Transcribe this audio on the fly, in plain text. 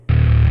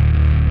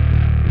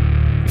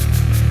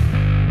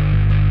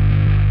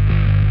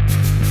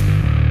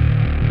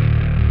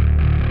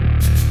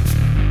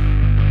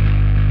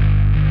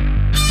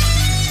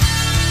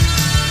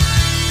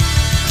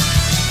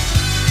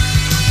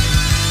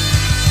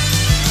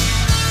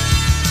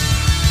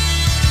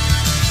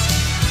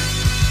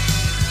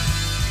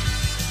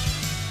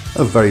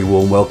A very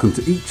warm welcome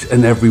to each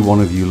and every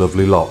one of you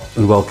lovely lot,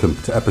 and welcome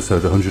to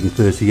episode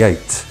 138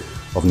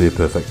 of Near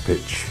Perfect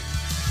Pitch.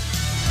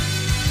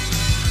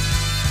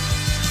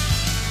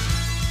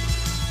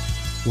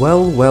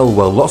 Well,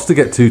 lots to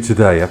get to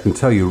today. I can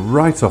tell you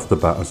right off the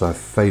bat as I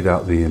fade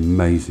out the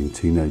amazing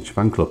Teenage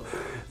Fan Club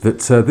that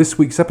this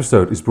week's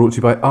episode is brought to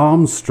you by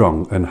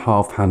Armstrong and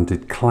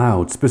Half-Handed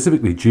Cloud,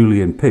 specifically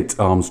Julian Pitt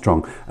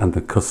Armstrong and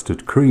the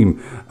Custard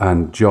Cream,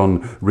 and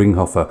John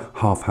Ringhofer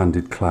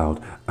Half-Handed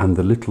Cloud and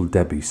the Little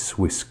Debbie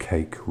Swiss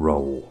Cake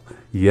Roll.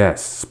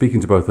 Yes, speaking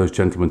to both those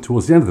gentlemen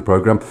towards the end of the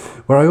programme,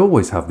 where I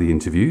always have the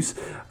interviews,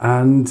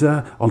 and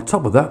on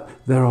top of that,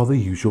 there are the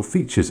usual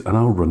features, and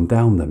I'll run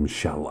down them,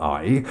 shall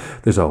I?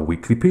 There's our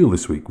weekly peel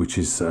this week, which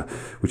is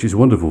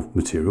wonderful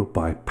material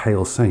by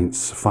Pale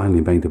Saints, finally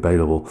made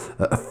available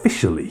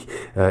officially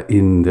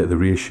in the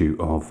reissue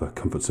of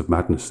Comforts of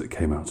Madness that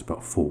came out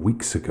about 4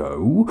 weeks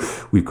ago.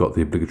 We've got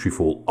the obligatory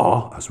fall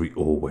as we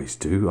always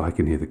do. I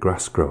Can Hear the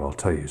Grass Grow, I'll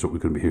tell you, is what we're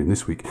going to be hearing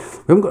this week. We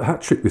haven't got a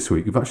hat trick this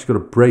week, we've actually got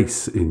a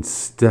brace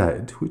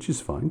instead, which is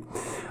fine.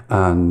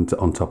 And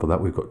on top of that,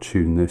 we've got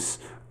Tune This,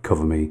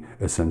 Cover Me,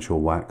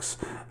 Essential Wax,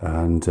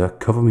 and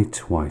Cover Me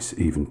Twice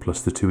even, plus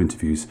the 2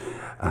 interviews,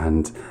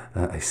 and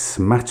a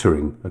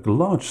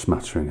large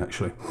smattering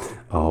actually,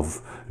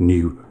 of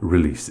new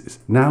releases.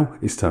 Now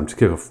it's time to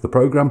kick off the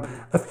programme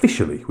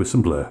officially with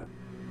some Blur.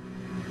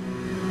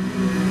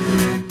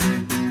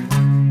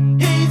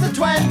 He's a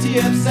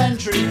 20th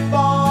century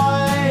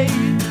boy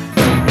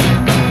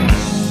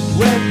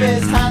with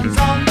his hands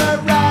on the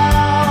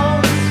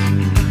rails,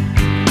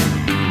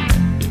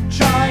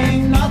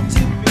 trying not to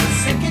be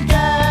sick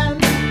again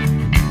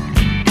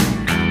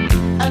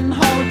and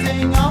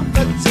holding on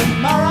for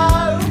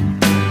tomorrow.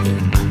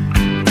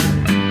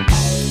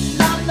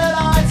 Landed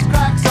ice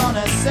cracks on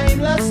a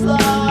seamless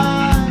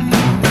line.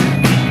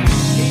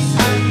 He's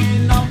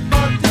hanging on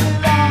for dear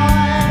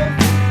life,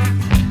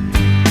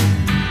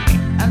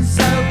 and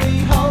so we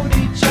hold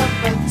each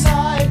other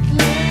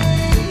tightly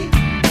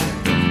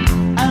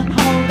and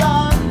hold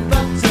on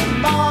for tomorrow.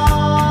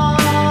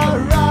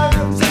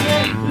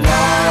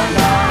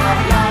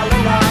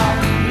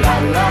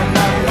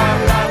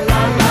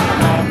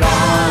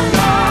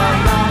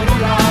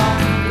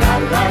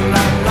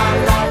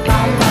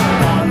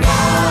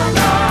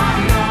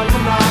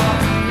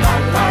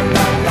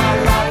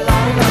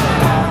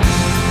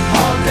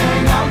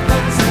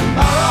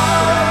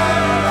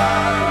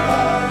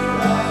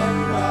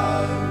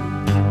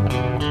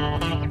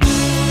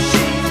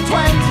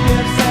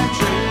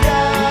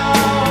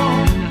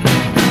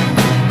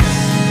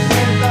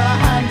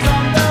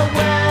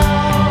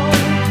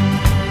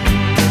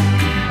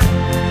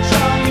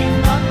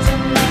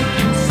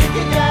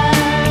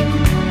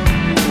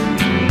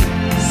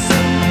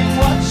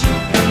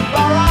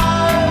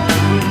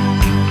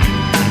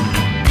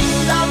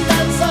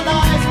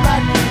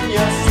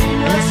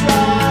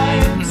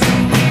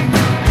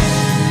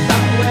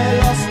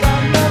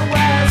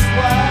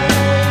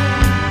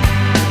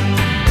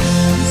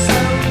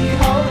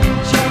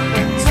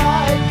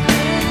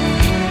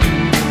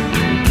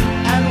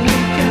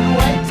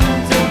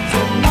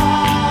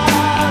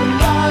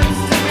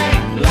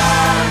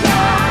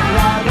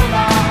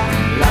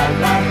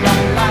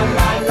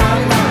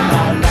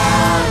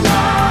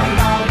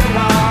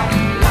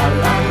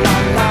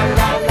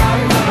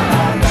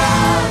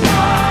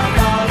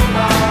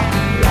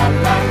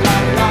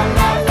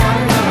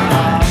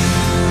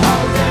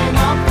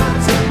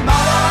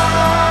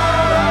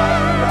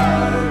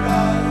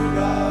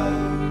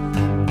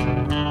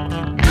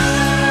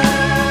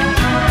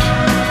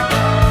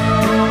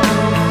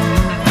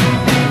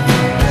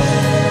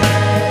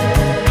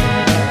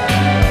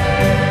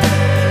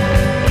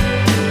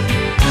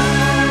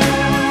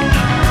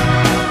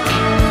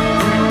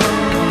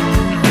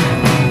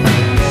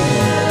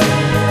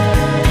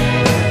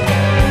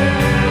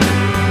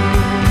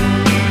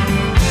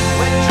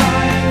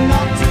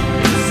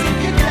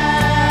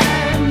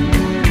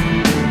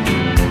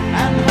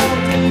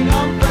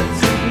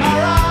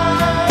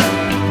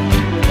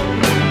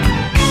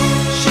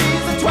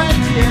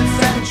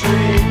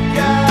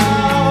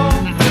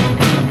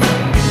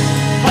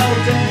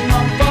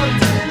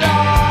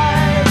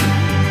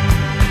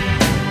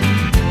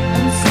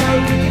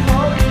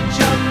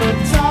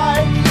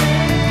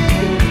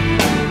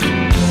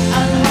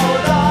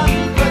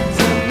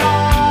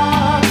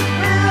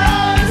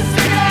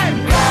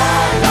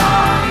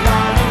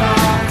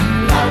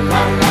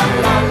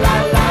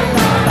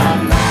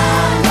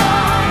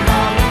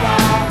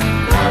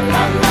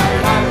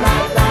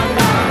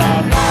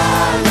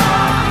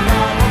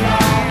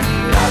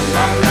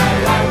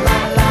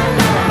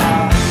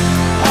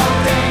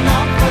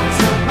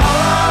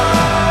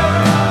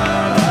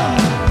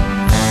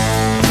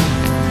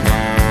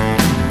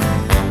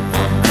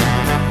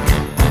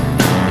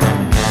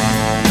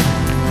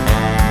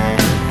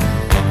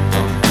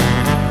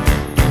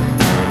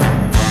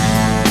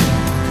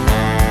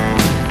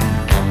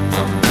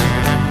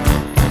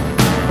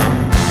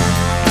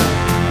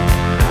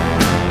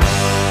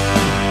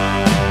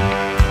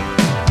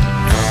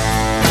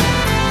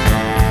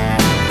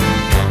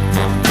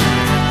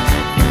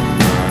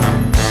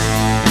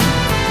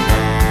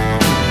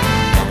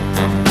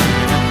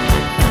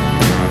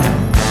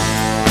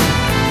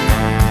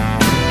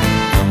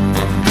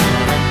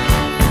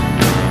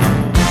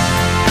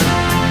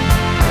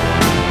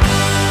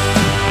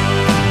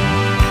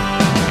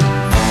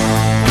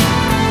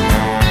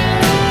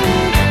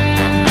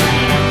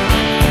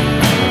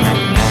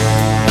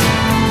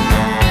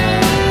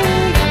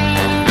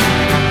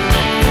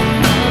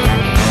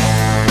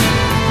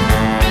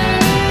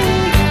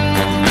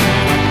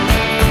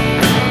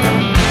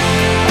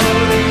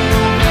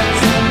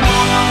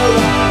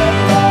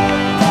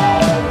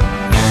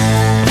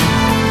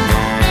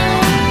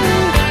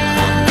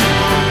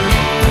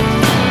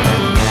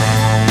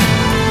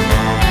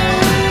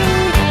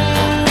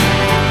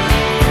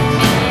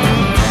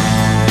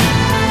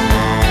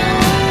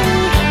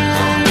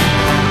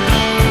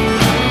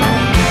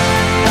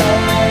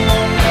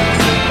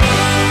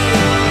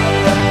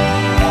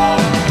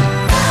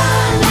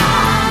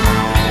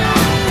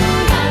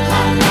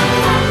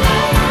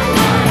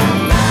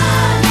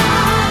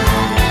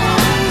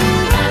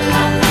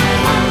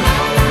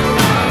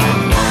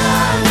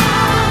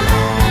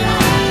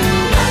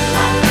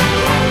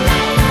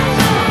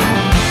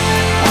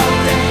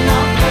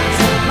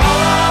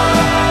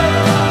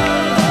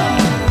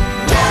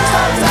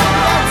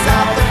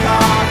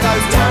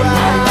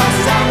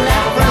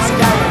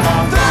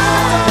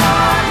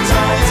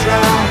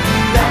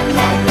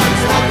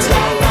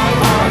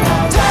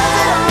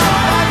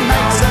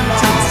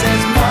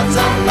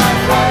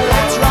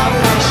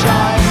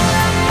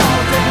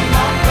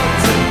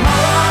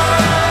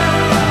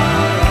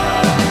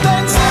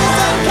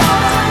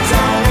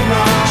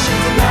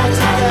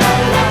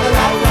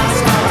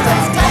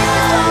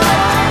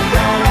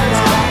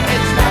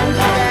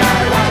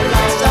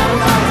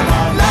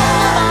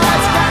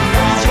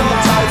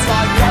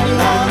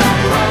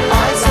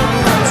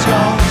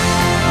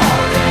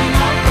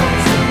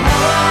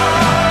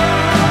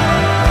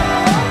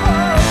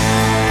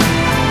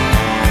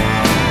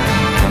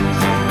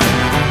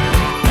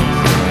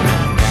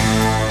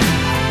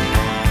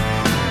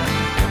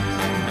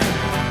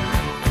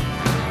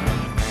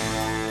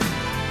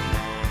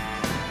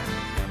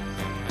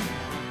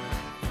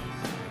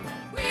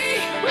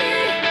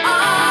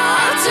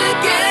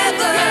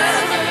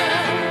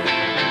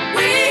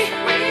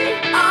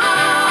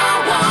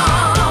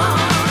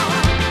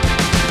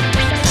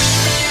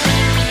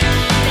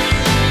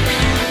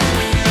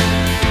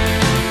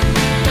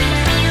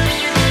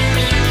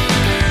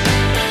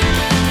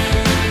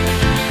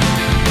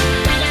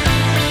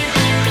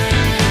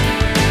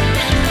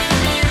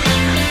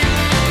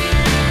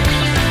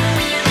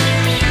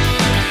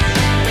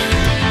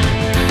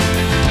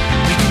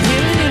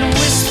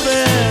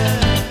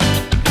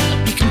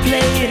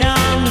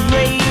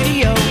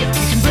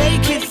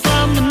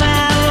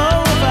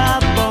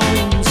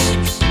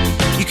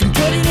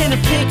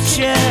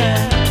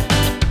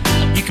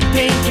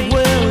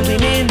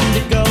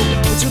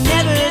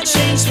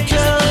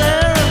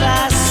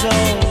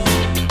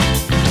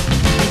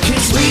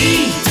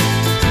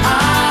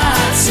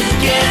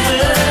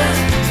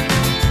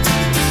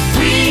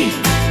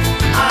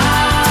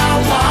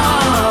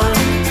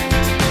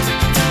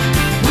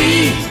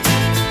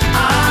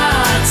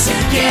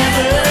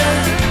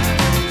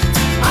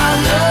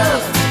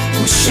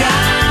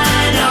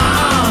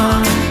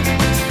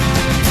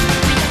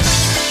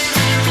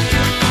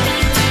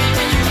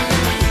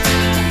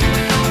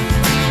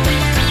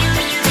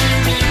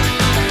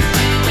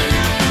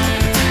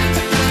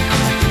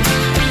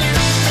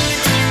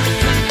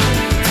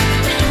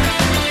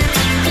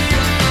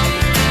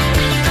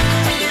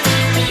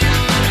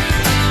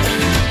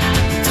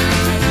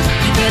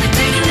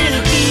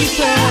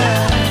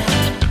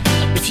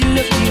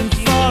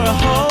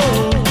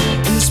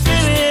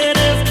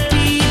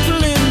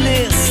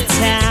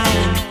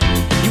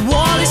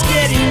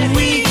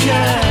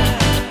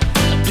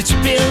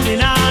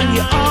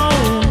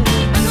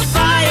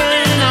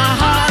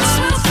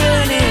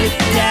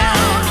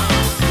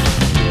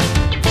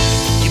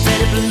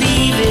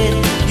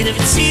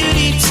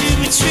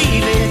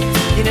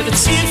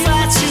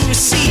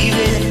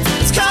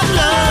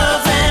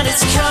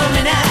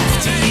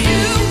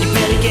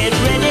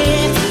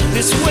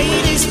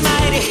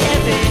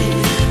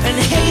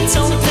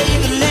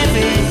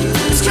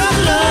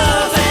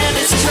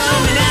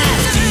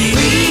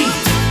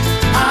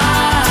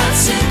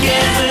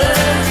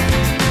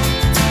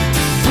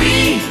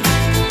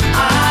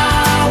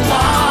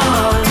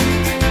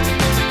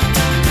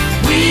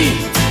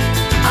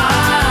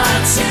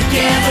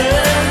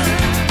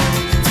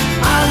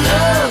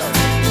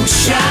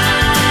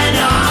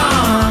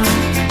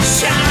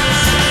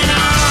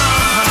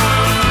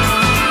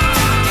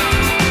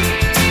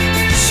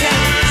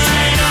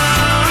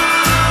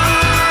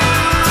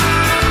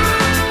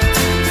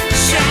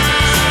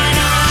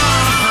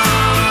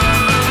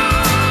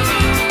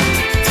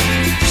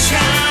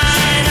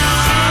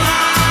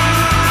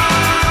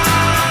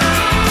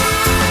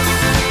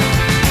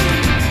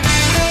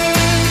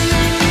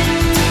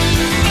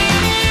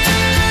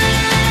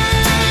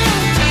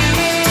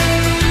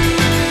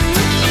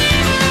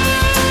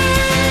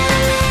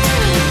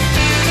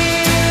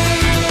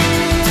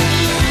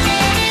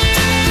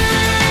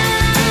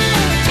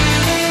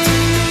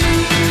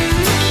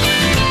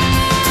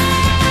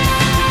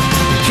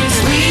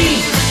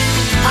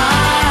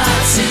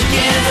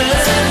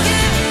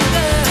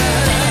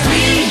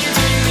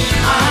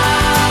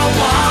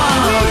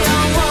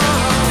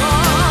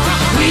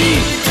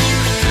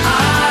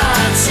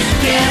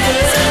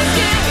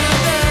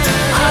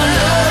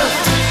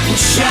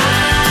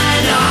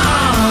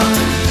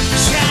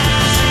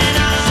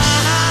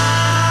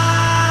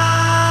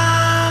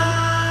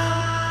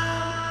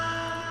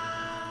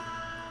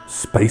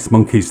 Space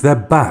Monkeys, they're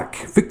back.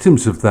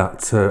 Victims of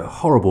that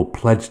horrible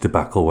pledge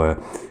debacle where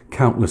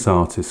countless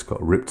artists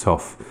got ripped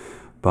off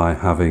by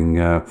having,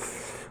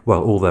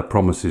 all their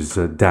promises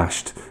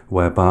dashed,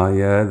 whereby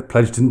the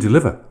pledge didn't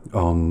deliver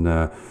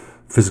on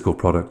physical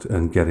product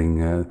and getting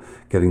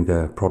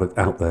their product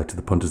out there to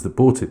the punters that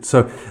bought it.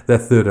 So their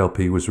third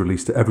LP was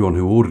released to everyone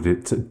who ordered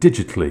it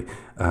digitally,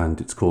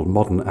 and it's called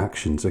Modern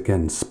Actions.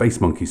 Again,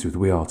 Space Monkeys with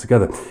We Are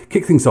Together.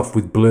 Kick things off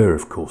with Blur,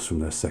 of course, from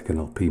their second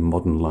LP,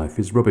 Modern Life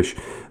is Rubbish.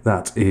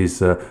 That is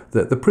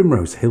the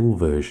Primrose Hill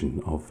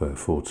version of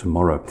For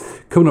Tomorrow.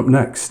 Coming up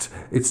next,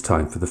 it's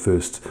time for the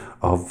first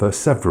of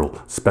several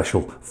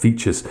special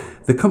features.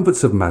 The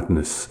Comforts of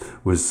Madness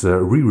was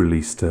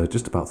re-released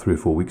just about 3 or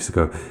 4 weeks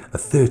ago. A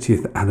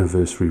 30th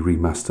anniversary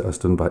remaster as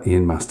done by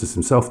Ian Masters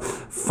himself.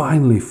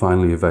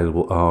 Finally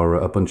available are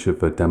a bunch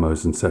of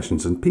demos and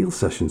sessions and Peel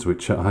sessions,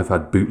 which I've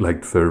had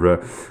bootlegged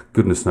for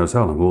goodness knows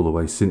how long, all the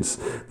way since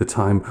the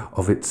time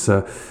of its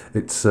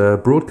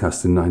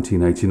broadcast in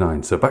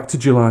 1989. So back to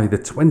July the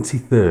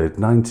 23rd,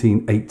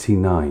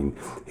 1989.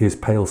 Here's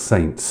Pale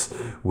Saints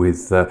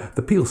with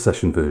the Peel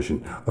session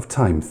version of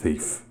Time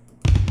Thief.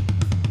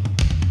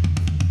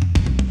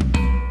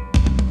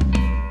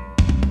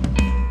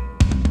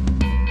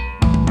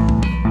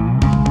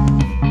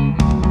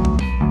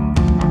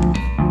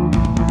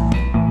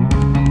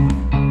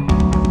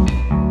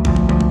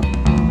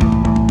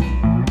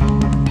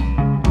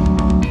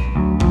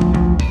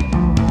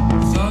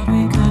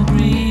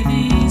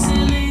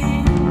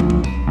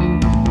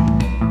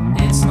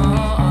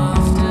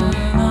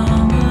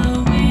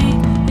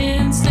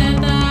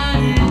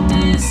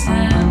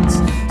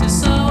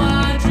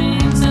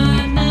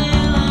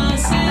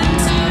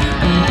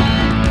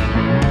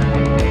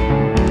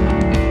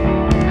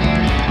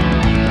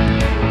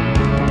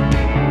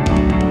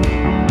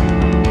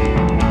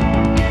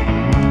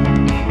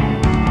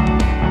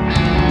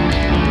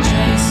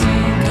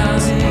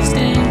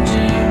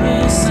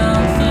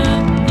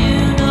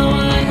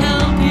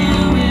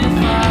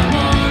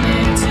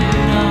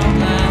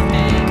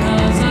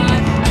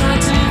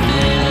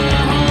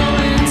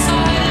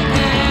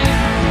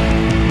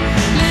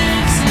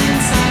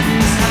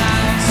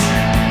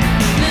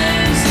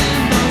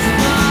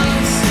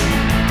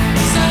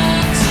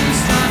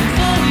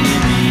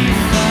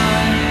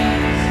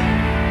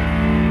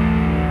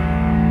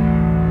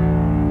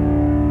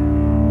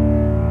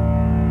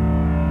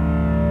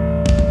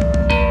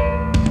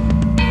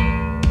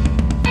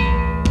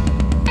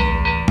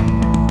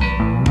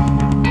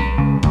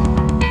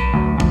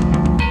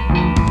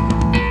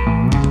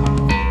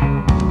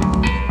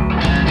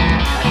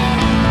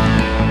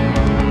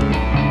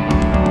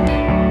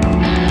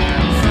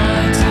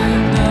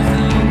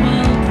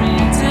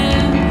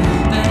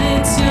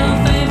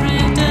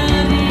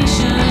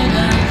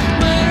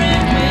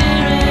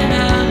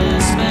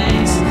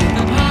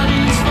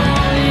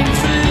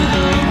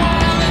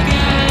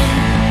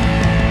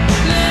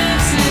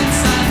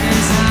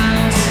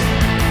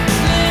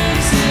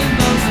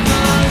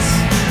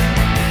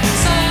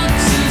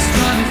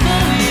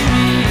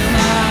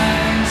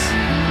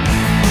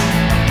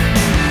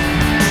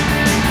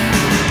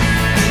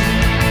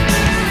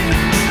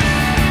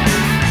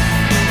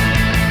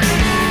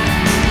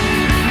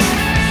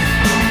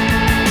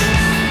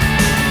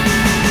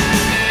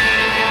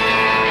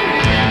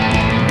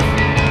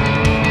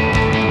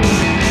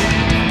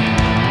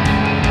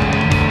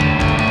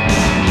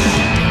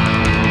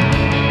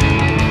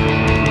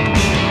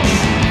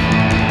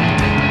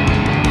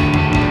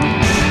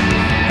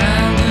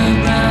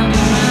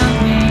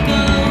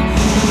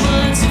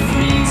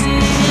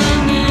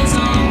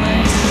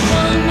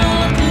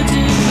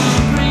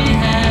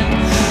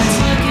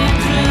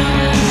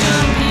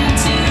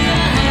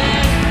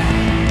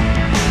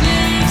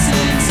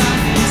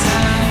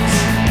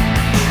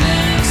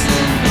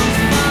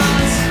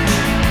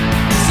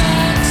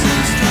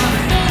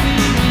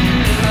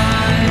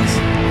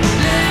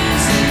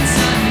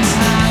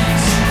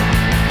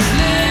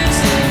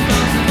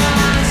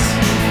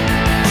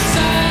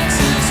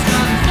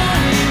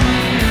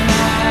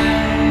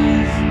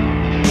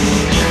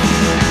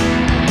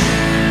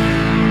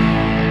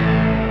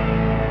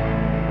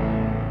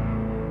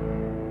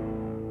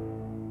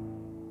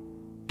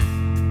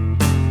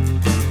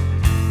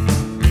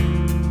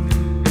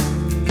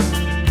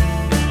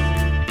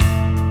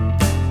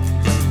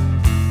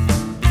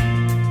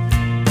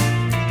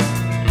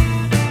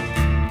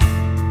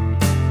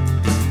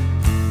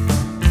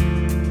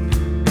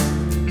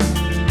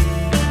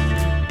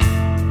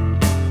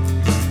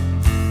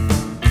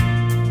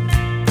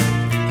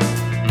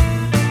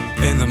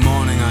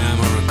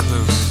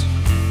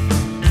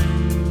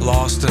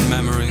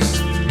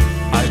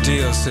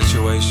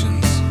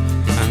 situations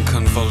and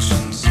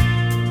convulsions.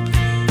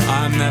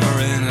 I'm never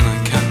in and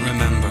I can't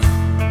remember.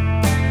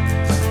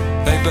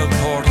 They built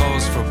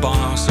portholes for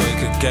Bono so he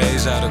could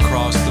gaze out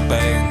across the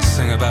bay and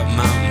sing about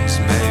mountains,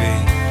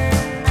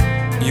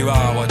 maybe. You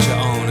are what you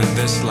own in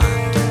this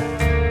land.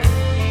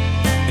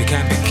 You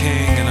can't be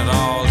king and it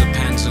all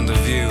depends on the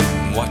view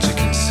and what you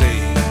can see.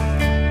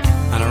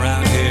 And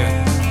around here,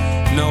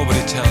 nobody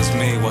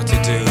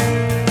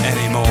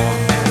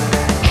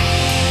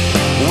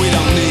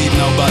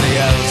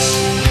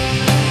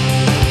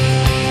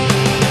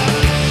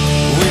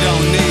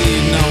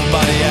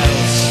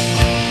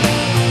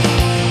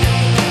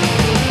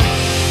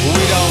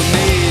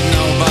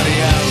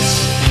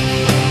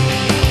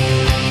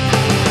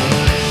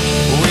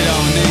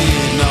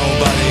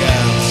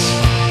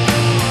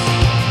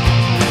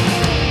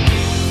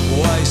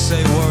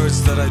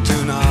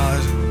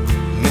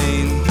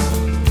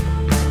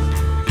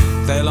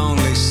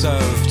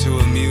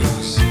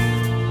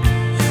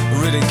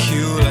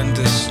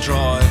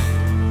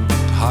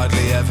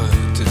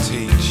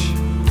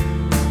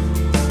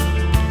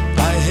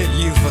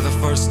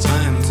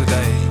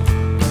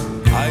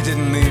I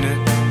didn't mean it,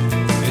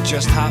 it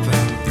just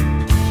happened.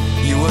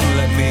 You wouldn't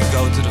let me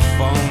go to the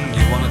phone.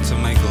 You wanted to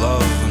make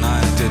love and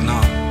I did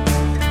not.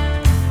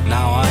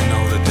 Now I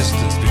know the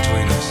distance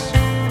between us.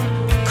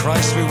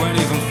 Christ, we weren't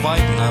even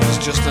fighting, I was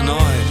just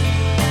annoyed.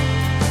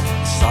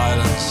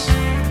 Silence,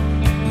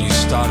 and you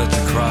started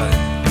to cry.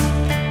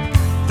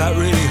 That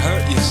really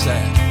hurt, you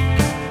said.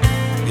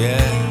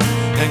 Yeah,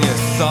 and you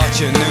thought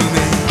you knew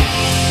me.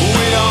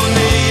 We don't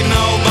need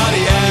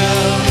nobody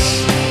else.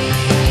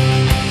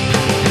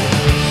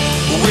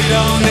 We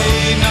don't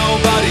need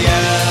nobody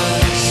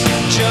else.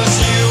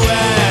 Just you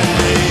and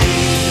me.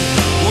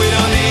 We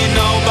don't need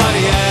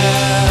nobody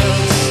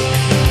else.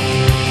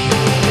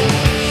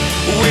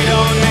 We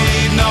don't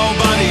need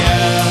nobody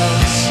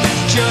else.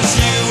 Just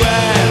you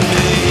and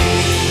me.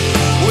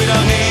 We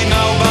don't need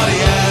nobody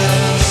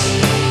else.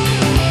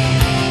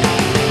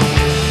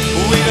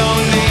 We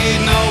don't need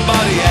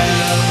nobody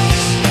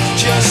else.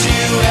 Just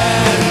you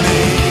and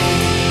me.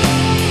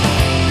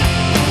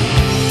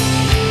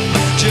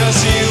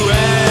 Just you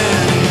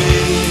and me.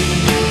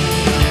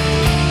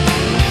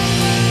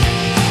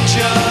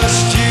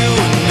 Just you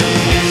and me.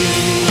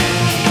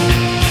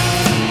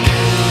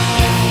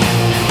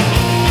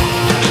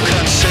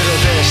 Consider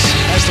this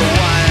as the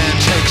wine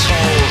takes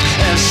hold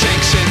and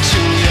sinks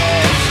into your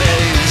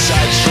veins.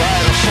 I try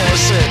to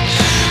force it,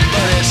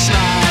 but it's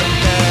not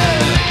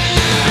there.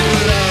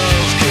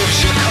 Love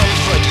gives you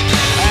comfort,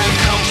 and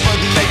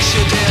comfort makes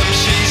you dim.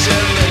 She's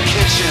in the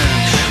kitchen,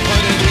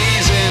 putting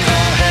bees in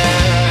her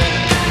hair.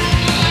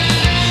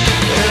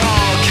 It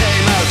all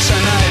came out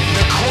tonight.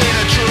 The queen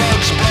of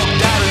drugs broke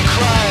down and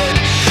cried,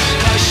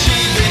 'cause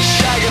she'd been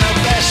shagging her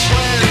best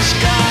friend's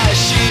guy.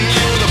 She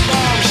knew the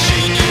bomb, she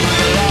knew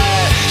the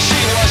lie. She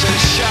wasn't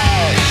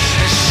shy,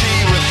 and she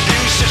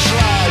refused to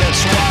try.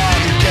 That's why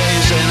I'm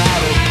gazing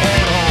out of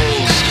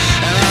portholes,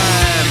 and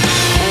I'm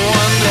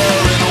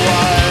wondering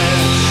why.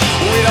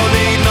 We don't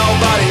need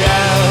nobody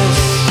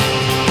else.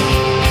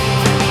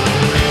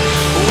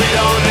 We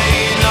don't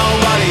need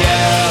nobody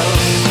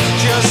else.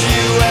 Just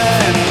you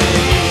and me.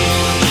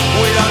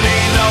 We don't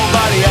need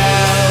nobody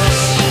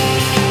else.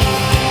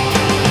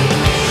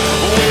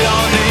 We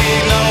don't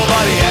need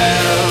nobody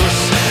else.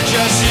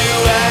 Just you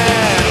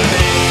and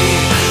me.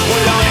 We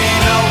don't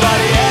need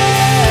nobody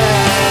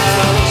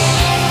else.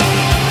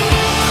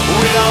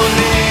 We don't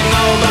need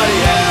nobody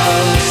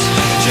else.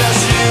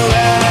 Just you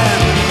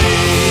and me.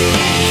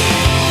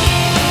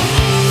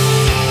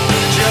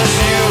 Just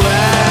you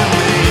and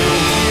me.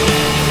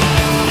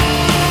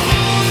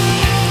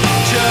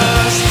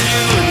 Just you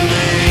and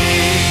me.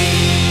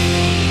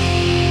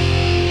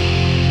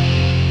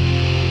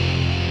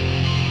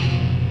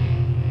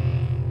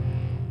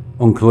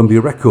 On Columbia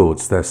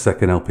Records, their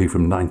second LP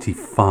from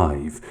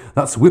 '95.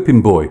 That's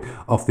Whipping Boy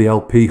off the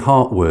LP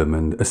Heartworm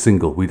and a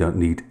single, We Don't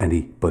Need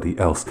Anybody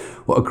Else.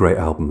 What a great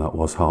album that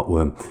was,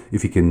 Heartworm.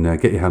 If you can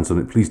get your hands on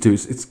it, please do.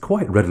 It's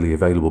quite readily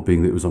available,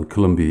 being that it was on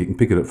Columbia. You can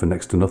pick it up for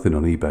next to nothing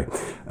on eBay,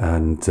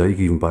 and you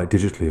can even buy it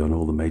digitally on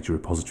all the major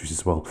repositories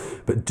as well.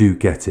 But do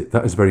get it.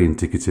 That is very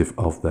indicative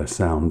of their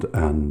sound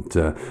and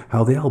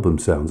how the album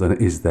sounds, and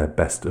it is their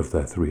best of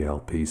their 3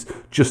 LPs.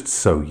 Just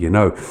so you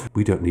know,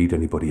 We Don't Need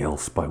Anybody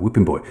Else by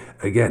Whipping Boy.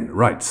 Again,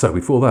 right, so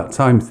before that,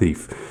 Time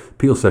Thief,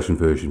 Peel Session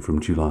version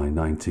from July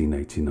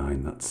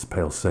 1989. That's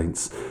Pale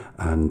Saints,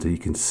 and you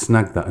can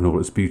snag that in all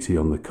its beauty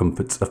on the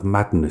Comforts of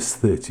Madness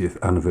 30th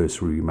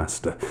Anniversary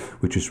Remaster,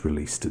 which was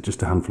released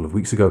just a handful of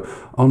weeks ago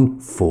on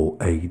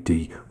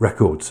 4AD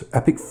Records.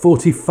 Epic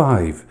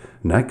 45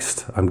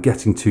 next. I'm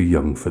getting too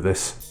young for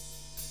this.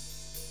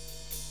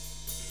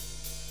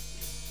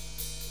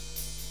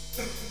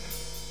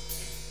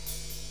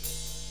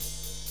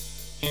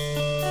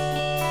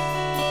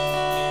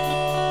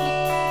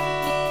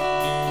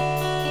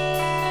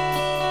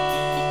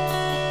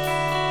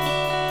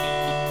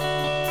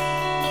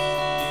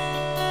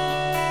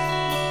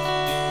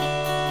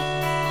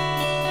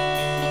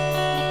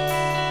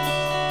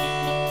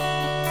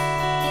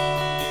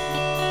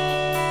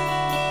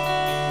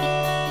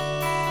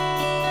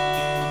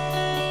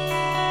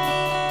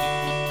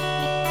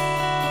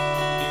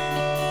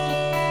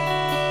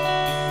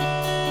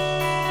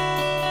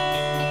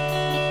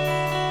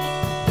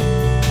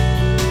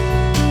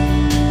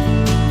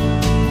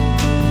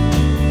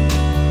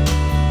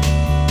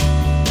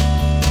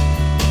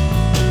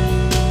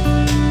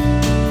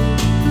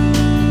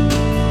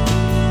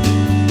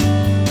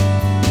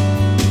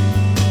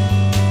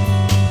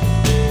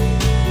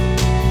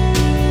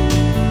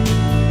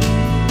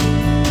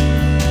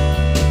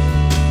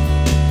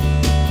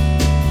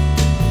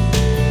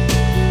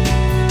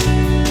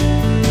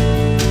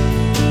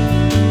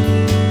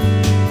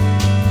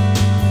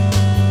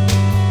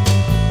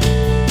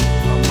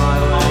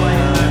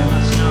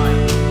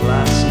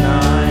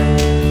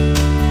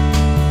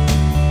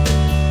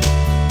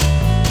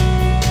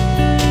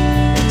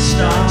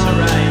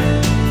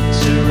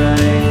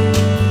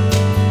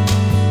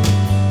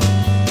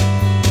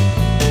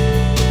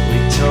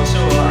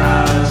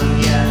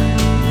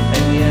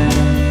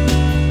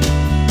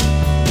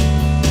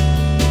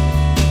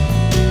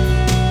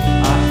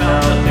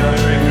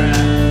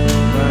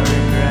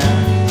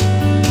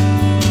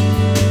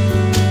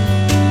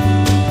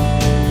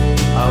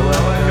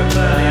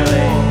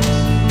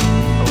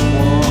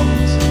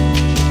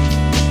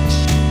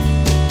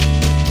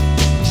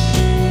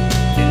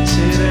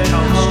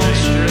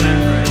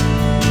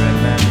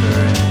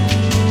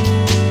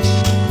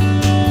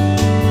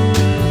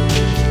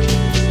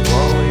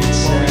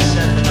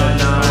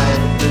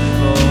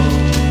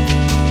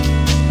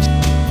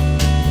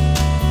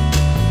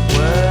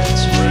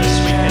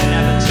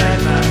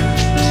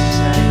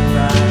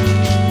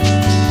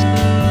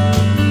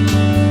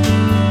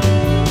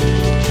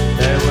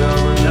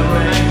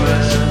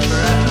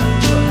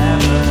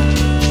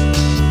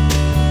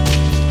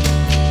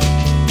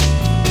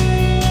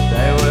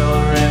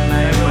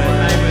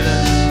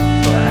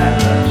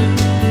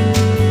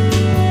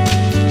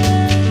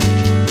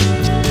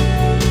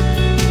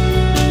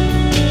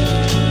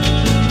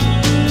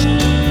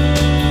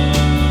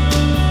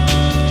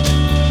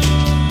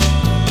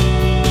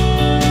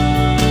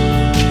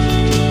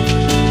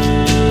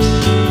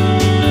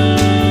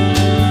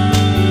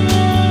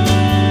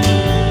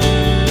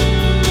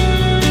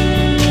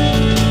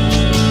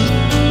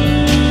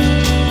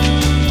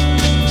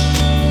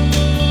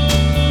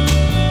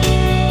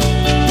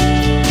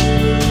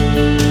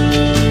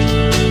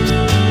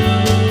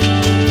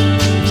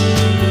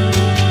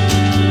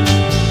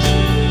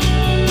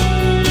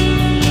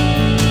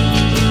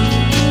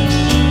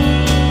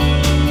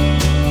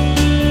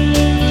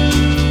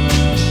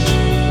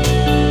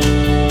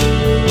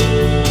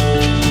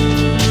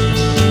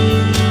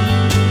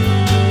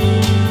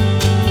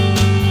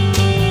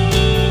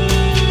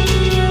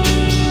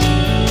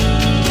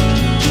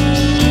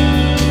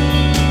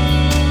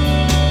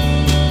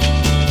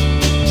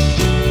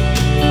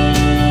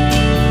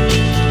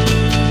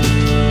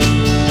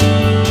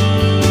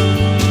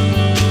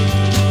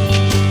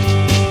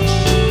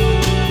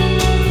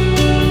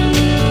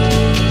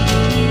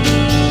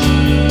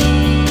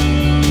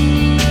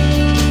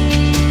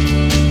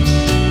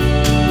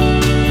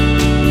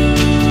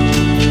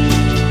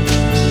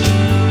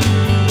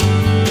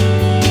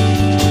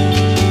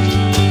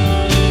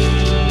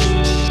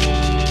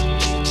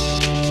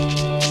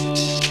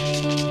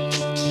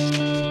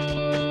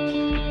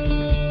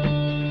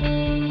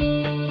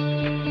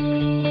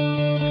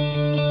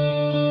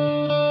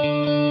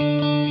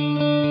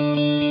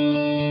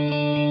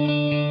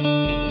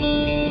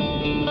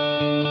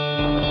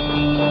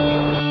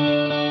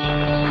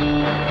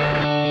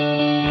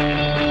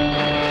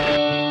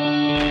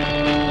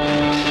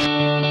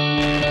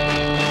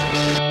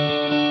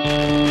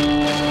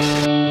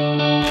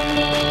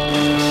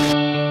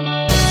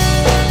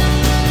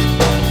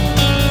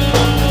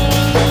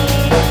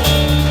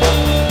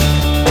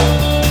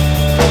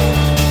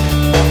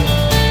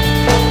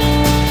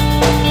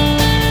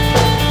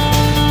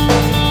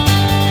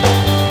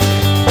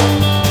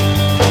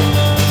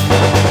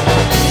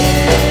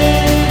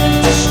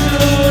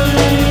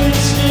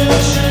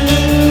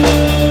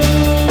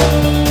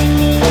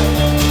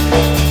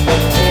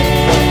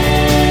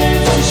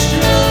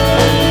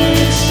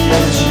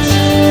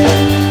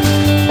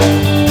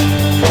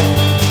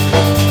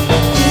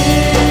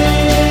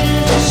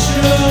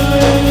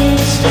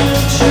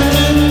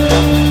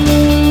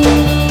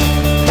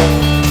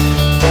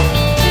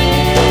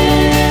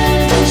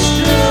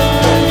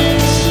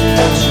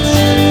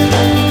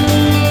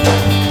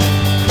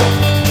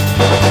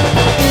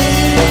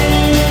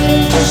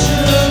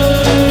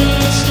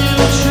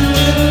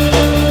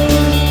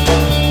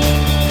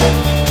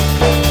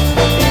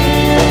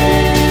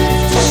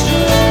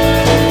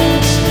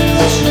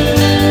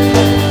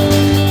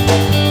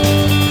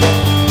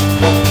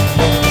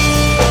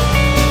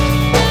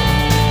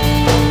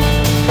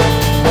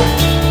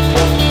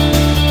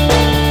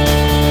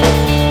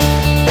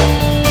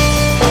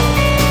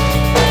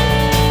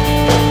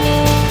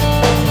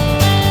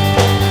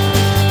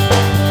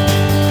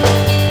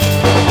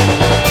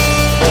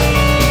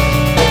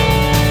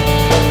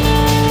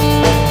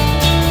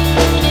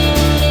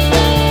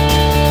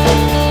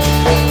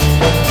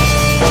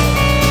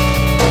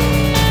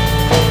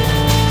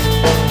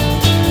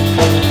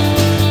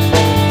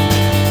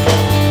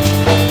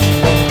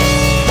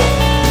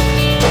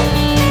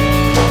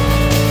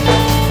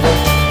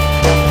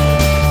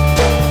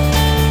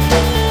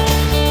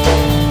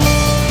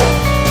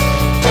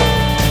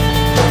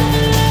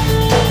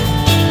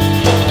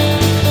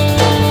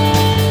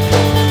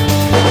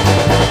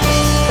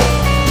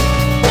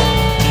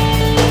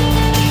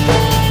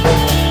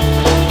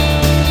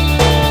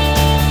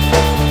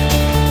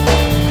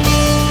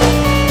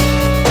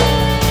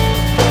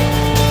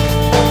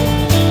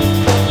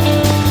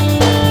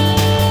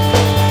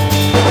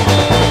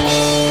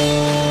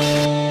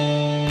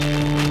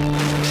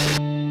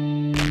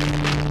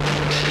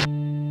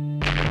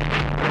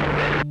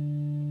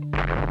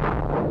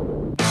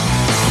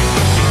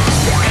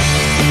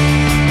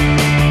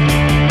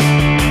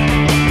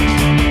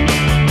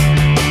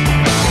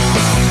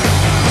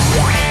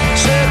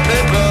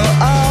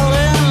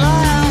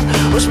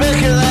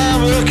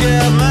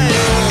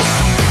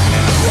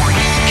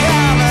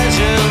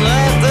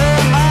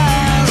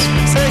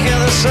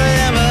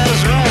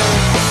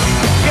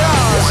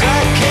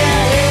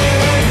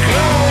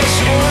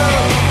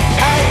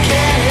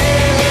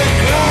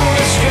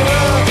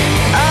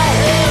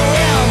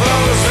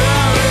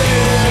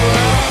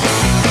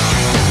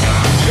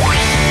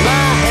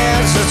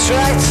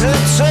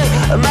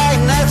 a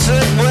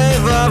magnetic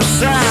wave of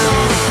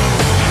sound,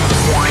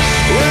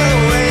 with a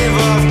wave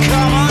of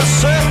common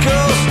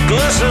circles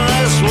glisten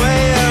its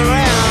way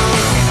around.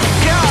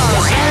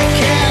 'Cause I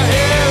can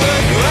hear the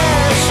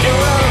grass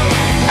grow,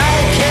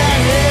 I can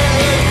hear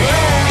the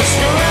grass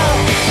grow,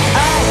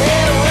 I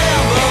hear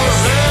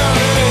rainbows in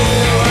the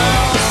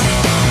world.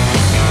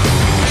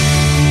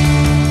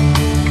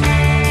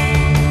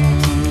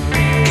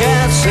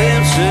 Can't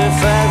seem to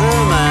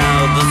fathom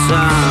out the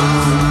time,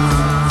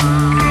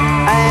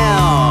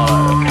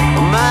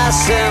 and my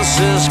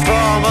senses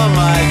form a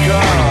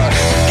micro.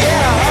 Get a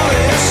hold of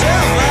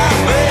yourself, my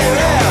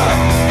baby.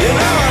 You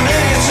know I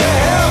need to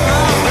help,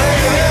 my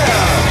baby.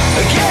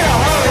 Get a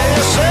hold of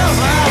yourself,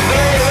 my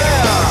baby.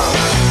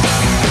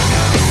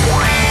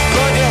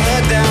 Put your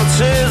head down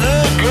to the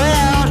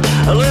ground,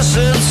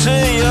 listen to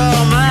your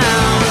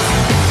mouth.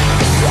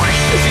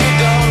 If you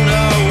don't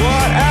know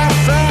what I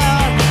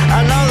found, I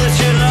know that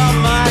you know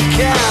my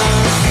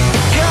count.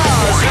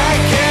 'Cause I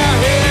can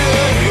hear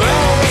the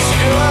grass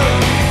grow,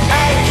 I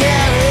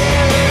can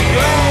hear the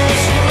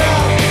grass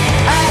grow,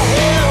 I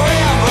hear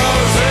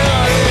rainbows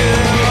in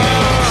the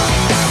world.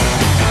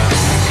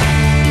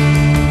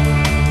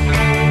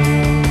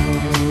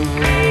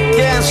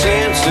 Can't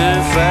seem to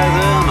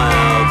fathom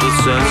out the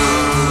time,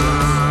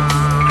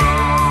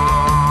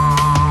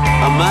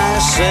 my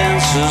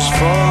senses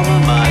form a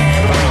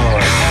micro.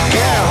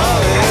 Get a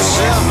hold of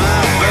yourself,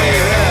 my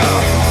baby.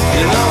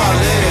 You know I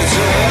need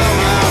to help,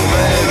 my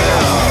baby.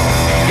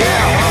 Get a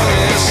hold of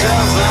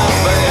yourself, my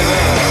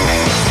baby.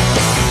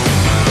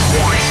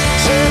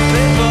 See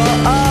people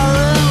all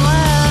in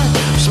line,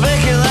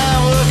 speaking that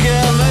look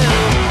at me.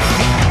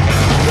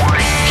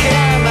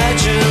 Can't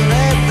imagine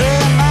that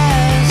their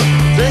minds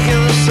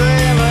thinking the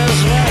same as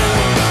me.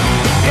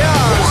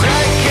 'Cause I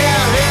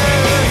can't hear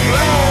the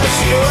grass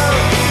grow,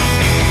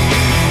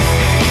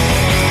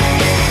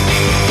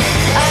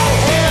 I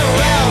hear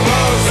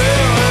rainbows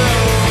in the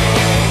world.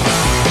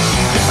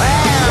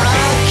 And I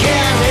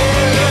can't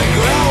hear the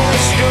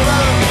grass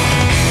grow,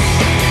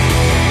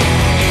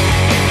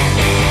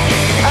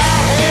 I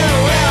hear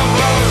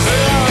rainbows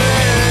in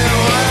the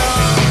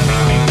world.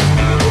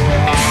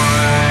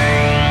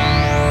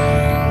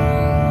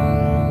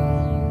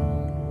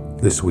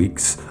 This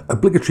week's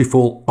obligatory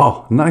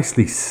fall,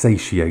 nicely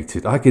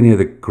satiated. I Can Hear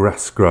the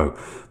Grass Grow.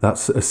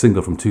 That's a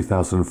single from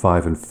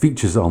 2005 and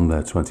features on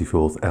their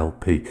 24th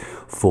LP,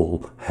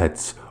 Fall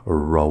Heads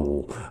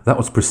Roll. That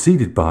was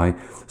preceded by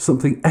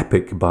Something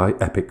Epic by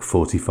Epic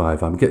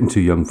 45. I'm getting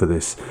too young for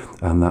this,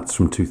 and that's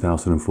from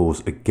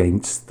 2004's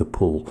Against the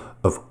Pull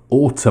of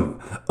Autumn.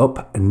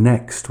 Up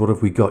next, what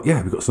have we got?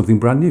 Yeah, we've got something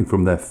brand new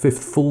from their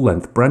 5th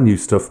full-length, brand new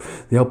stuff.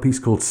 The LP's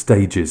called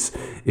Stages.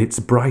 It's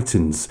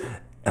Brighton's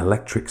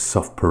Electric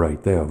Soft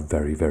Parade. They are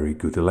very, very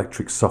good.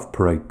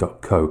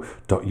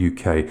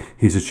 electricsoftparade.co.uk.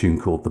 Here's a tune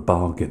called The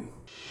Bargain.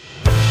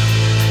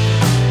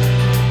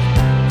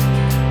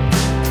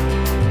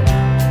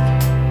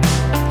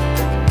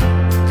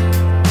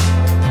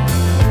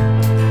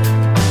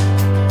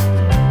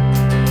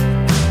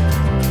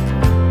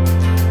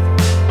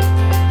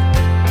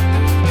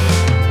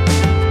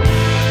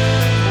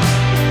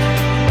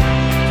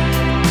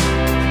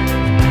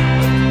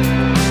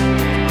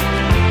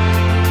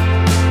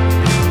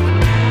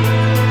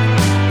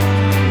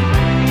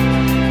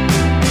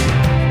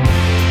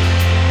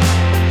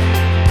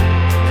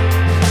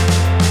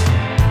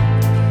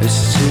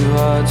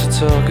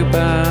 Talk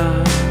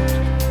about,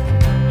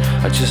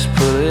 I just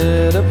pull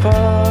it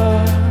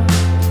apart,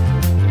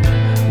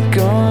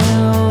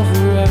 going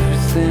over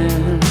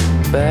everything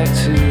back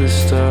to the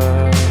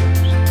start.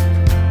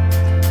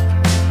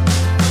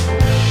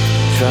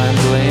 Try and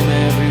blame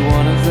every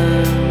one of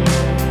them,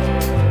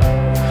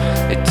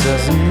 it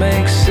doesn't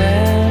make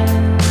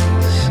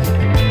sense.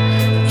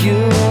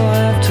 You'll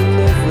have to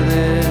live with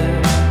it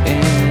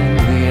in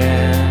the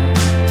end.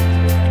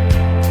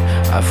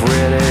 I've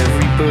read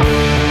every book,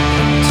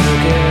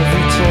 took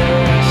every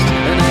test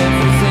and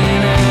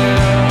everything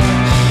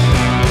else.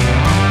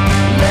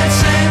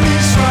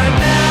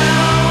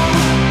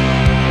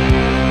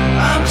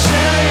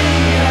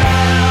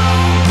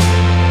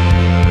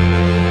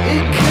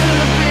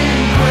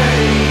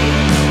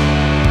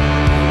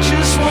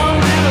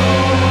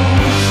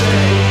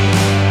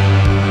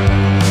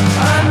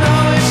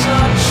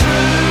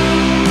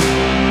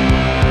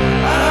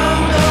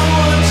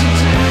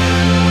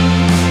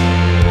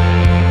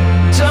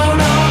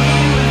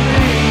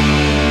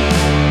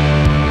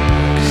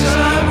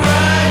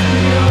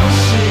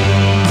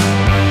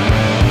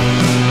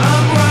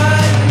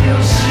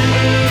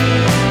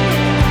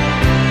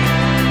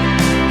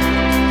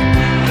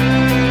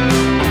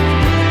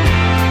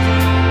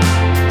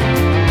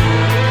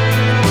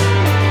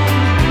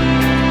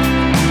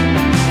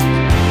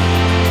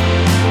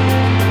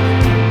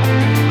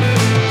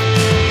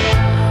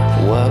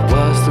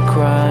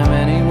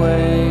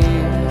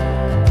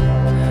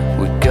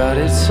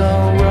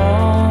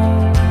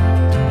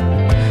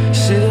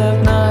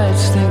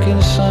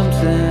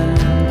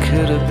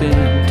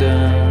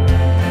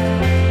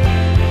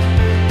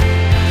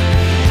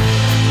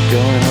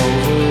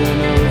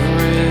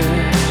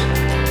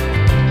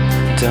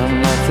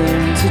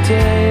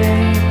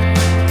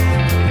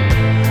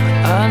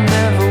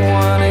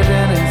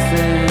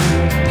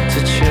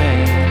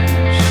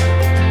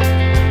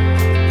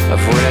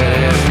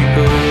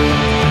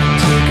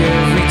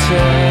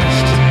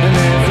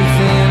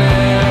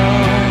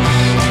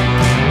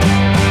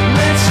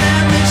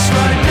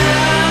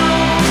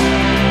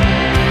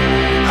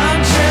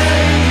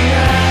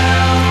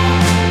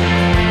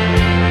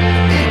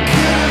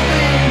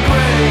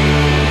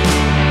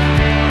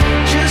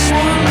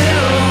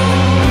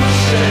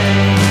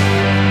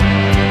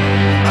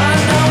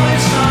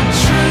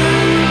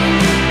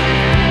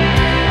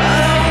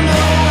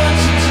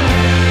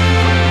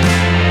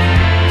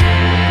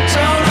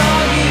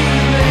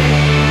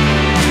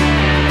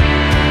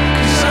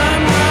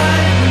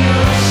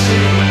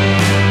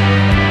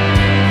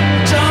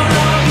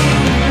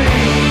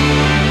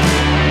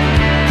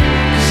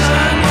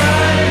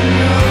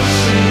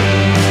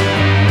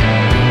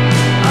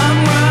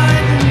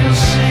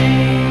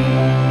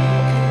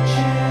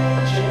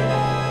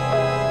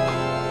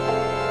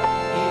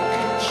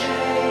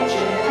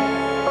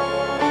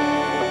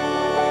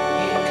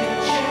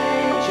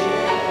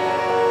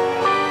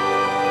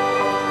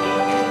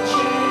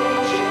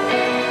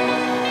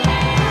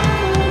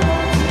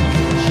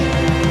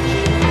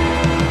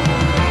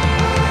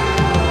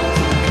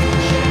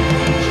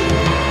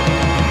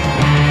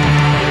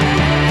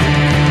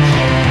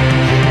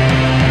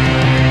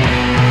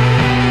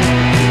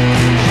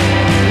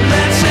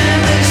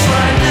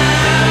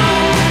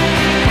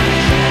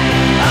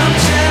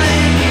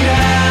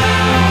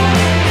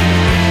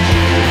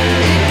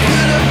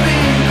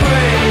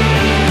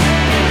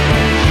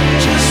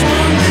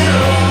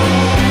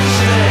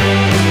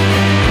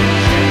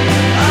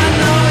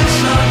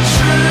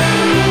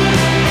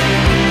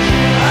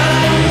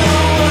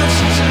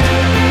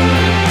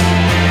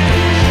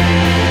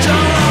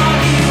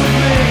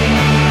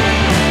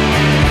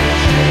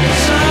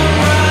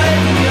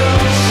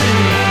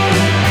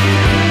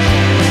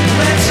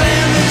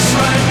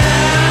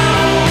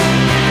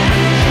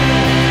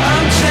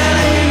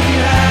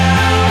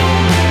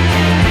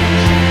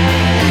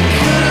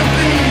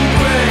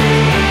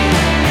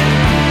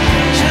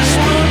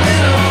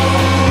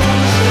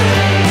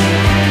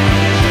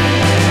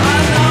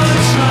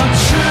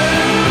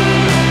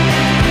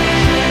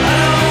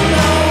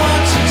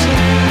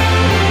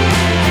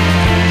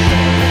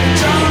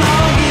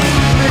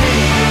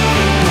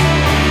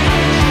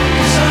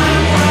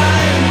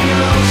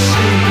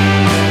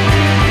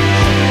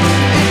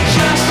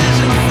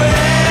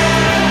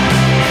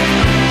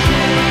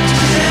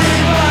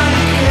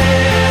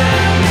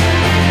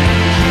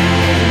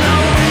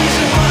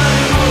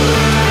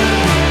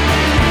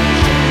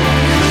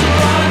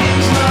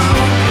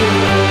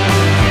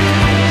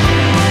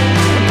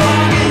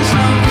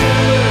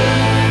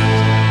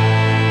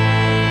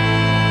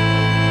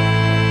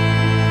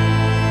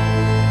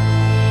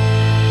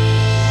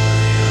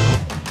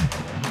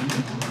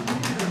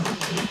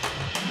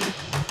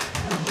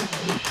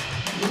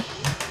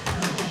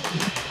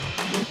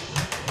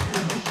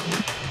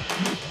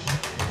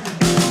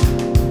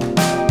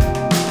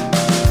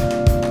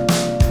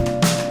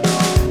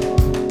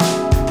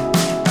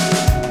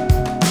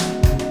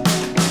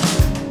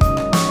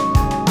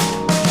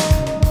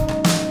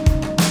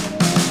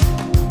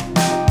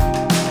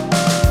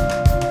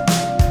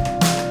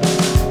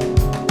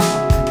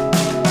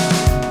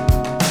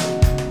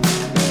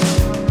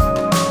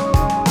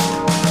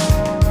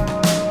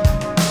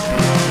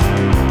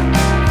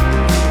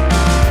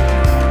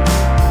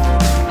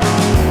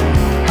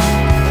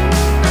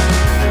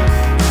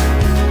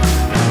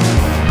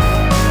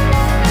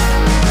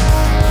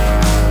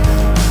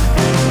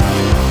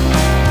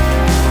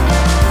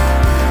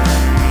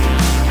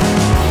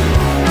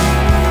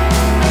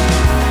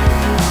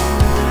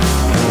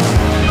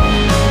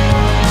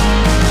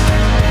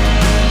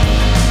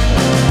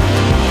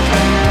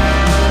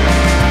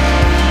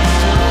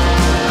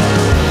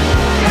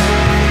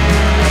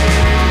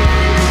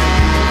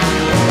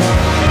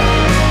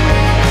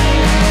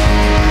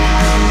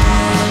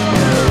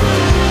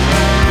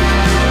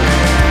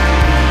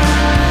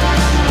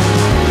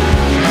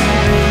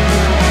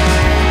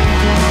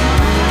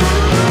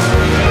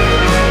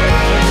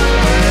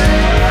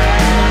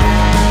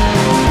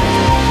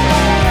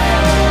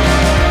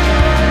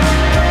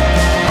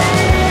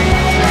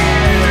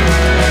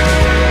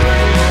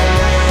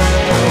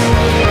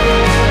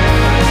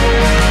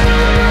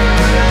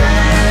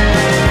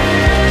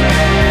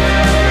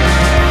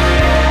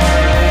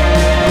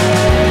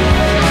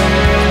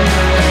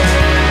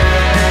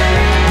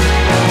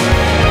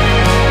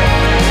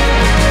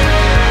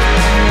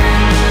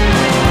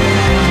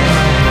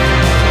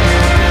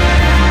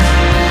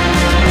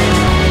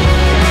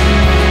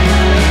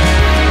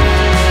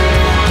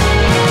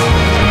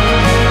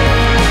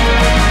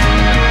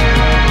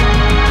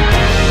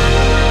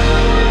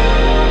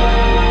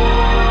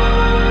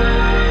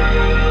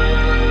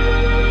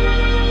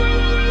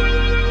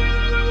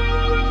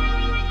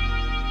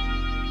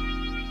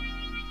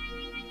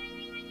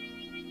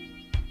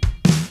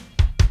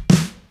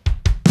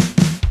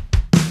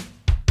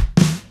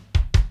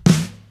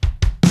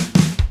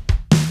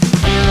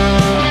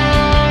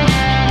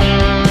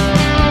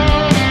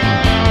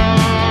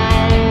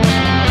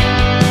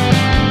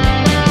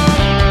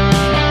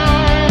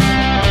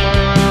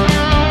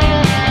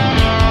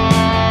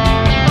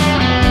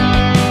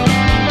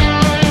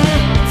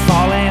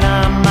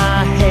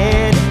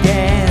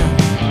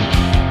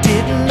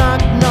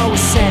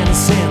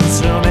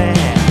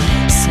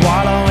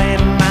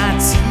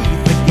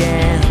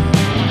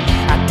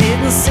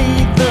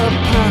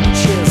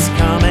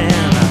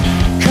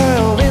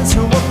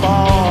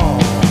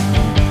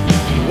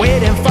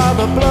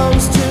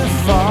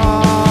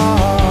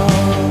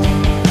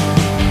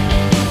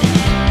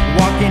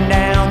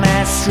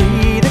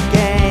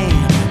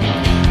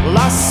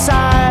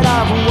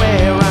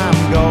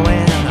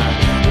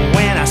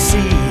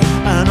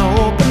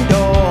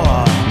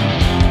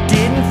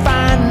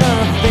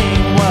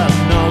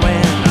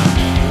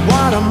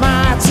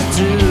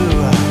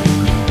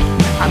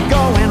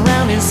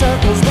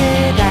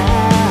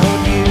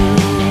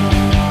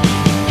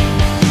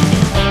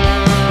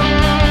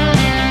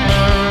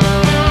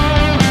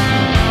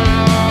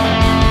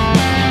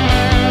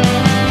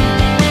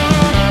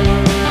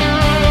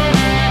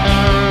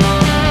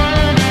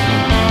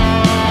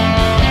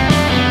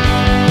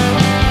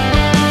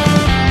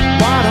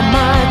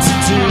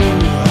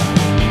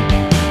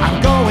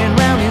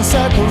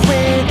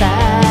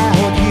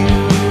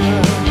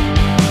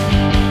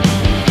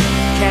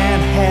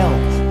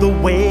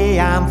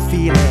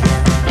 feeling.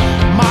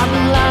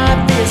 Modern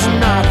life is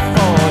not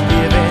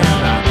forgiving.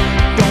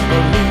 Don't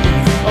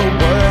believe a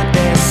word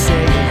they're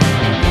saying.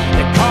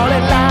 They call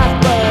it life,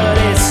 but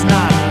it's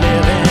not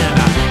living.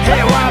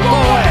 Hey, white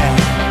boy,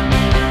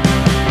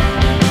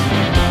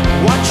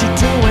 what you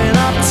doing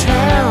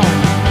uptown?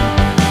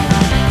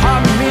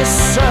 Pardon me,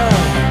 sir.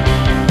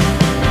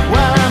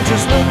 Well, I'm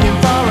just looking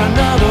for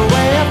another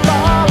way of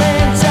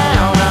falling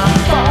down. I'm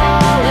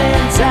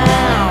falling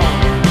down.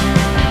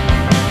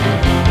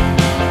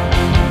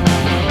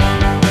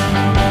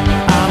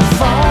 I'm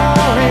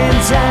falling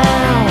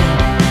down.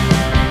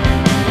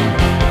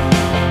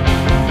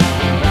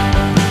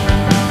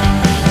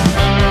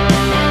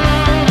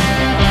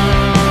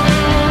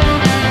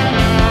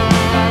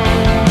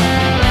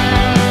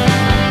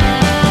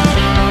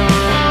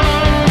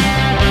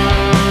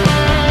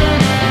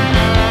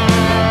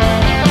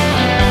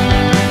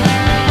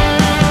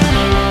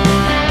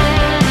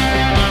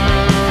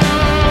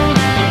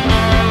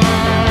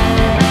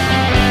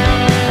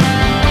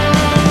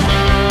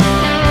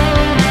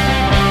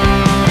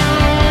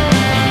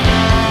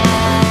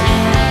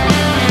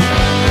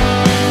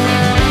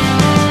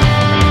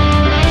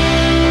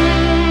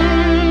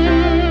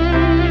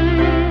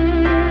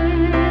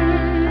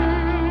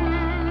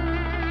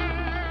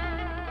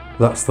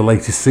 That's the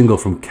latest single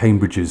from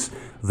Cambridge's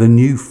The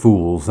New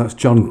Fools. That's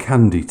John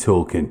Candy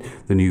talking,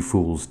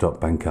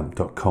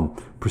 thenewfools.bandcamp.com,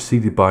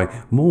 preceded by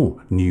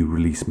more new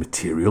release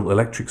material,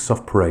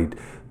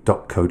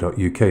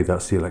 electricsoftparade.co.uk.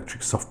 That's the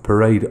Electric Soft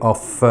Parade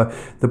off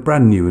the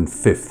brand new and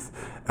fifth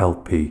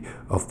LP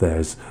of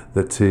theirs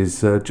that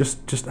is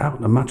just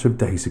out a matter of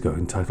days ago,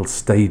 entitled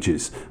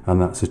Stages,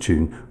 and that's a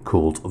tune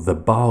called The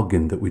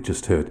Bargain that we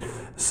just heard.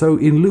 So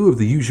in lieu of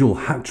the usual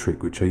hat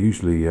trick, which I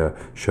usually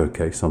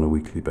showcase on a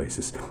weekly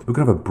basis, we're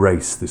going to have a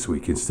brace this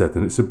week instead,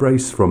 and it's a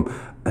brace from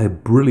a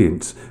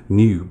brilliant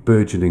new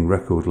burgeoning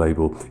record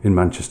label in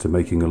Manchester,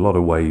 making a lot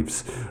of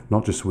waves,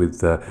 not just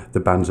with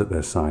the bands that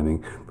they're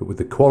signing, but with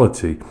the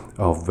quality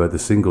of the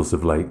singles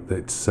of late.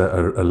 It's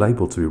a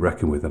label to be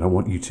reckoned with, and I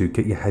want you to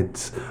get your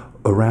heads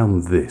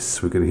around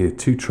this. We're going to hear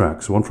two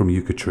tracks, one from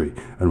Yucca Tree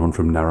and one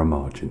from Narrow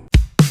Margin.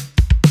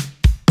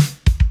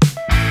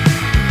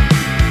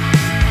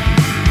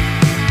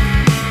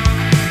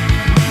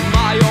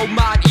 My old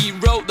man, he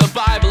wrote the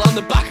Bible on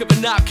the back of a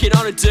napkin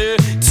on a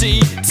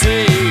dirty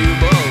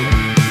table.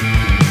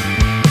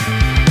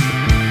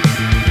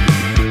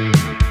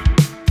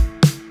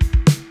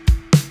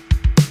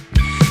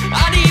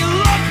 And he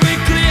looked with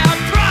clear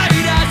pride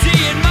as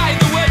he admired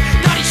the word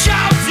that he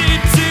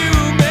shouted to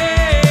me.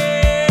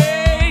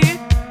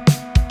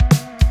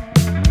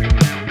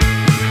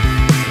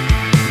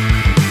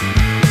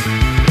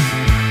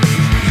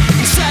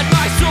 He said,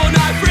 my son,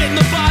 I've written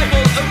the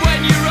Bible, and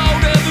when you're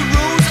older the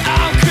rules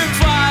I'll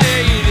confide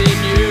in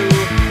you.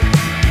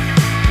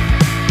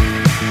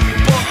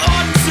 But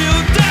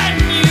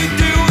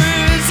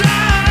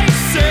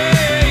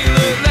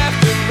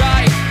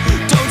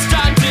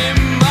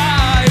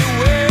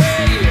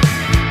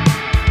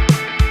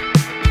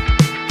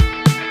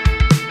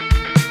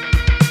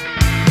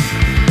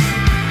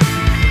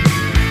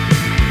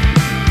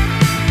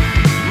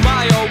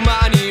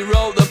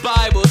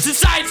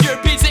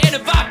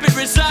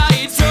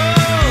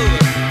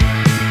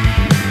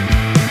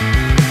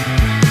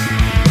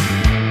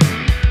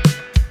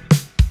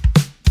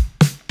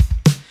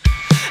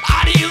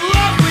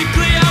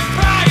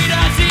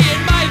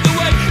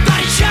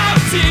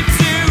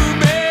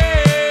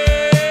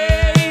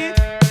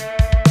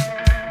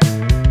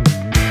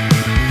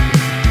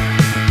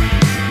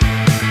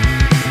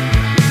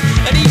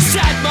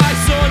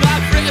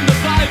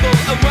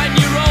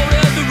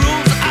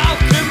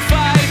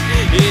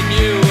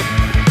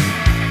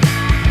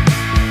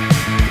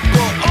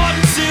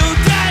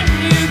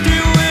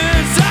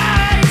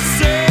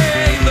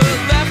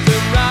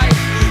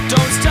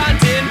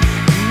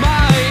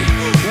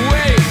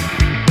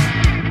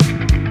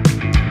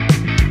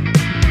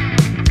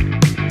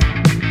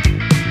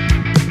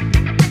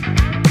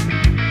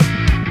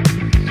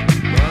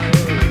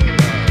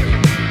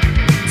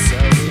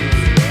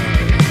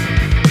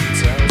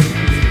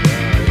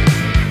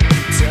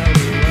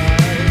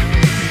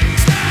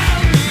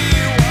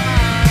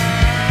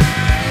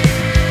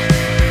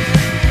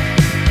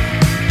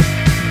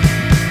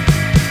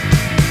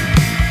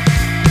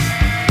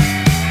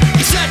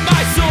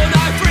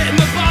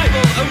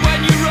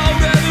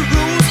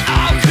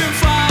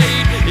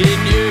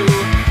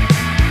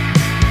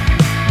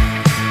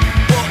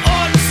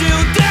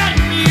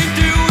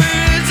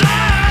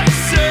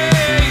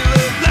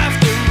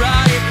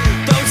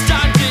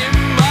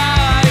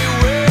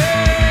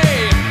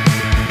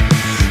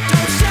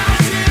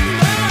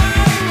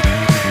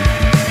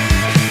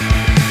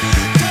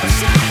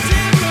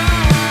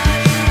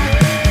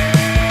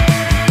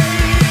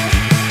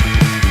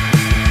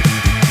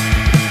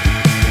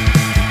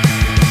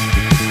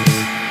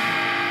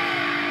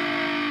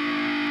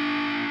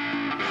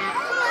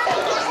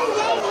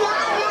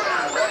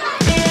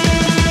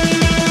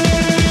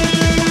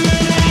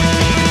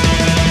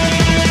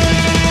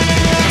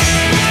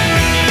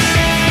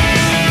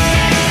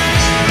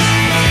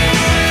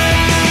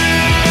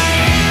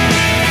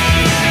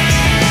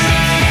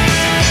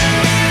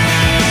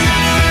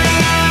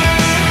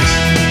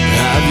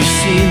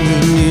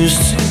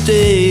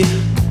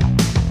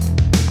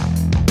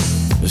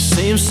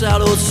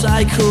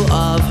cycle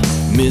of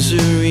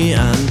misery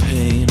and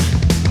pain,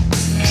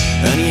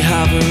 and you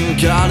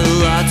haven't got a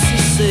lot to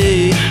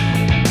say.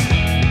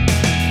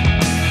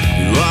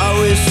 You're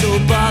always so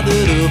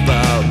bothered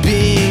about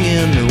being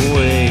in the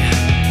way.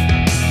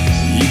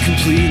 You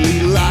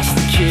completely lost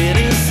the kid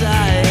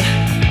inside,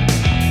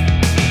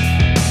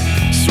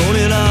 thrown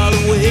it all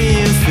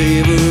away in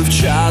favor of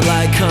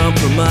childlike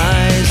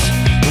compromise.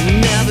 And we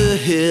never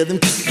hear them,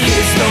 'cause the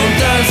kids don't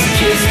dance, the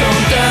kids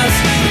don't dance,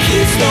 the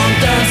kids don't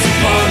dance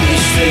upon the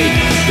street.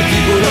 The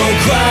people don't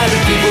cry,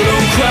 the people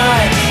don't cry,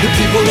 the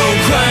people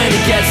don't cry, and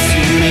it gets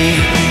to me.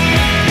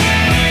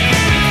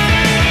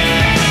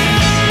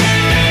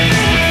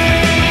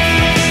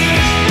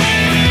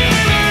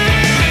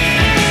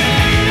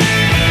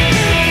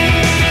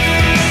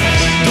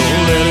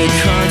 Don't let a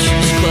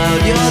conscience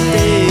cloud your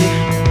day,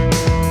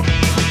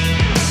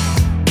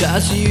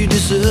 'cause you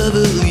deserve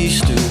at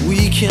least a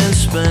weekend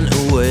spent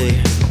away,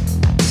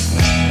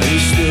 and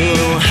you still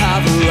don't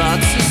have a lot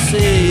to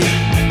say.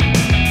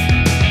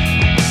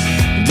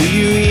 Do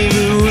you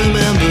even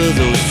remember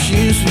those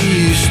tunes we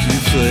used to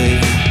play?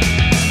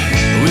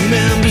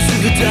 Remembers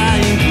of a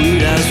dying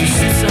breed as we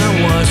sit and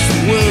watch the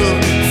world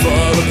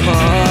fall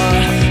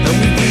apart. And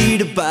we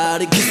read about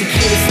it 'cause the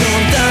kids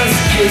don't dance,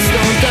 the kids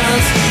don't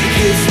dance, the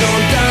kids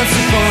don't dance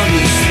upon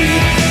the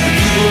street. The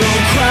people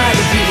don't cry,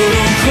 the people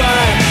don't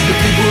cry, the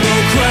people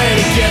don't cry, and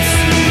it gets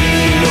to me.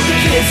 No, the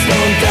kids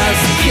don't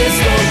dance, the kids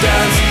don't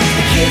dance,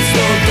 the kids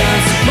don't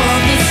dance upon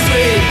the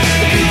street.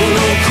 The people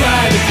don't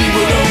cry, the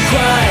people don't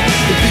cry,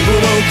 the people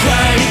don't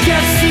cry, and it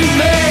gets to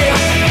me.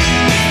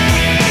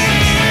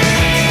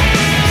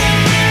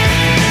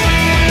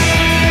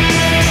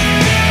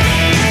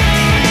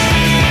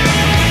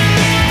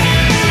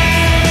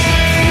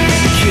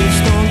 The kids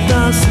don't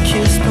dance, the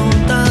kids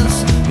don't dance,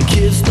 the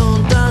kids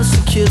don't dance,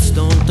 the kids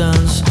don't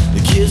dance,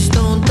 the kids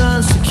don't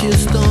dance, the kids don't dance, the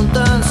kids don't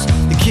dance,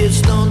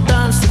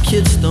 the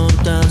kids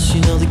don't dance.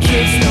 You know the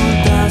kids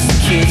don't dance, the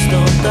kids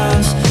don't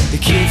dance, the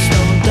kids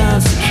don't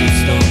dance, the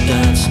kids don't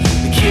dance,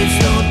 the kids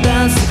don't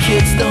dance, the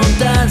kids don't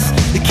dance,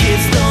 the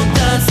kids don't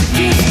dance, the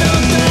kids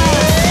don't dance.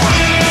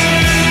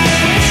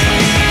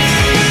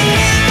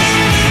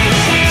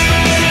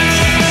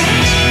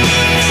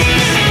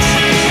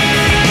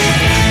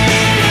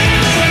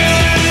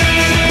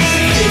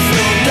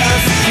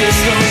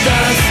 Kids don't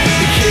dance,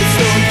 the kids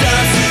don't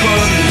dance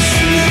upon the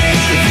street.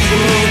 The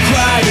people don't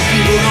cry, the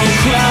people don't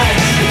cry,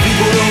 the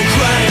people don't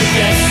cry, and it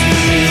gets to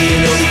me. You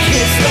know the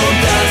kids don't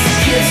dance, the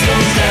kids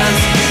don't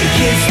dance, the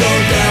kids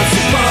don't dance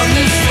upon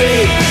the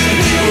street. The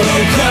people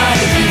don't cry,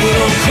 the people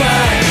don't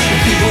cry, the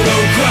people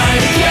don't cry,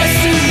 and it gets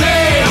to me.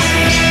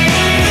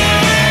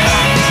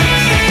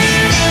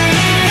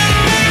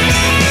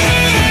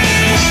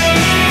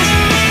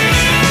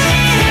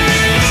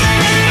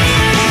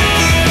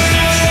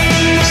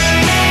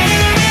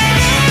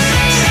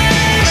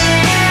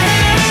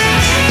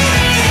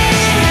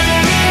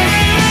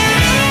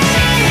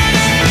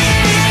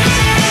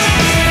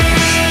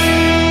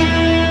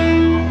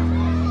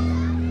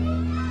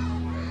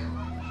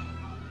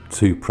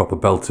 Two proper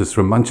belters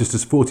from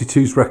Manchester's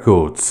 42's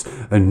Records,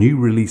 a new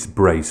release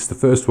brace. The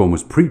first one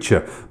was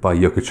Preacher by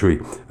Yucca Tree,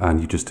 and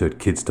you just heard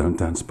Kids Don't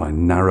Dance by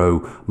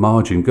Narrow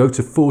Margin. Go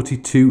to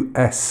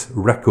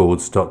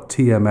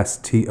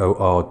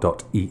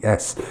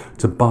 42srecords.tmstor.es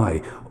to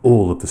buy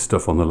all of the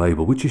stuff on the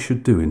label, which you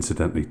should do,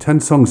 incidentally. 10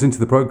 songs into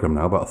the programme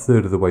now, about a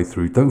third of the way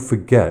through. Don't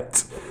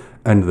forget,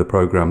 end of the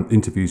programme,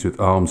 interviews with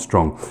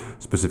Armstrong,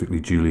 specifically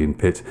Julian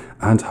Pitt,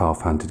 and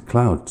Half-Handed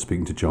Cloud,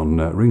 speaking to John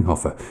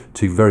Ringhofer.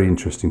 Two very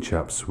interesting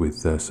chaps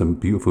with some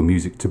beautiful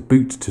music to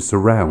boot, to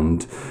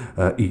surround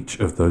each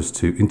of those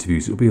two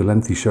interviews. It'll be a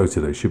lengthy show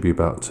today, it should be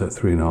about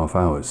 3.5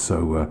 hours,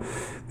 so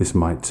this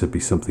might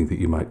be something that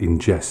you might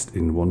ingest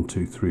in 1,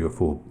 2, 3 or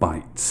 4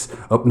 bites.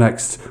 Up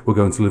next, we're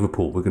going to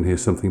Liverpool. We're going to hear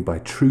something by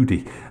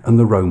Trudy and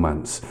the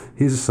Romance.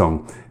 Here's a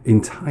song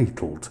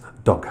entitled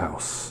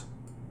Doghouse.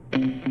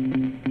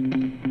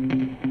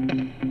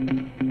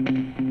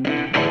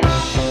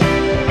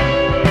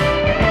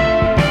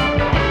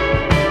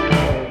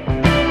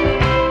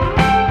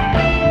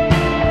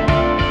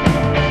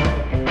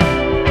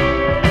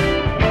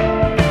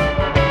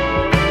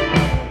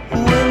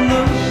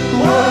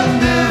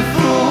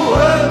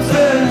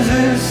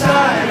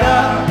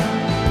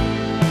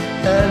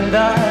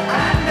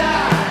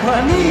 I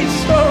need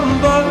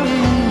somebody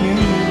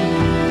new.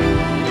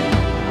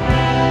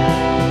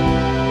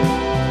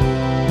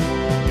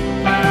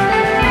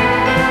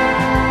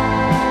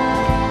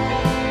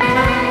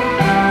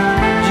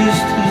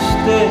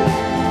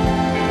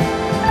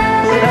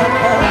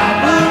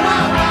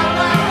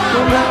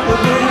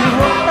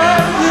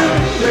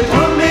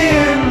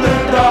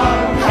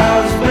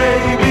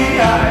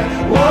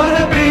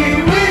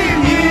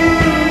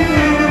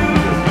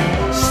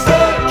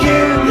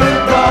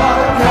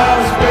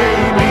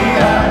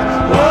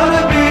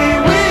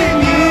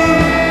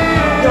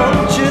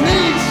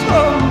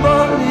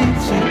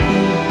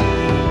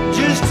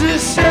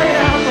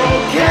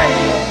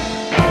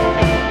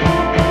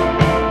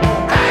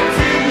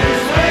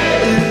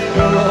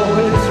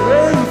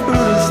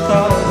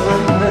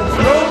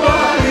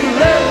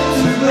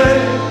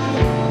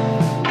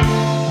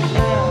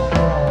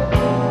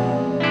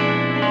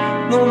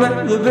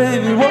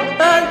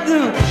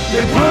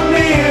 They put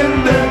me in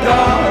the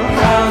dark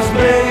house,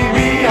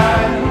 baby. I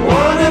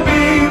wanna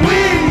be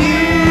with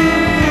you.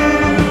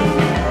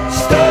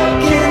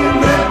 Stuck in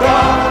the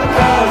dark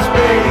house,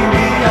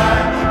 baby. I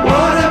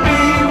wanna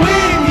be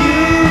with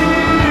you.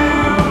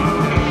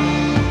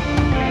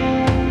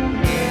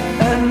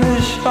 And the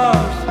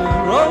sharks are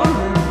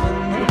rolling,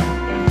 and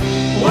the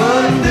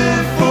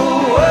wonderful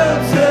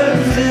world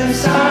turns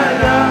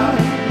inside out.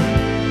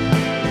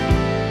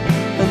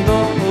 And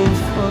all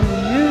for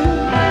you.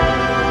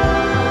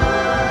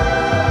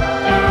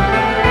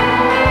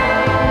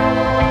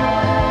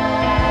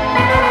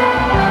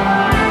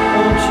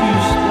 Won't you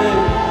stay?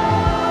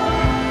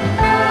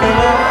 And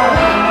I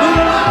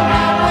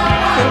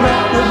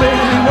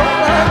baby, what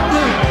I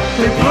do?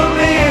 They put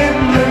me in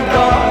the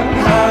dark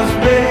house,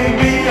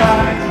 baby. I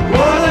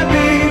wanna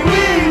be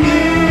with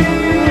you.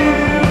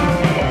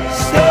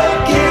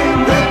 Stuck in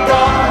the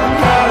dark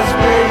house,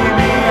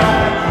 baby. I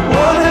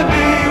wanna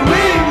be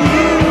with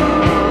you.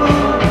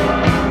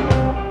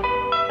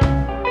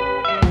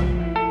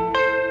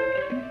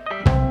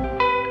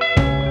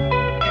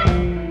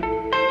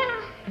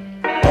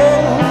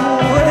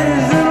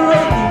 Always in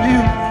love with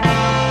you.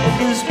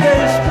 This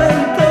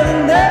basement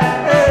turning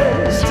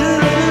next to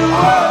the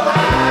wall.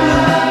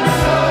 I'm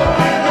so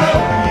in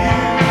love with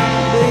you,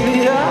 baby.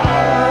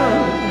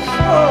 I'm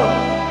so.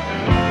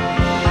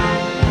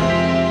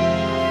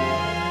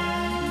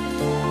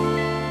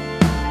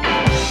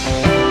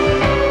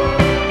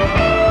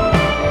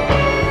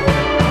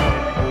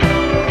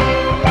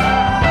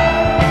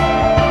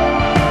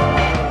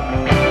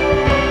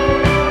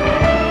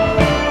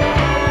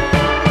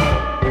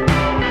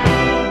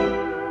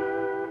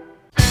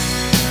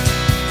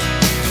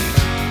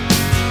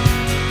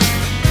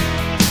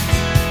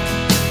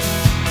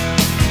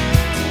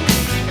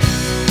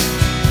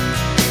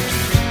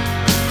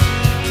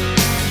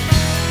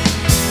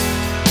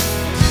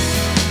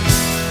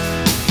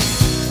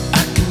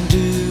 I can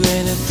do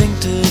anything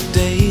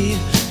today.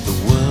 The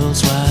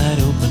world's wide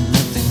open,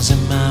 nothing's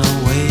in my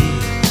way.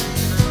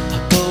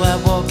 I'll go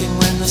out walking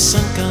when the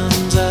sun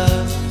comes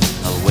up.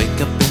 I'll wake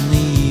up in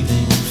the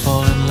evening and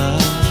fall in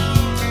love.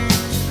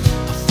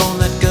 I phoned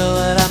that girl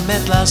that I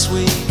met last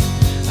week.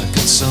 I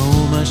got so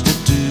much to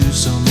do,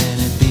 so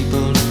many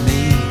people to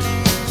meet.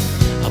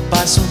 I'll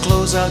buy some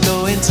clothes, I'll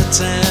go into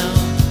town.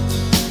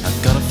 I've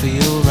gotta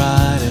feel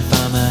right if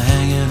I'm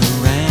hanging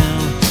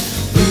around.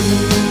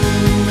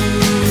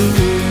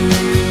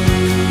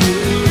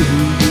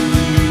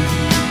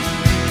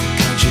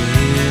 Can't you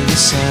hear the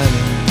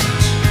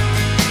silence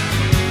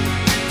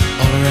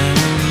all around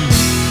me?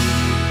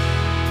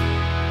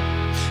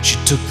 She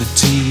took the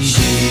TV.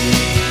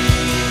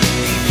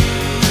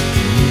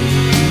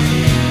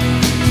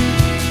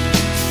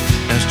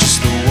 There's just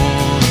the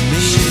wall and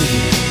me,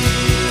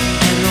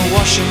 and the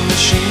washing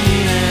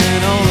machine,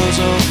 and all those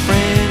old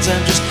friends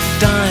I'm just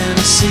dying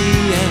to see.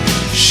 And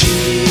she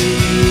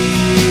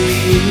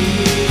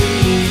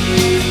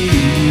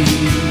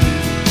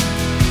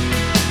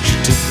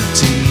took the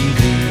TV.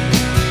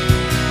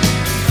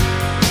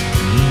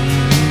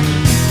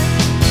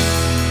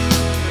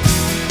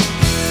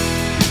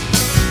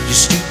 Your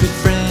stupid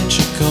friend,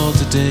 she called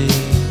today.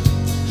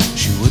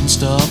 She wouldn't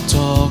stop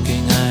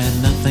talking, I had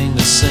nothing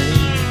to say.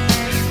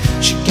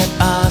 She kept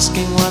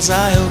asking, was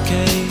I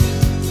okay?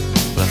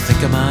 But I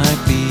think I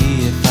might be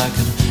if I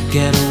can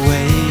get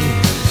away.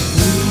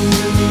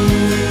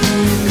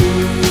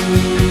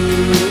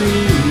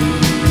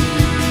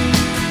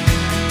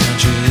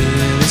 Can't you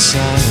hear the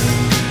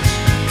silence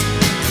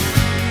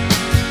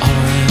all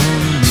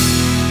around me?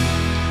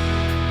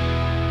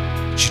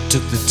 She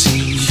took the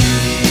TV.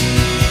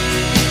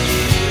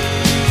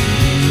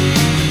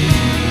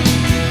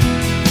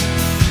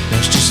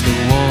 There's just the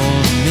wall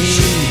and me,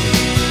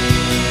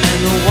 and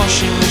the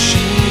washing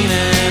machine,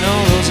 and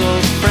all those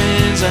old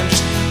friends I'm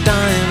just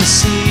dying to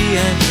see.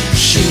 And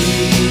she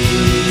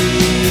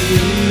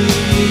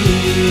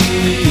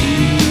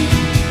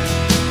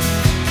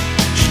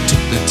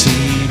took the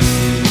TV.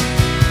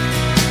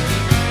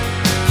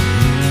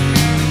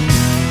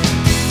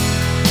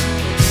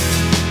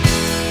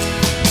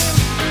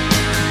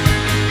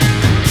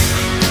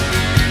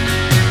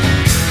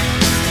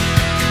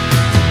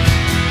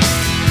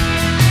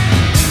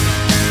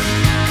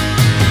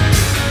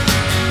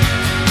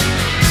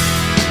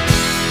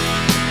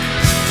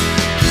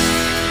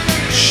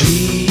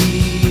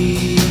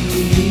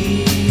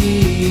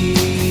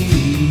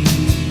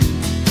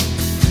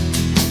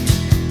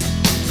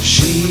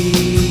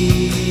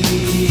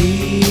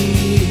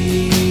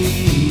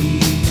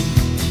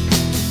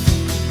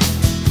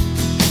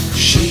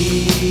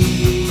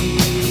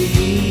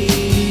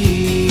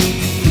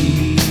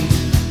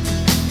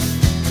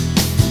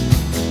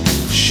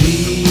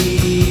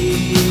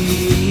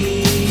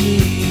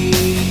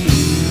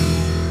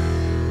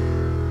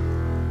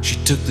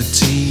 took the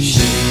TV.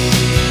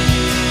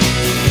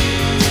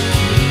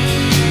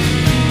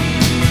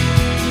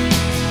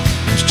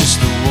 There's just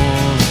the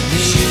wall of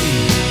me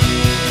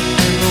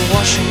and the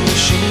washing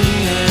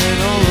machine and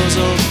all those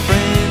old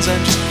friends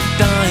I'm just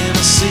dying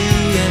to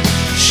see. And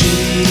she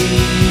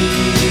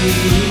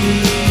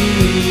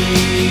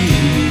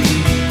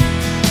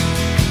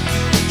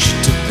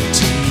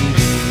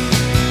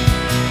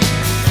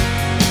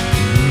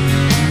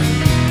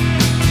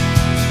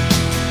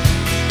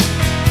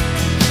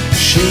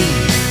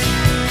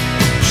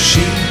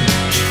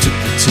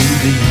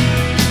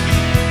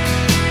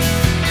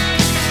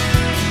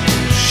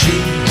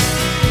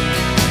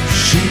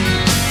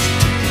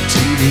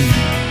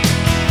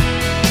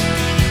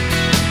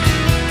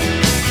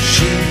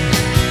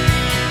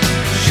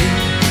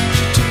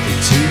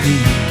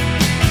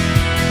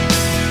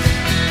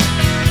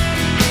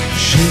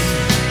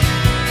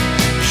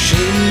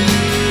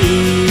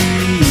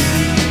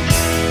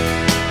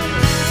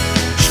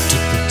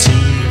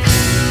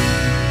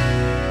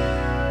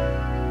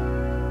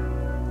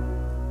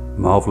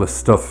Marvellous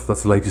stuff.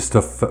 That's the latest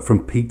stuff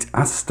from Pete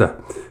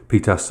Astor.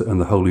 Pete Astor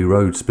and the Holy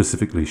Road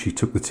specifically. She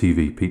took the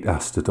TV,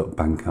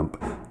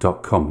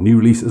 peteastor.bandcamp.com. New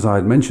release, as I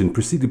had mentioned,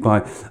 preceded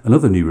by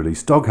another new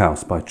release,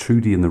 Doghouse by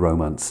Trudy and the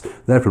Romance.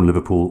 They're from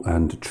Liverpool,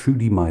 and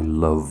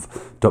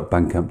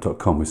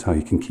trudymylove.bandcamp.com is how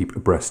you can keep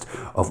abreast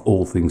of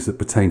all things that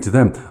pertain to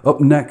them.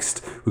 Up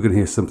next, we're going to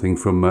hear something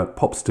from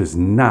Popsters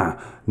Nah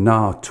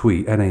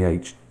Twee,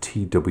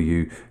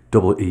 NAHTW.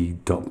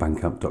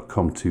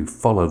 E.bandcamp.com to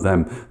follow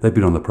them. They've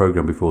been on the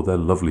programme before. They're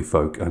lovely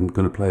folk. I'm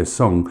going to play a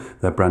song,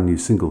 their brand new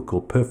single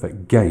called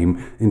Perfect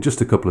Game, in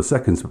just a couple of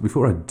seconds. But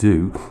before I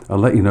do, I'll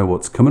let you know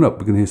what's coming up.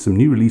 We're going to hear some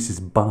new releases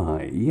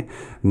by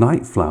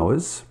Night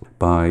Flowers,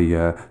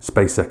 by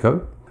Space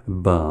Echo,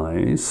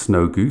 by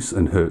Snow Goose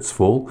and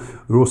Hertzfall.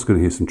 We're also going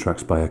to hear some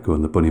tracks by Echo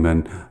and the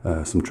Bunnymen,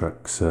 a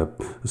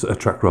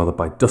track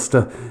by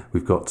Duster.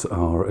 We've got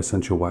our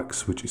Essential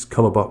Wax, which is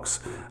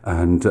Colorbox,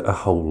 and a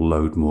whole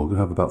load more. We're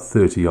going to have about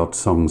 30 odd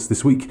songs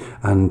this week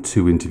and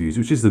 2 interviews,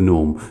 which is the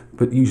norm,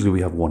 but usually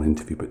we have 1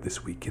 interview, but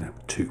this week,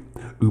 2.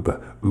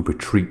 Uber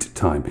treat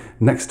time.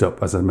 Next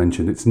up, as I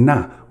mentioned, it's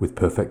Nah with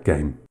Perfect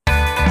Game.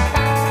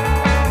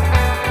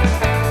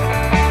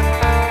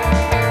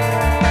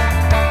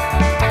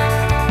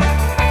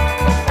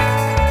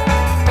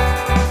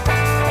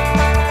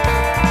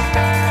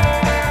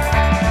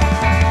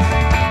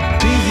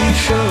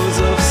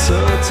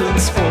 Certain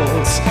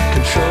sports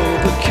control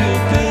the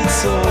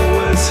cupids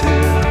always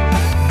here.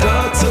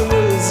 Data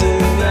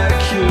whizzing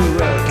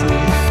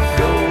accurately,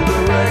 goal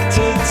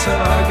directed,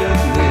 target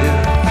near.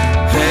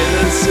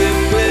 Hater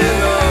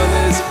sipping on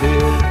his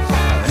beer,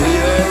 he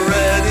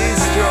already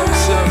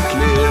strokes so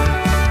clear.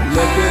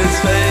 Look at his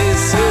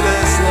face, so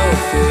there's no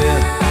fear,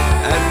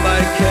 and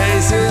my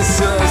case is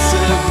so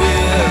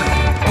severe.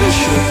 This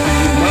should be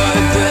my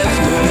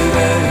definite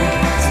aim.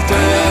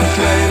 Today I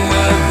play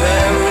my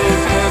very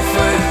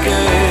perfect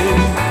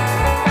game.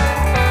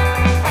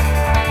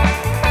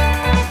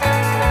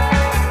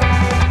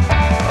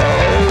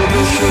 Oh,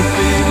 this should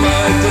be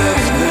my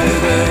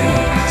definite aim.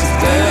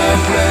 Today I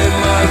play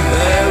my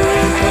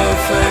very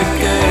perfect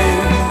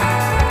game.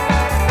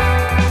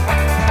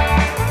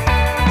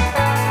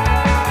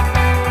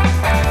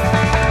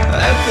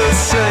 At the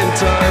same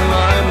time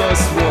I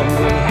must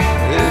wonder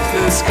if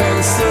this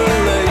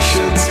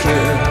constellation's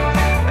clear.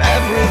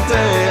 Every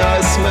day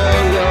I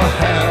smell your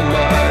hair,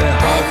 my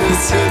heart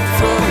is hit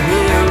from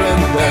here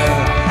and there.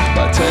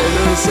 By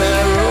Taylor's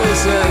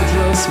arrows and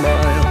your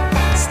smile,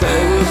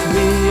 stay with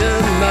me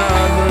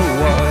another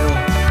while.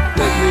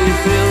 Let me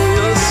feel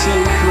your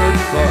secret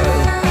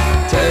file.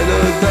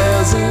 Taylor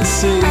doesn't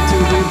seem to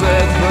be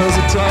that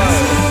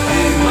versatile.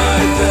 Be my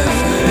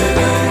definite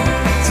aim.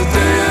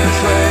 Today I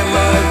play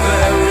my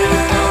very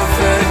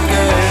perfect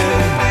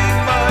game.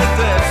 My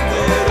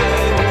definite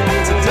aim.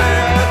 Today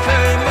I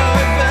play my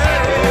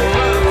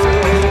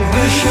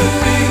this should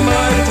be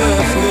my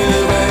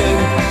definite aim.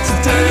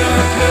 Today I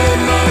play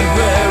my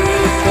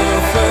very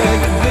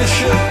perfect. This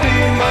should be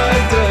my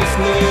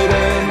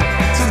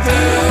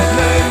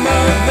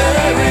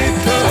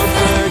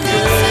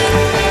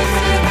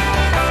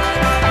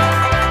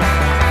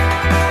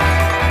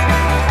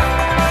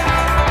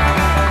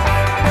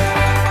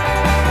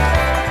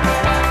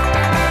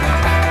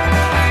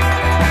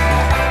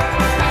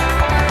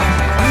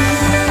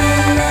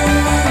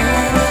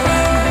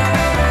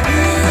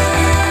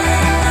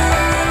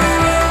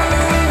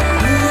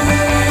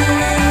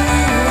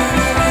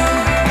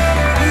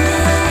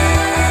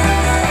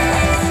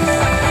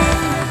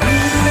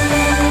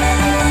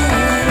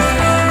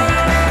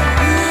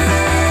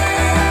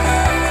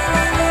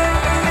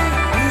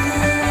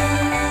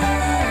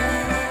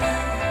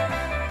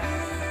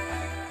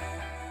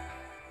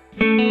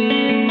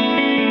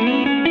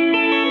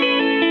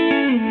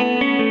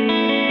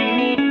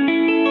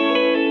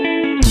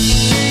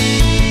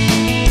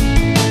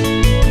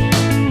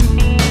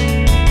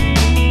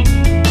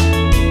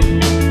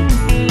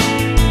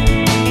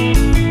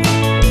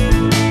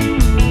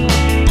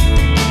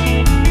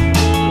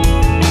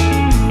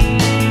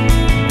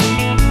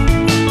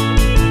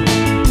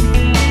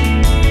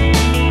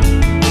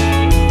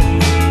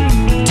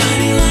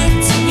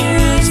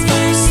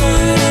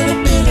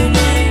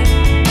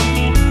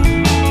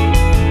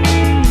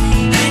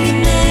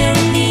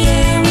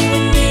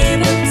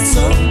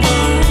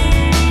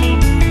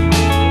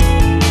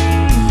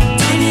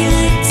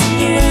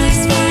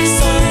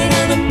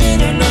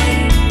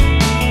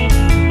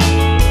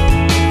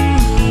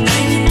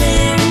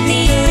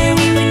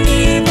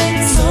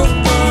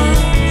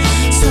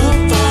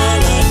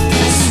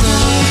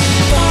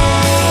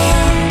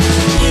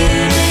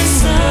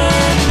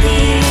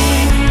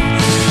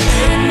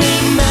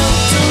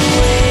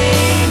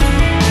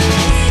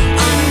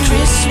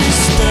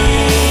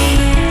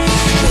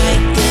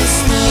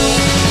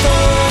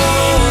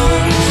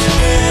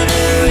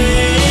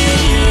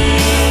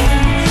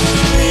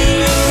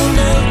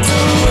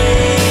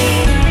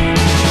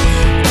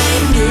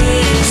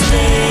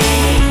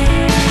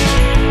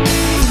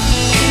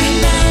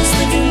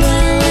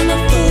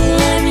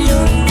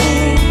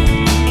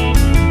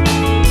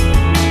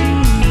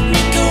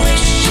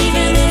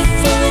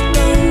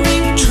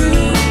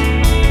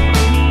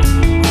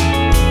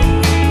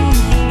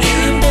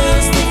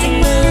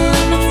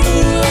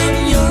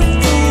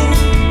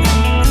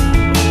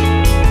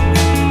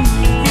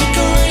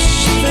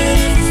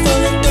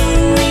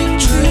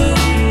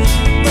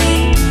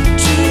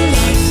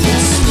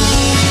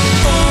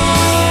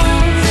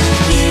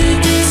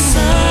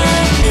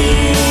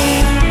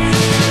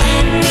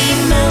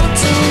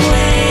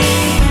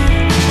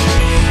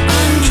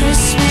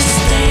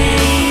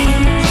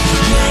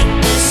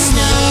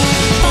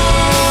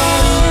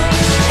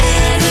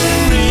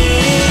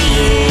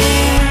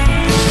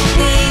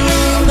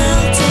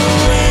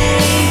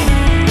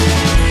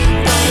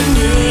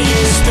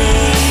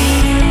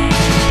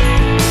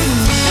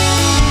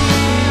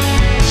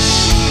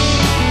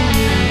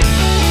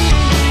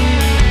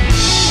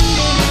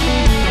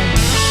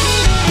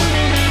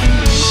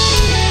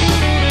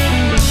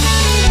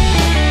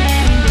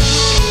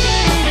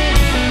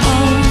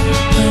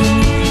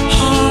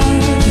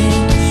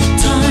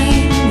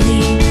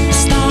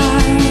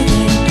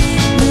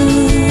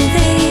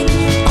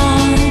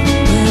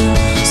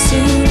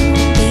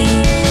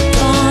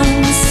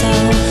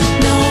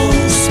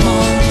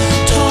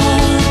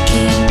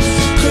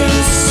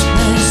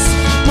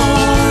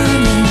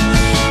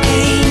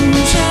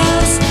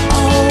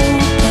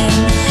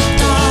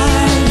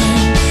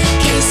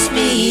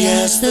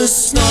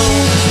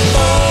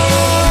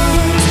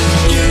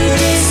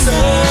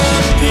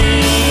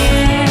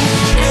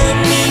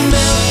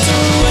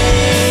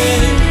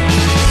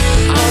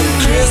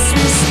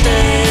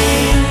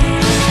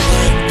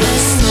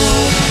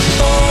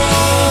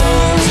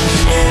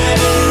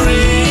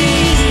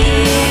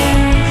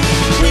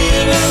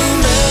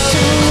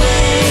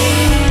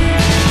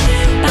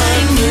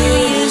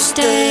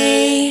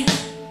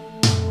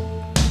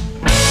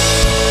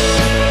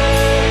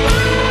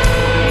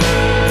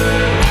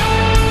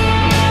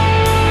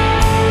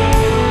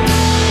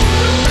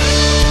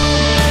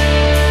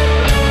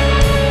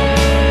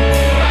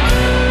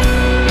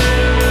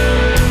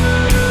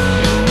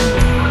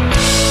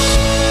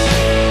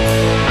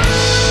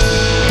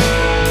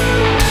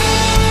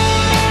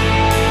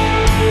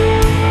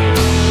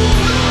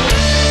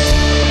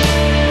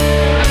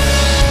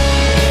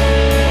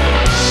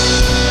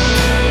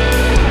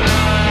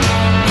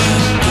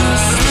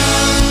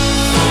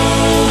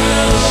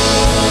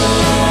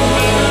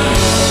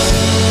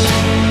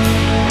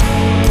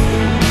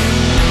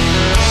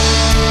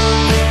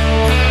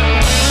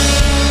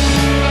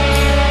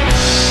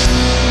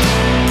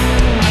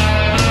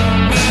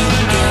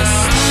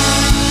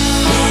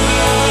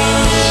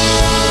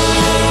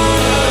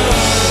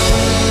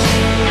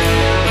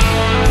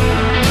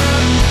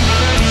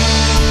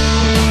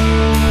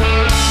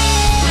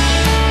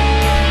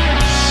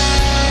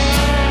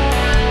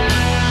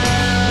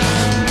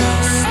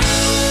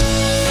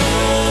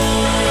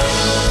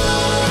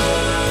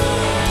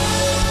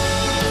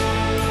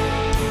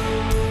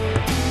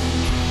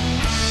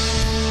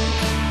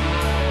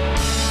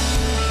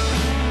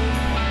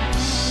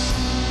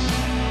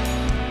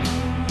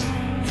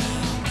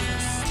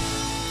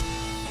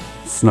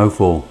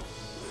Snowfall.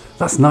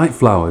 That's Night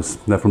Flowers.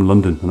 They're from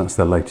London, and that's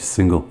their latest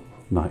single,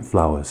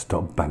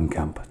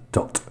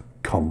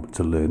 nightflowers.bandcamp.com,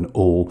 to learn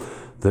all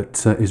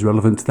that is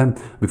relevant to them.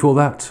 Before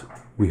that,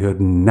 we heard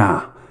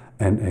Nah,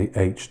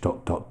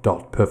 Nah ...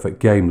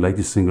 Perfect Game,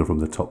 latest single from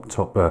the top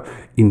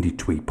indie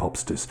twee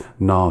popsters,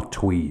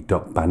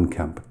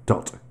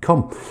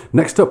 nartwee.bandcamp.com.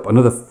 Next up,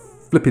 another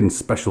flipping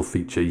special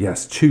feature.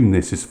 Yes, Tune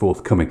This is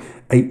forthcoming.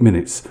 8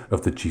 minutes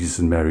of the Jesus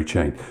and Mary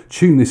chain.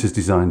 Tune This is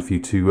designed for you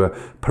to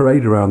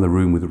parade around the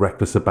room with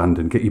reckless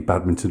abandon, get your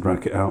badminton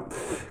racket out,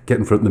 get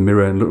in front of the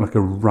mirror and look like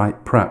a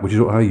right prat, which is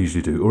what I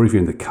usually do. Or if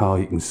you're in the car,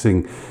 you can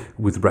sing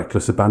with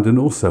reckless abandon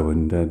also,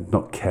 and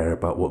not care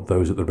about what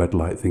those at the red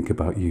light think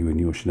about you and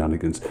your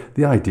shenanigans.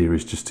 The idea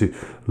is just to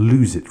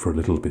lose it for a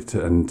little bit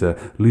and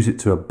lose it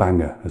to a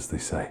banger, as they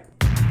say.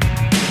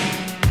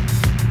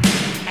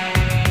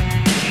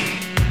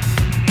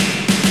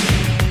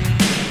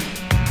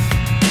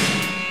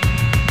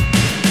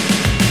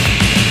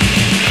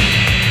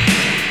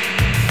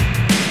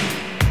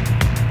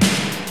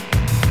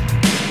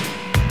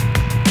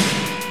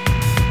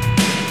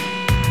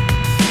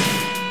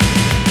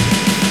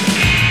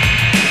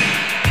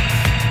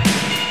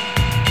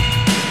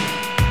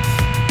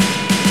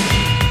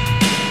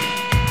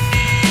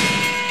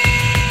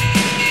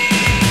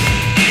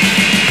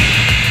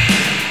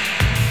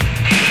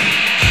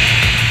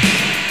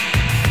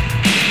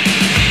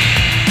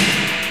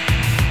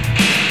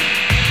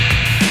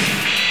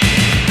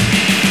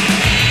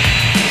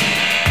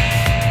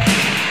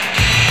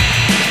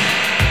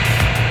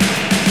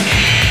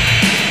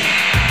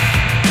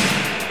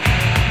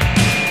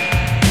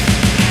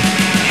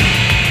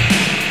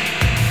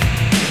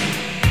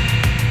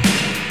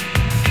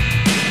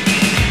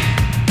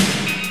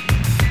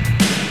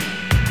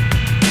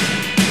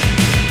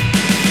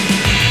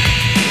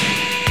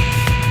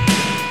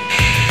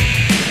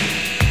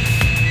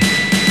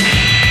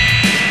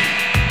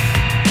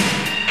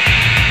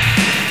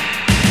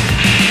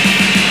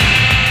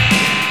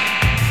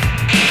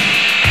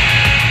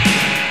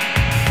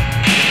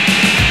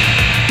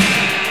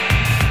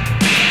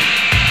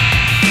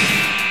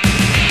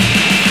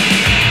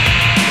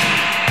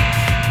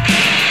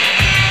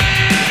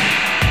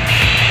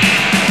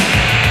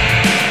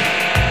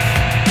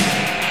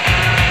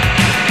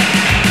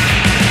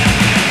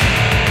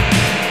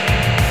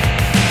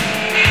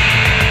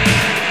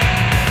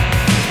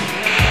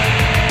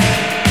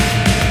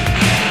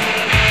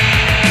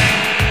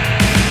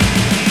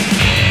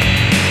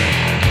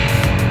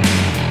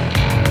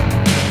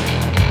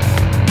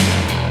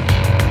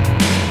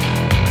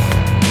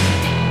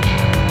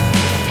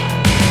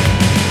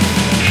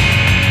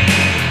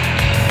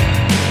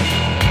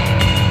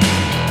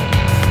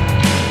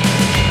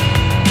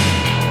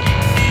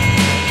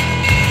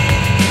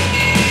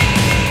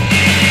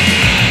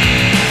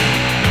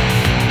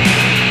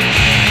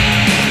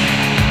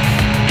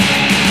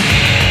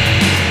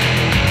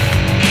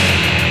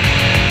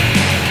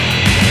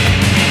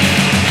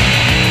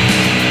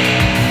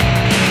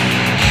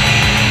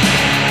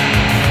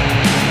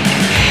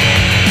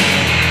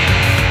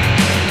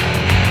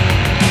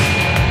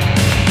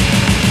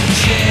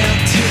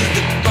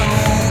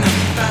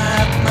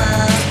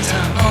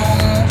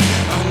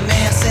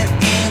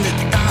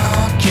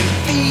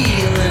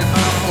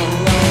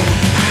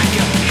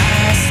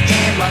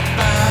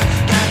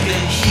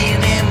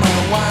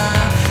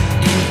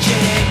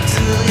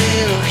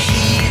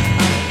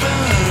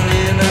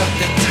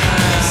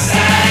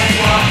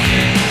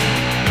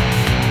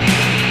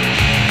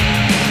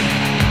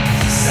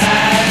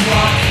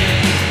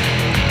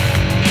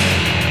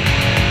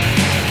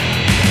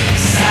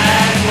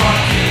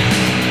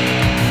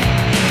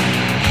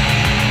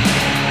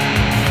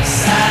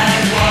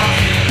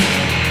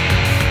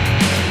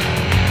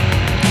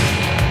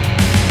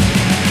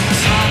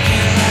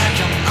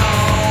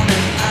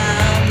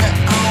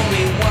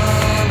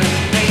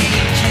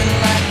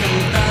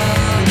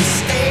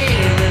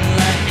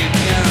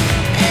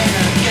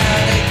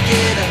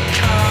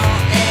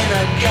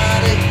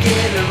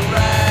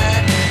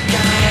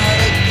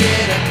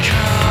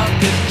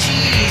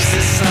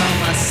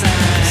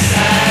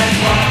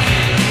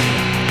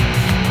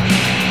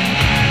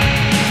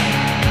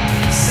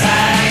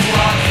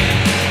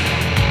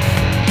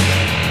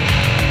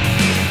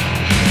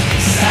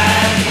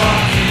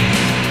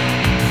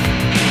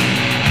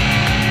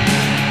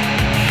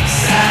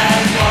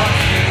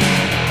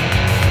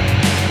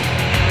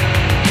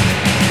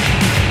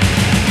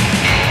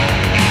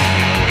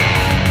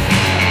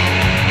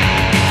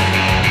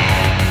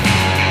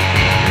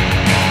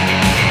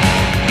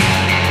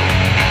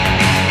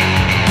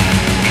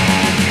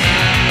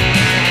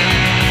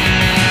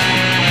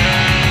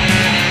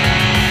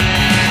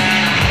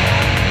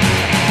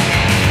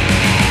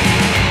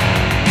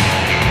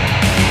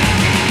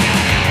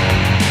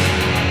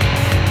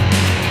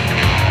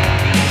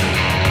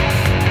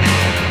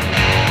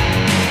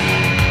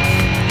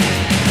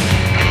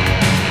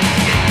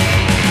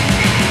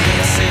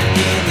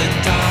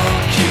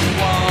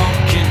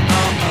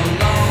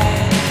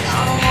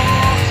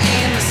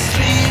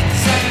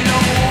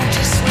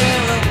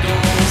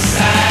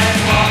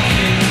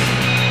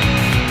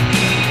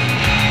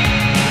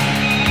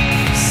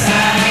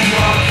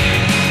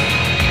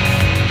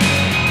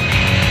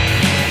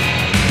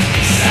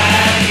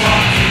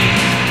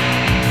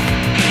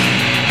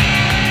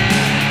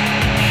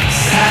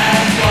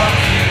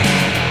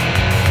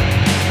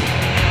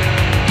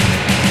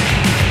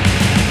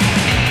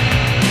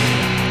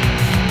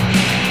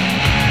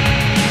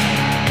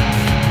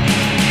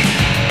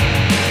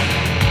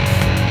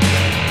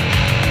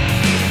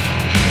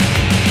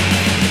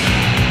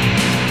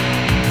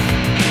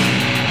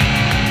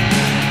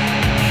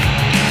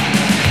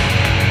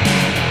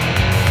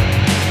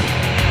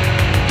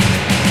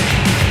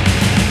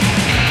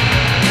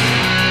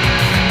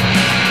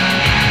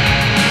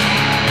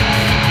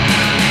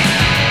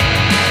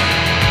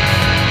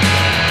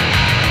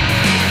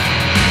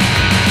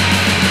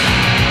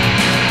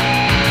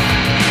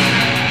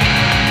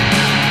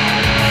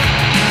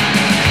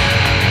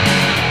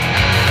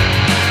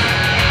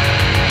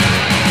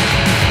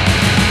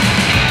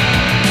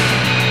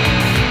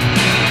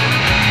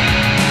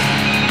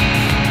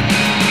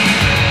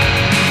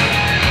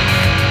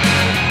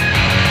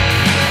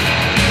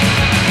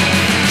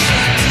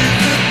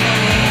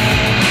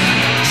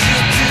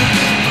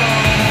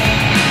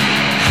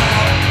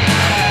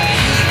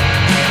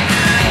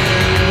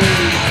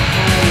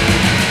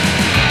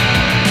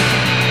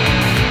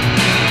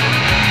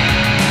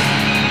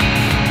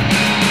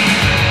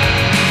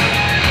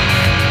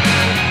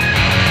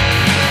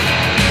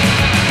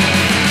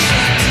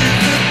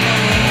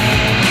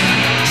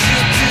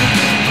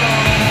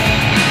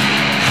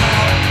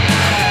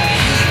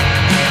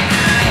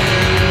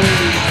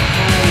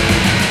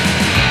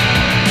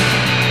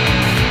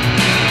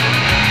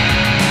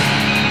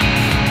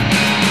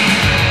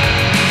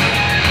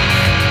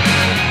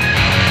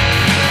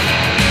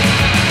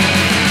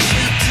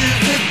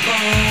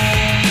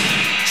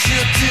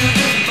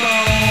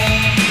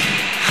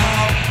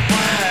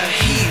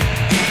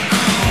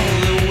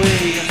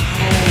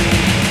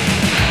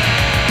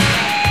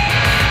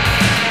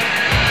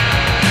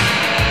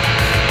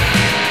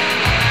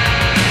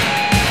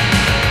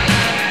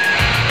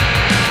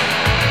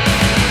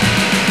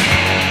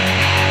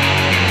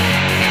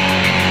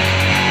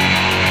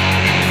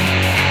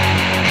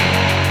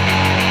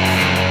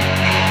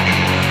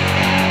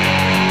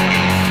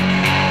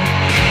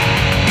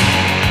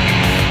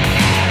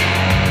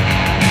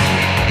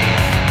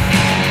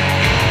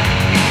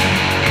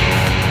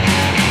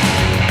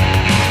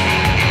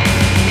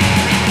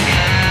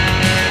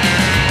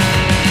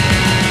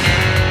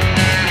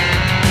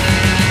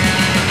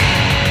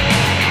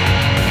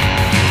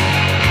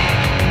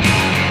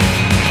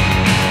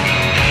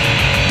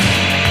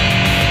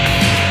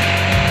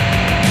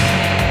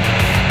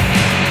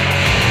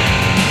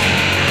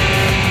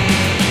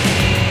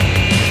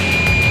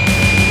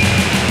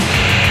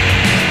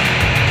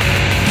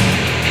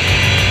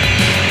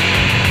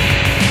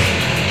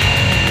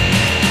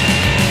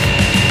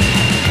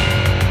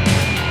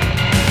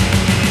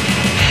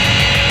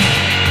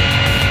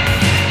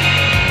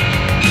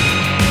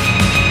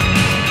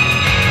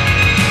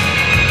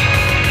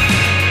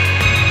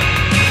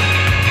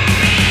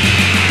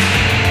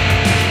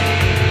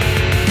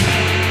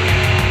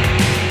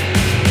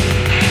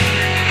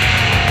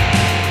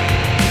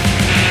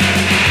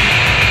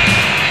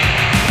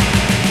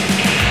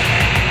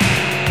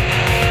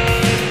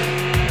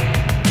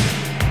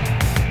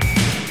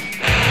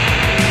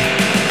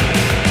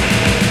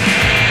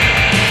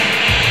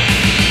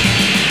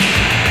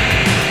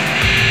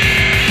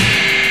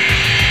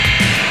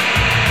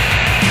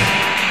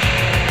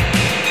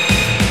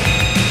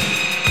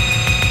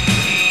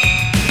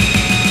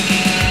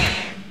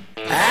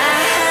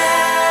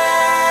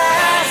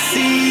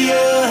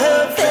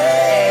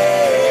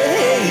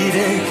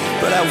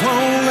 I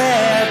won't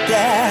let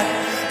that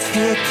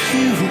take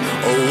you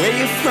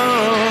away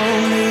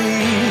from me.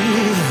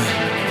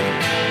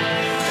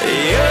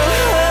 Your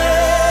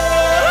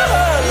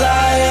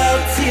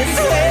loyalty's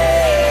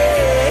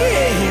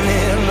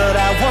waning, but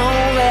I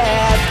won't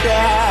let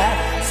that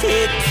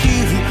take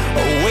you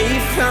away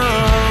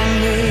from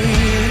me.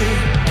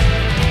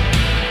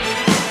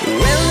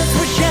 When this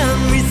was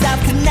young, resolve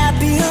could not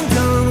be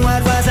undone.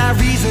 What was our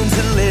reason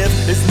to live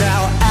is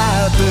now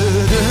our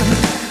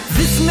burden.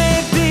 This may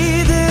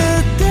be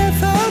the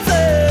death of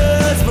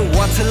us, but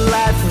what a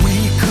life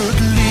we could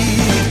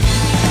lead.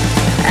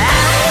 I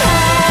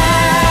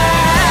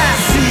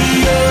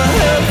see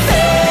your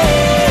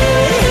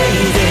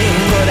fading,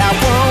 but I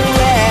won't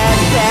let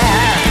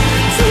that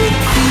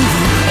take you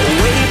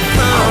away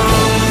from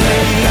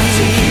me.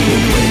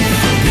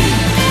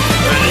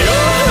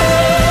 Your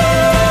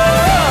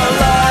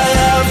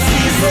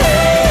loyalty's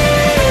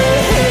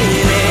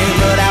waning,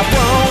 but I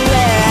won't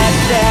let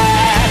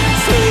that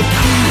take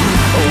you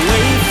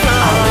away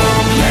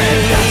from me.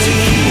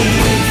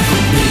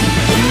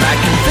 My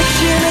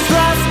conviction is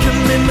lost,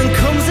 commitment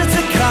comes at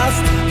a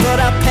cost, but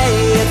I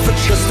pay it for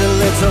just a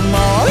little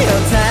more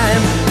your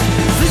time.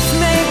 This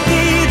may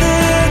be the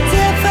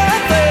death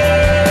of us.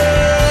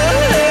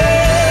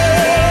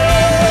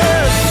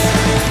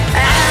 I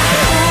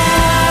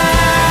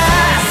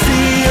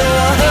see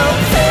your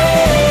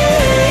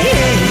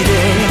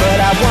fading, but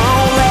I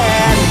won't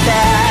let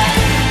that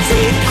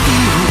take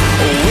you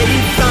away from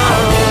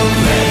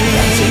me.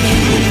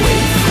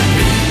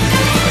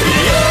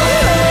 Your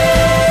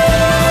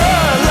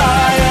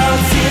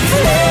loyalty's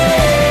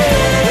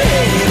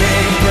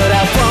waning, but I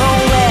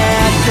won't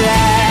let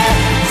that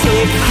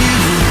take you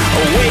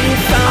away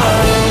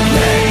from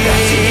me.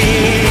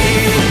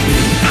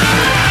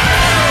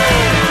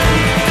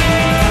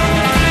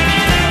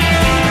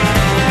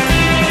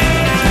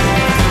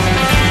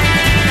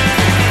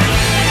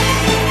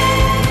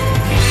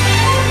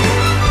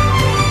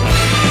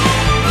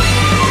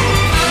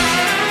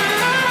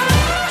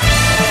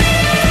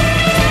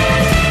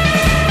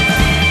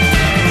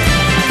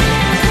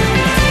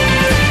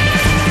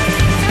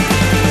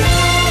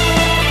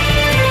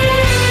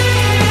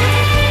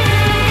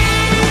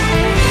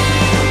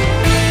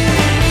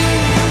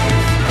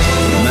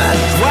 My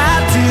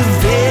droit to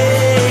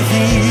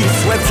veille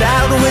swept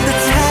out when the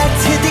tide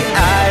hit the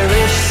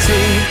Irish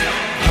Sea.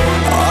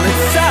 On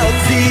its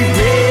salty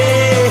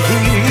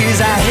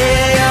breeze, I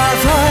hear your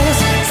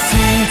voice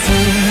sing to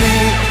me.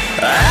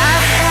 I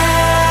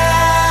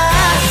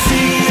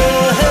see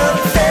your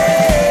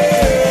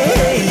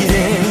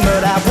fading,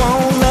 but I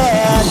won't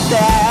let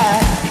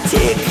that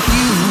take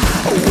you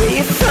away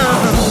from.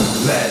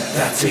 Let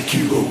that take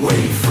you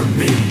away from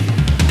me.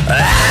 I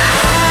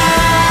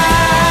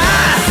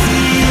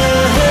see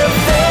your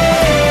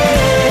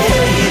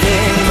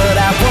fading, but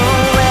I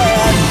won't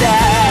let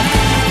that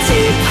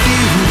take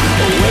you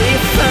away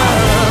from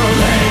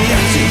me.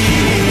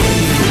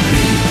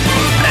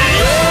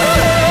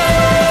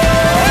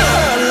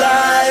 Your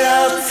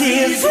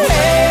loyalty's waning,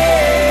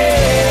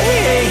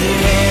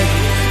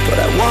 but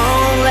I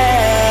won't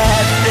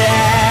let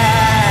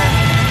that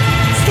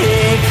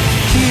take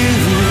you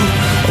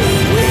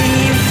away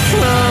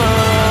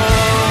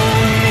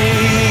from me.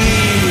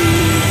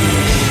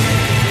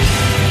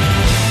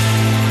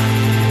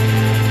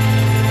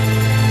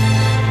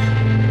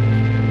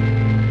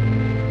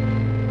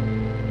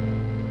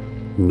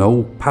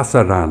 No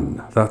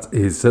Pasaran. That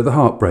is The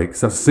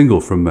Heartbreaks. That's a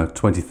single from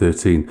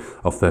 2013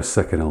 off their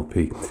second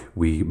LP,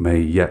 We May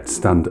Yet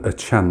Stand a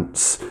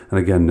Chance. And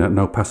again,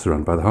 No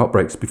Pasaran by The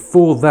Heartbreaks.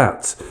 Before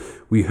that,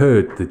 we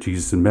heard the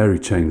Jesus and Mary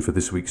chain for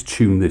this week's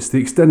Tune This, the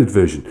extended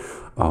version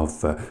of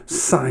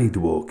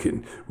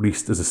Sidewalking,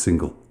 released as a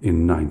single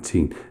in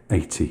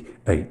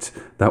 1988.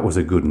 That was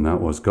a good one,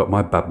 that was. Got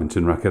my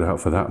badminton racket out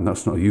for that, and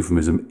that's not a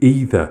euphemism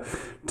either.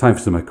 Time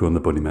for some Echo and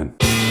the Bunnymen.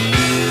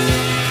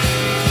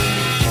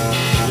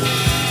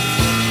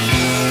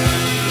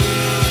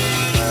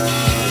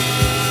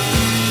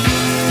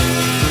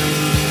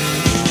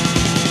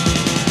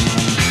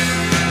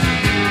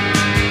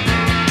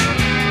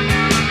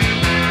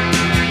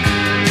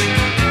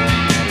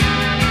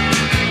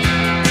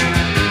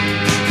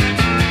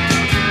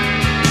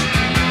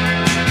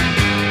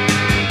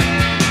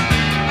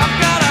 I've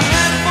got a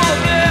handful of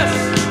this.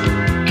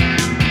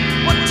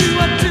 What do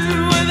I do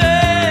with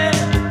it?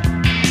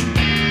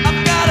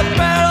 I've got a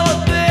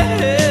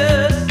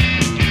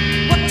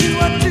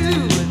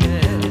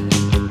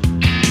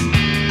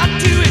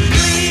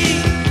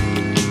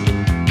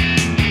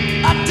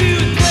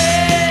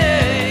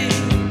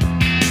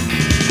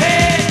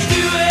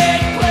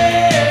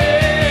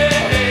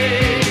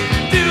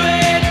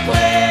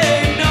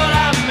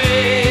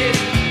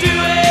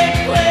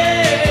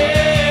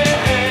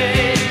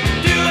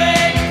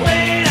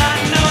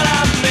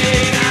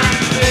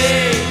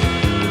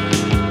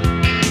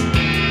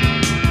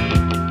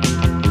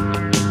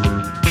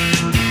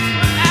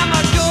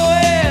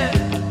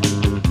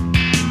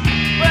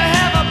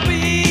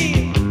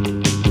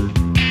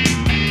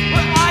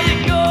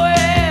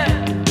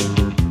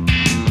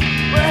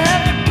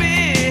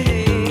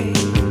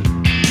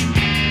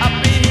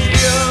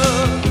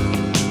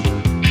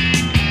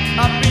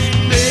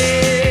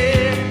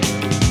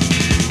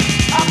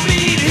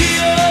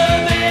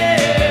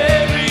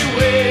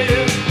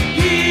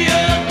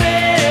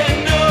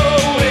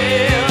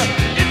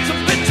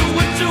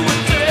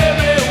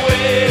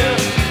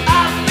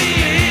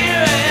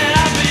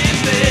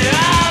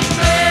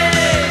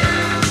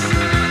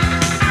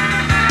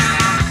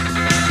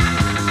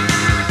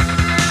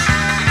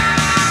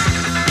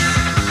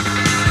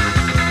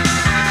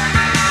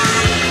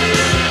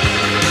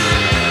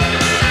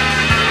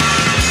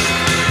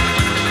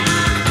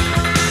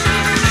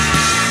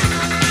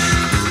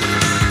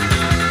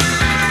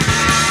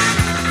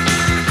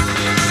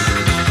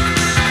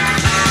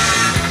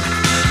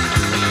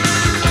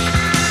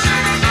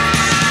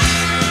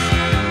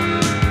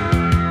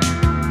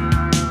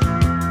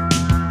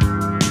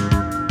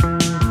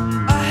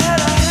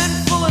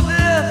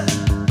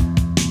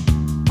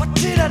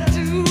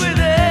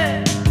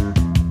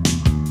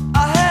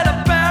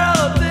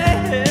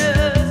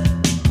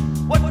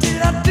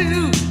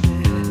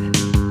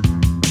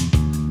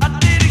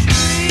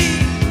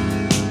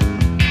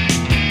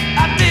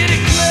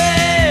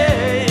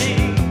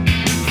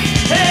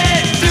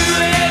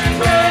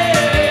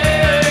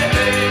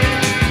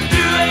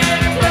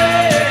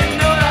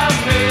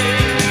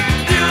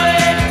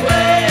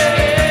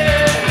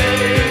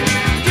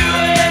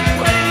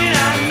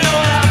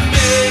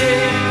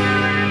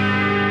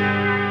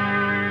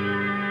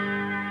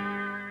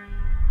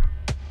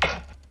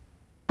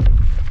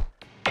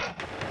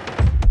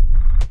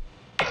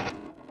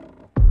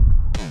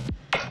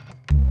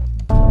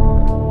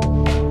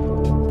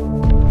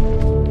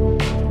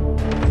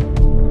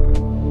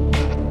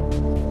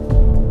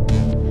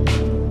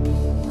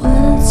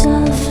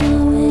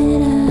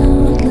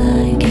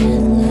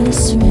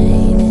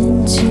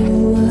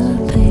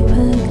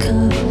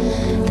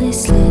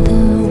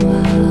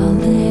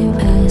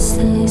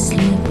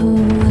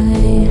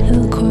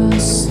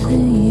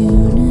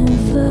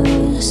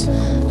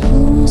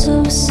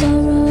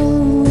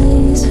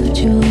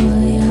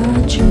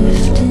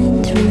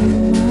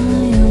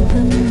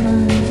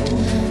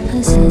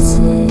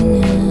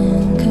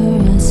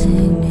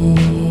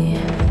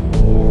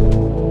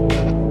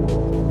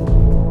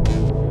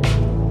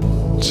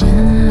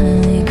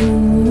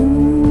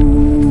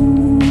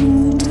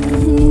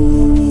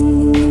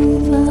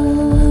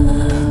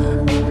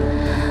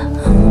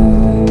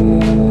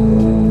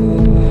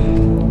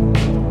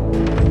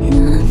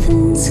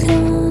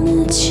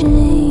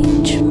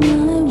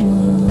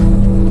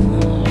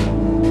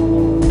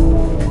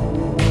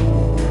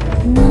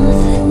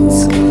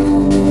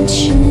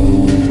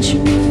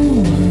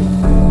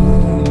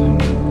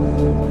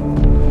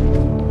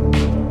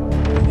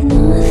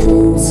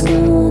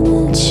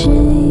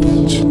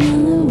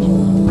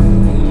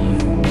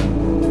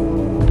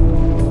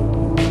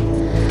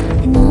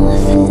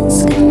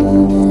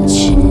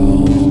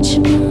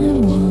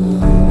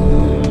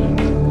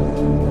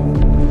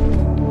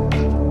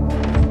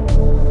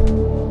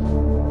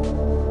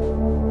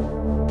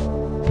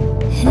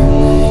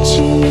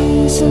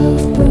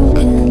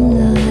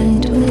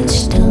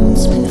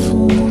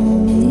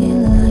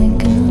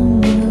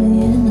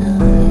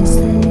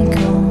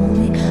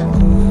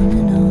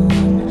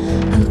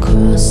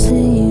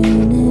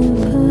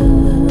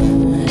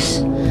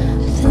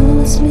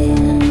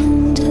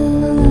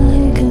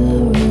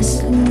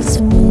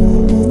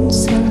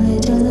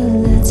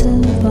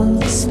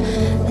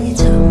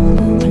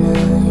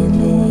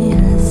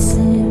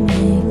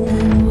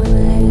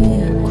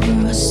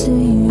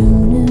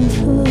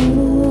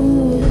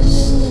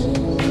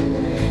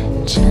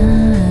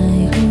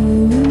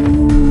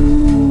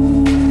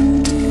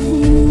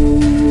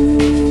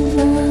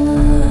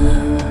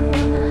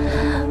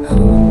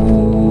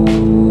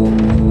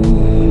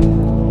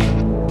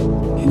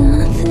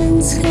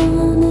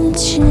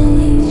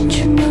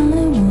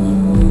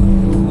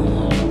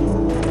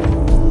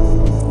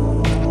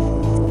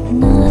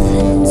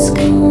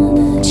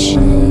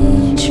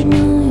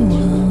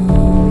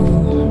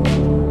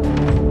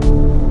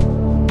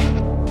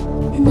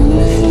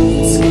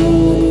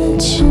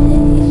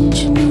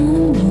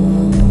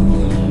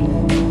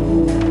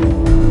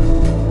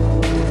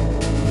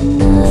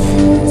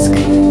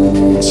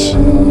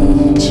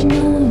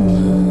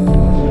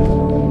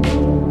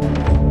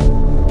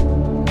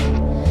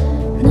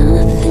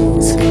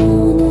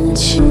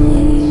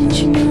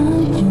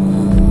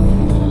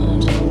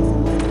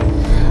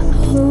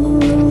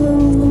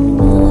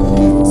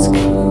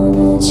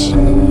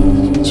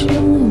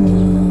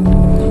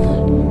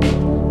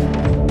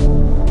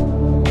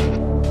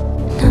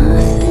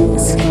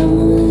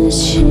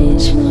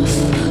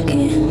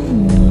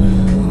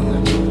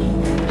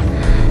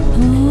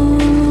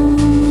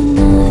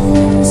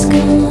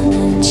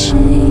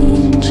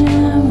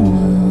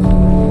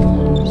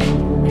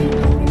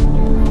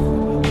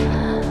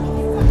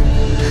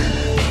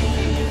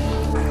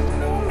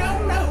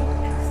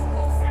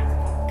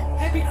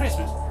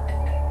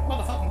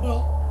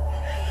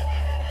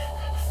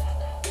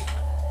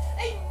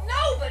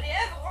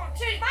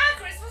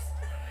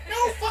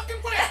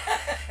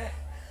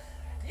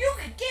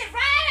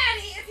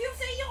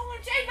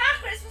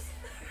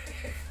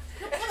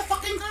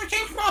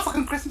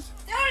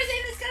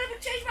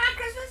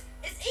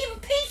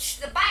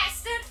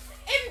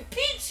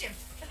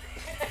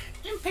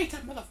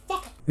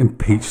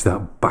Impeach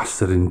that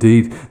bastard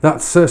indeed.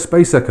 That's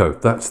Space Echo.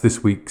 That's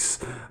this week's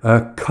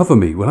Cover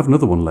Me. We'll have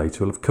another one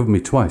later. We'll have Cover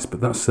Me twice,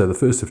 but that's the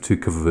first of two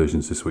cover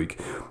versions this week.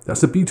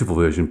 That's a beautiful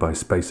version by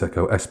Space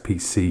Echo,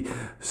 SPC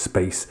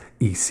space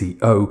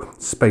ECO,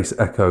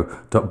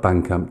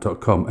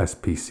 spaceecho.bandcamp.com,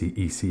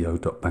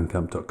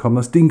 spceco.bandcamp.com.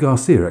 That's Dean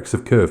Garcia, ex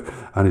of Curve,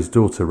 and his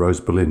daughter Rose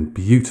Berlin.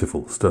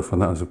 Beautiful stuff,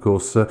 and that is, of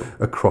course,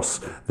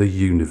 Across the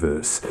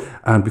Universe.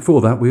 And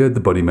before that, we heard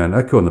the Bunnymen,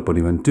 Echo and the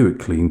Bunnymen, Do It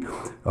Clean,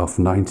 off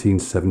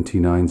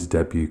 1979's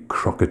debut,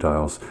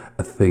 Crocodiles,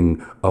 a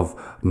Thing of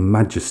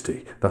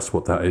Majesty. That's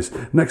what that is.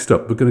 Next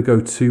up, we're going to go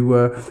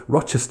to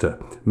Rochester,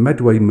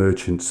 Medway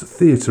Merchants,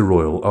 Theatre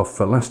Royal, off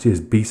last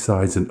year's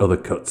B-Sides and Other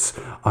Cuts,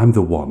 I'm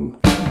the One.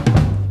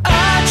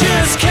 I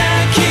just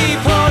can't keep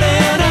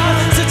holding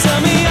on, so tell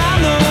me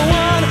I'm the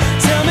one,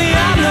 tell me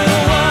I'm the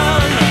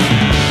one.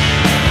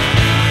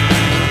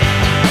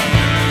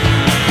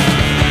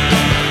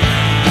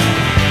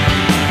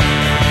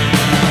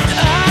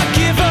 I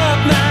give up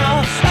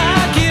now,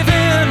 I give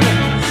in,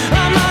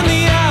 I'm on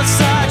the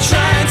outside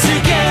trying to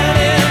get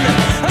in.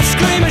 I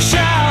scream and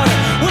shout,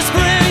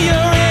 whisper in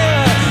your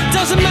ear,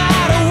 doesn't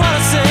matter what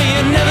I say,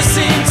 you never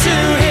seem to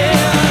hear.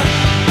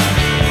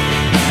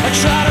 I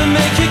try to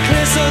make it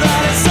clear so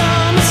that it's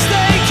all mistake.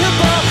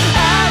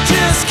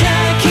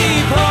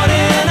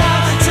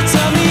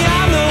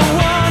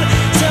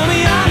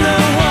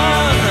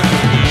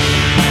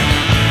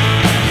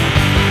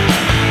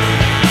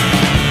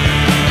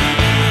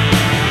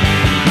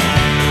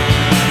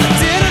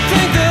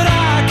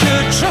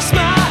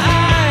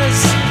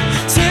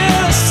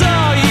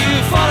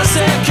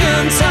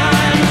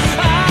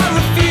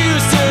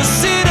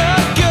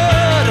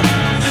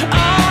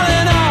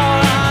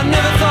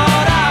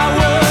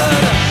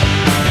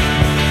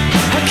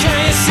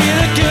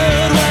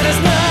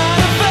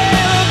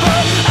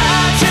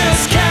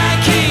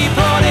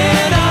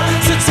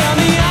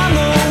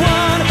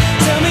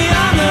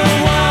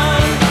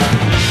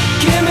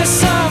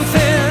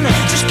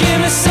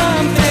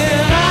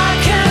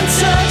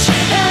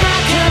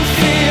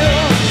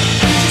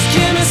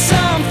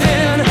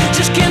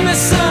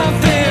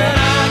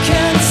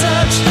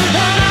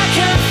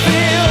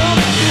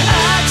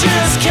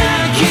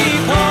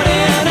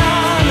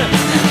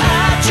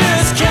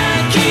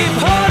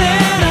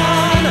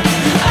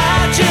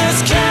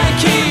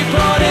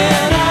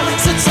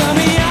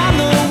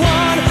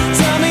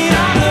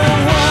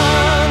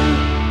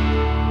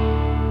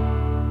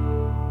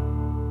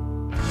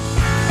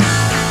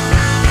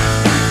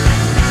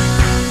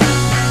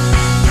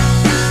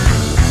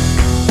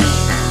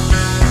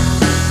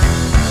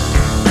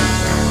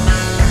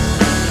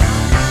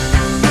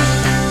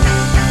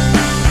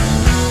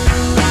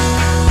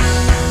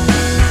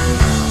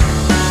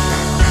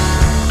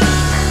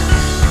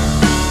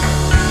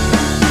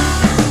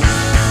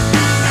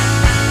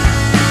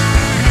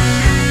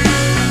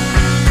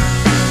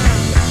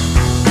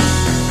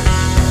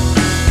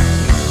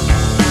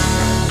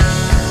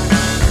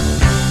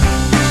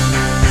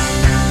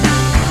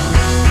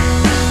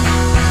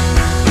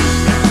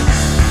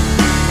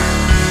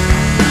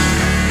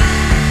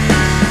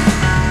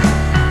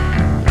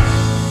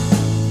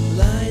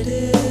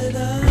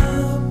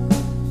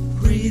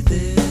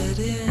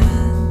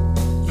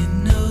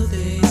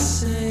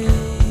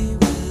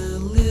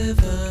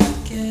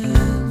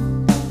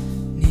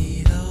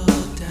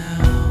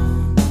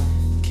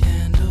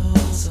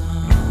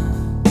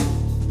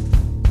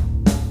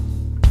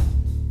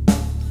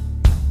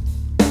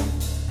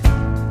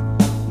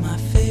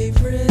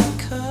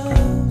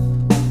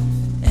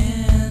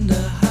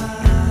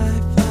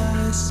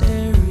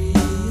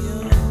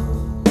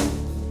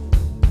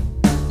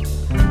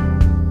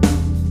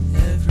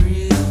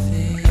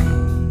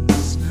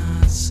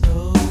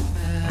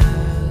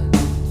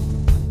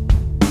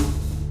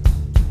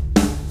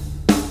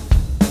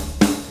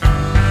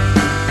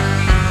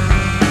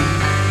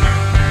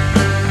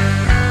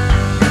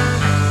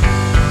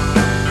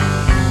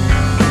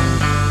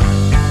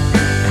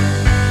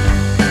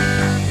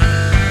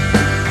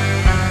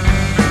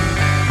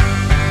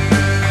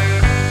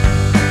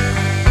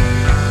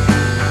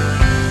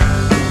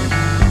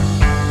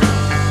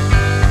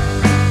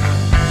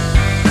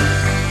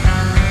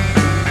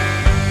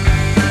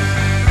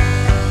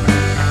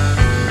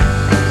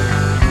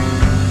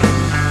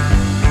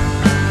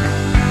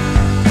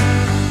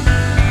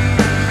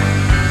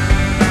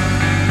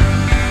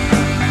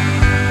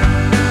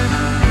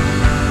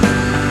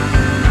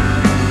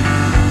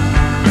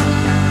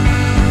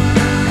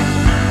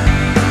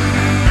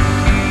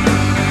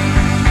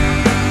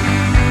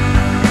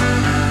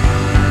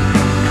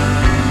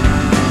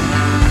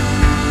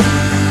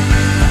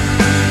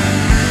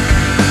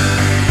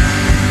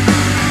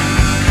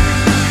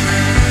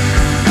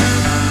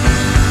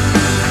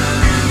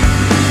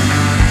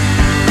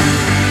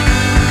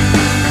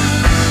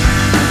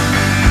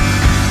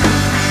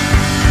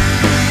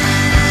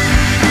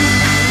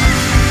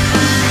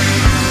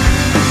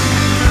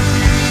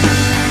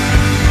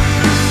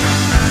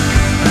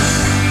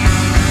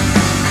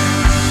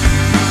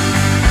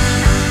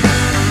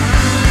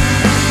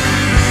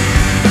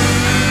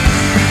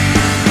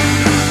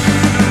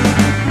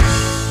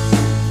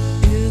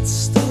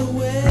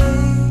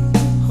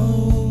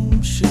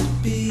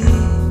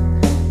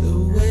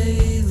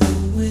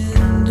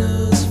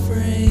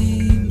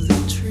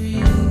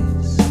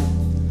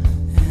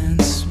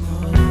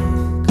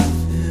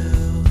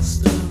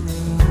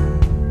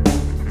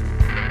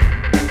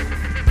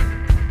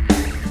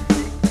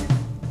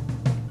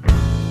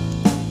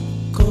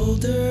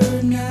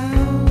 older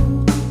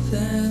now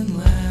than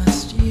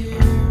last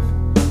year.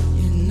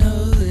 You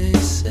know they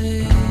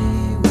say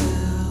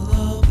we'll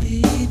all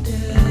be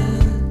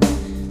dead.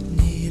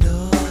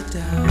 Needle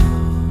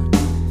down,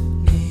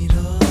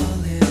 needle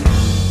in.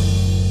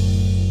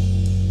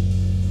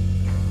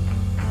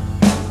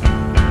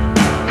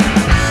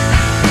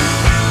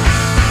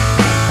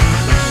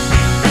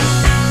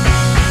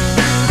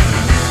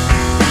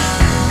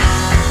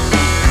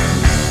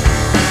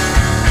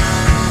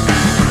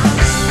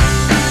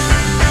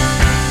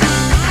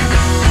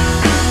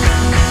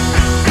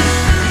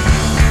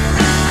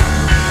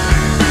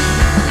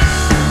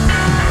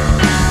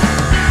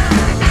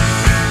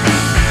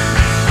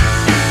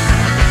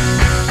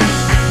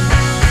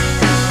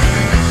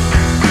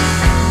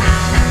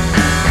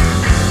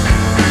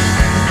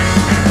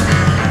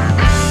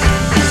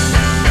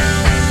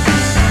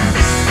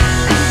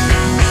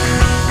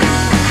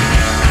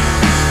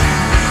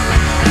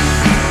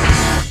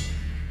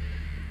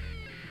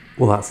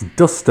 Well, that's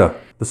Duster.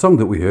 The song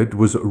that we heard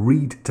was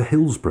Read to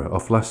Hillsborough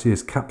off last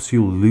year's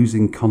Capsule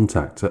Losing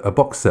Contact, a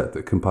box set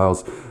that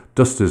compiles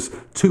Duster's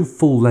 2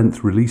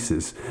 full-length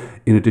releases,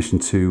 in addition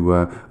to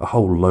a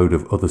whole load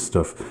of other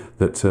stuff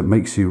that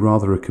makes you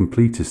rather a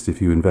completist if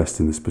you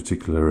invest in this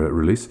particular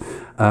release.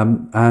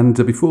 And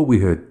before we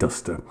heard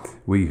Duster,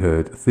 we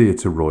heard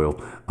Theatre Royal,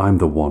 I'm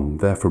the One.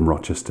 They're from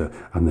Rochester,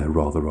 and they're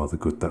rather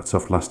good. That's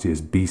off last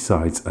year's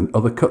B-Sides and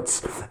Other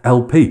Cuts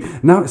LP.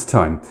 Now it's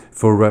time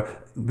for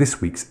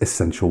this week's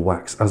Essential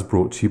Wax, as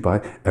brought to you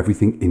by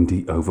Everything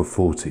Indie Over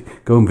 40.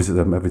 Go and visit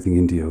them,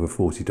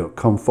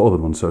 everythingindieover40.com. Follow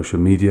them on social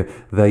media.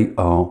 They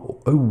are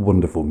a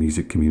wonderful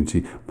music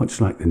community, much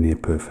like the Near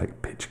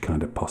Perfect Pitch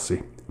kind of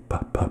posse.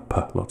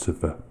 Lots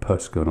of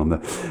purse going on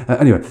there.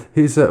 Anyway,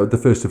 here's the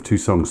first of 2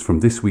 songs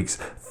from this week's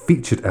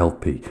featured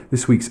LP.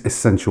 This week's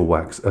Essential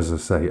Wax, as I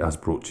say, as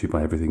brought to you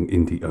by Everything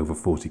Indie Over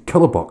 40.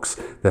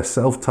 Colourbox, their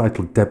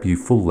self-titled debut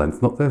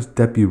full-length, not their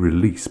debut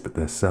release, but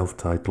their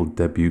self-titled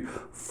debut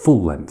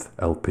full-length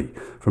LP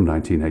from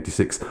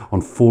 1986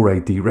 on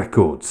 4AD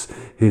Records.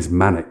 Here's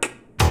Manic.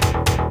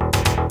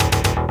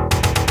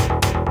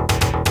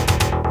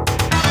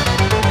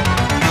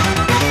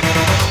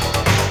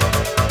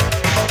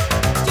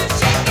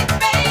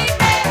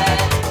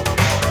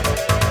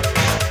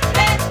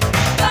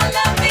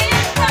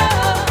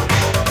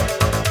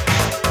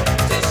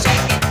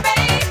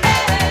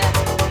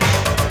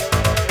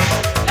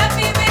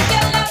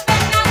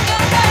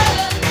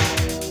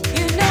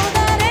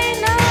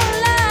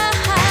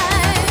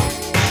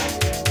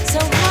 So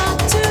hard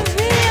to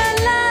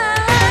realize.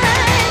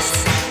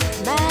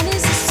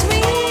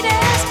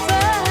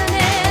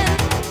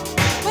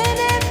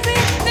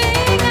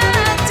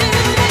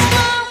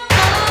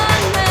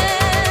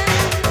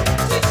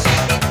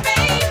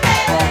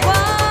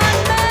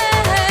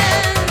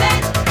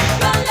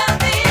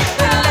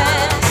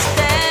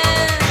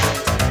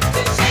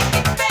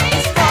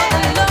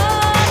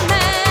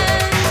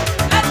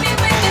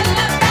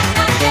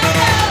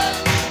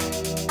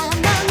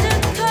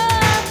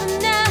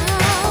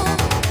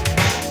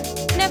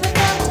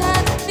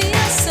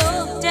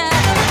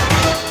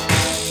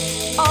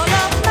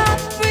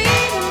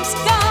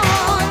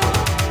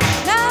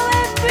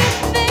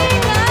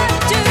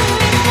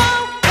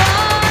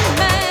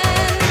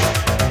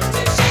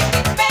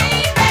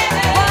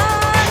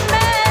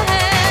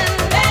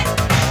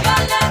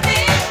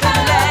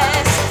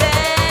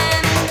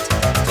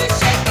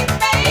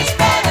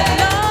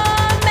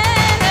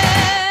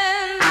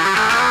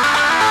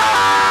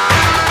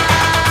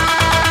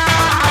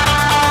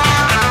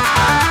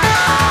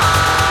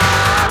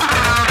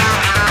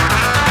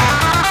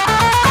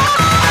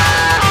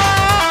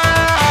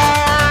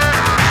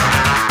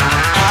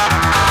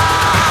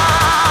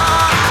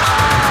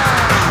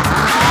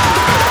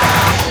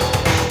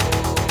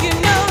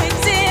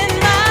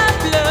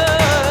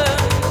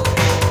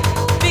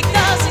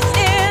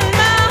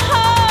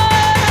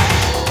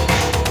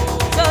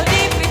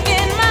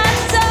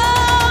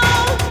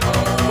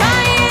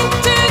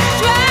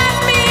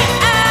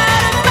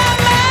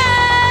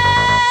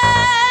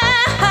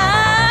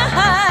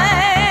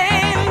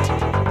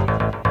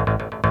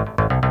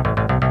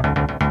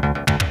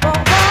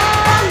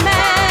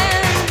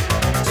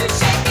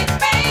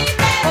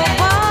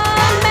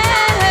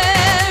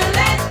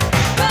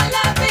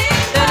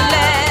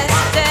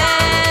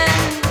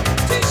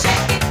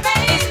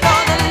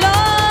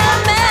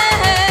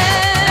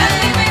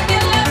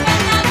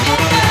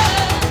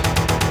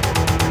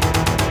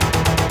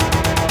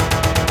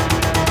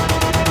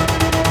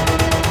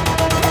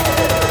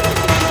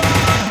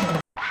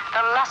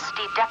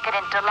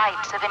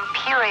 delights of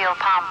Imperial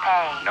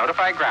Pompeii.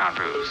 Notify ground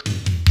crews.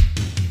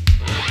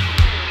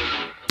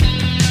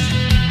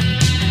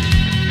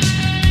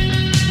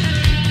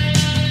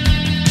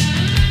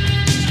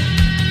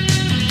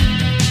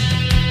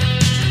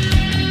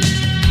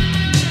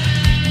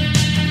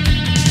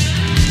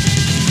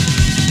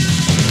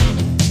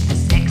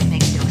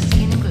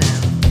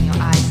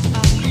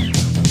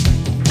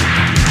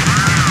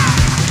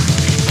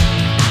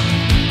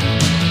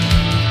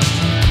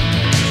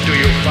 Do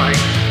you fight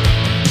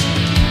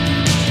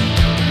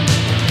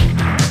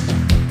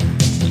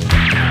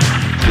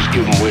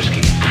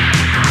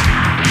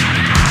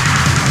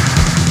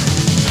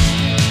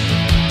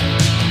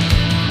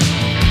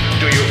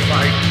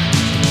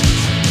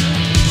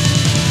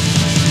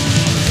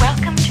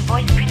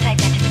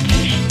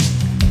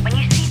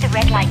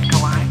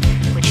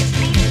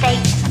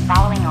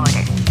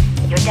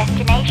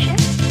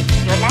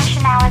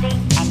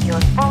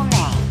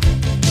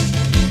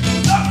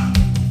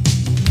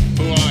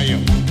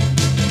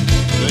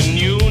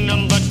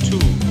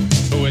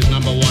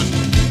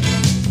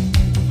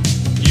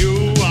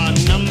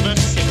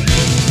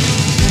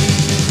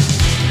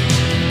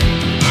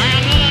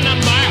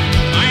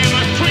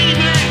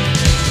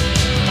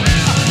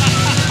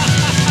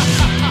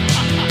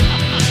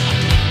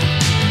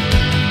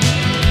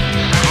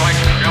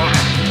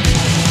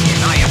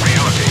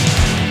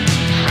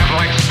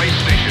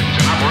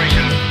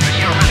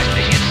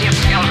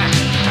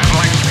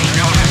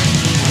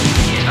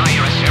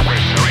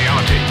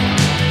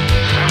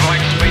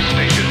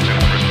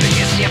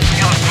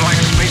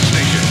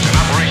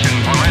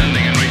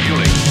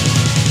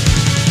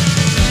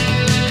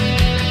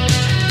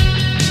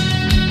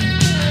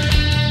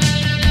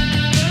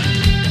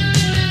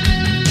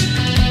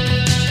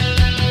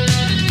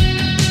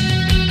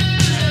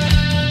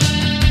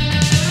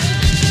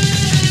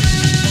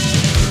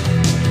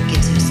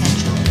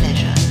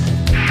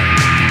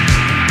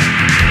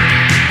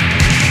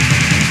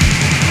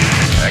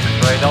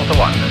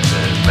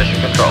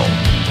control.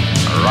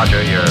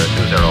 Roger, you're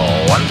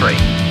 2013.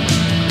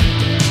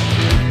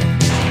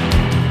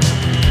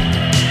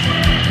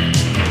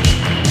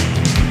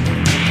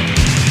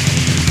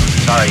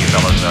 Sorry you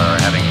fellas are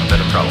having a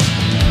bit of trouble.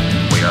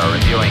 We are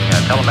reviewing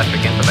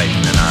telemetric information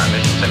in our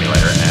mission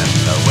simulator and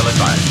will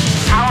advise.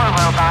 Our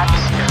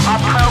robots are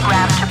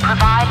programmed to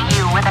provide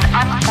you with an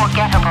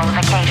unforgettable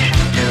vacation.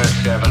 Dinner at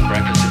 7,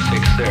 breakfast at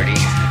 6:30.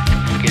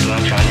 Get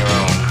lunch on your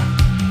own.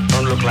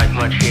 Don't look like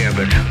much here,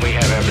 but we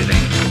have everything.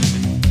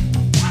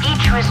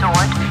 Each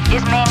resort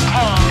is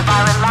maintained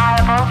by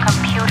reliable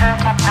computer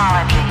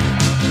technology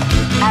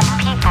and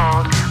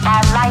peopled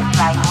by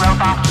lifelike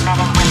robot men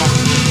and women.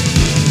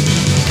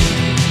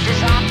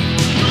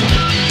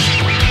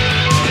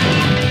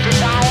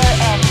 Desire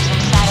ends in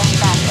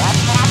satisfaction.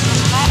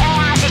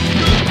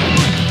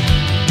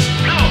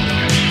 No!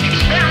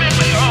 Experiment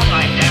with your own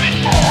life, damn it!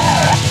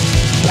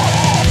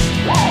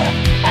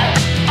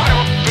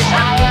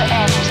 Desire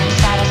ends in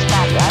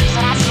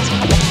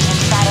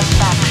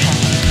satisfaction.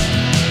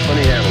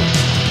 Funny animals.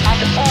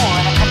 And all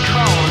in a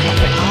controlled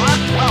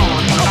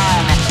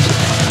environment.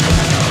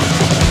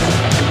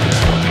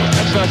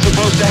 That's not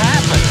supposed to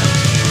happen.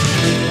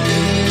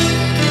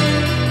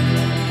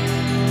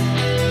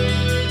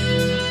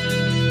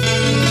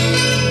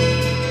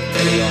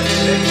 Ready on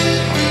 6,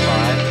 on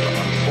 5,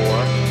 on 4,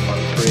 on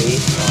 3,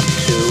 on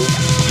 2.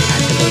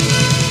 Activate.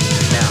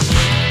 Now.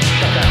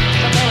 Shut down.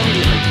 Shut down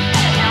immediately.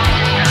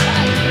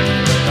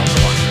 Delta 1.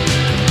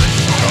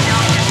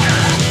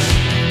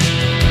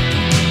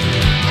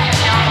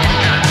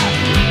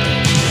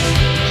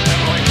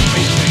 Satellite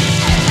space station.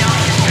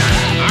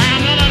 I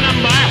am not a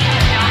number.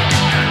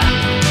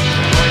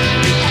 Satellite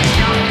space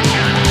station.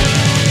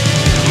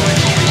 Satellite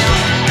space station.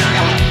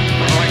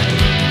 Satellite.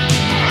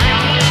 I am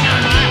not a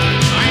number.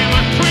 I am a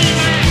free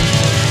man.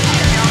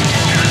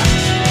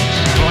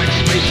 Satellite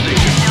space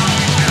station.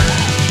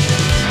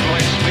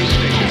 Satellite space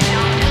station.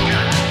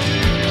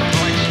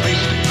 Satellite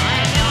space station. I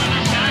am not a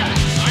number.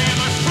 I am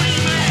a free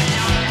man.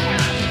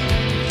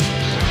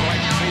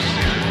 Satellite space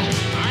station.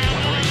 I am a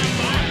racing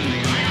man.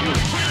 I am a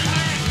free man.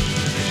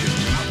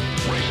 Missions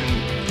operation.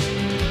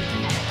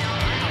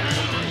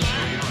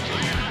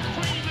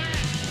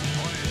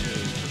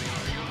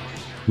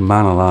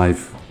 Man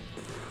Alive.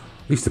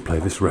 I used to play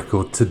this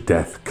record to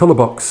death.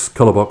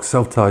 Colourbox,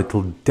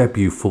 self-titled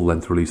debut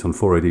full-length release on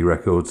 4AD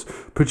Records,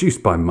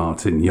 produced by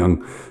Martin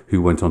Young,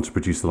 who went on to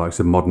produce the likes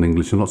of Modern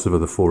English and lots of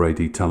other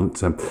 4AD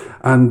talent,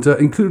 and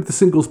included the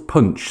singles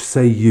Punch,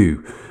 Say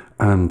You,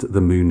 and The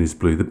Moon is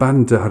Blue. The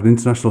band had an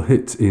international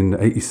hit in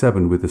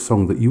 '87 with a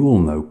song that you all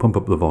know, Pump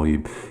Up the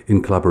Volume,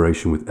 in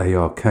collaboration with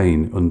A.R.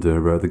 Kane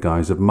under the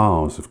guise of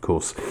Mars, of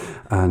course.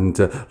 And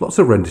lots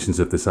of renditions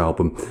of this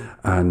album.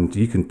 And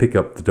you can pick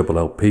up the double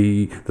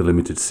LP, the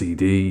limited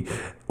CD,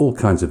 all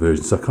kinds of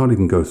versions. I can't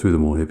even go through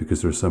them all here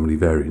because there are so many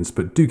variants.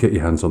 But do get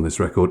your hands on this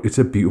record. It's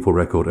a beautiful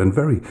record and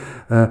very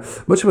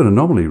much of an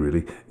anomaly,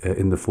 really,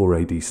 in the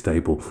 4AD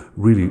stable.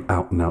 Really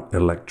out-and-out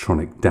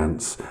electronic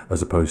dance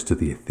as opposed to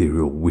the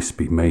ethereal,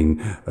 wispy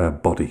main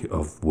body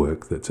of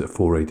work that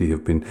 4AD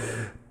have been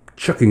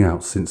chucking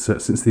out since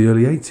the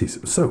early 80s.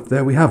 So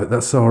there we have it.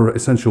 That's our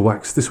Essential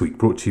Wax this week,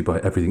 brought to you by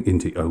Everything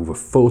Indie Over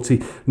 40.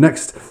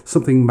 Next,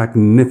 something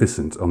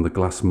magnificent on the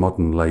Glass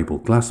Modern label,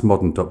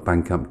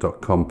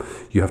 glassmodern.bandcamp.com.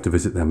 You have to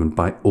visit them and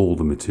buy all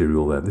the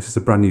material there. This is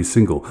a brand new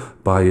single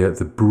by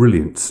the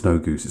brilliant Snow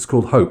Goose. It's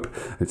called Hope.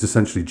 It's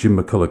essentially Jim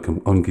McCulloch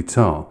on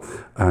guitar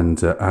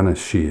and Anna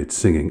Sheard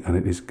singing, and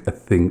it is a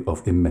thing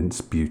of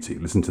immense beauty.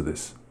 Listen to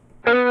this.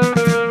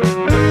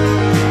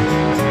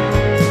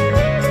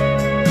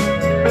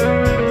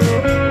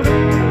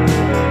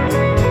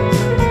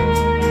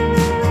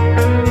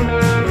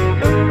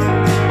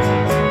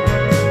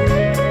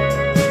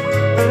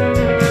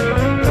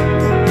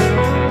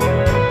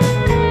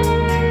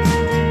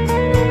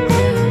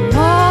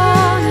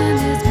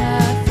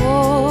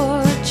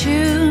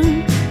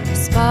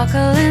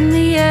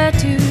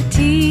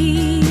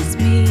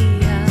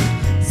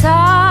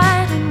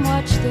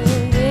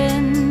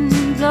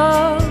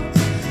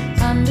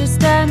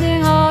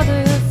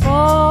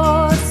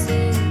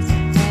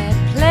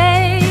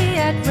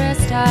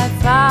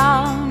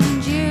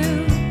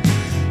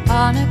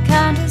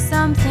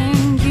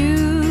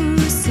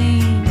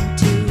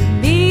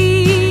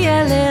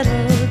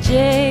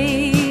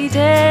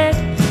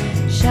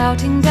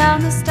 Shouting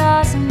down the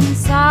stars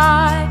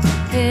inside,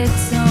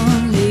 it's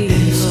only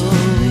hope.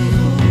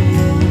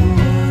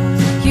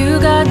 You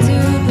got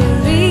to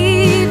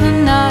believe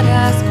and not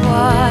ask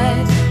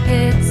why,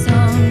 it's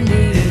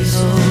only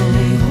hope.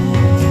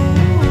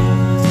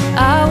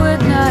 I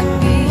would not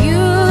be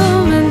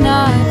human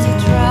not to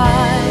try.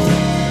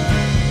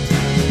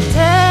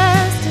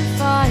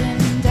 Testify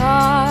and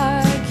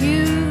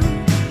argue,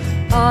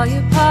 all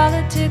your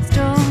politics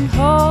don't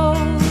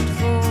hold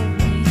for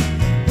me.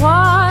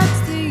 What's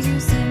the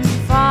use in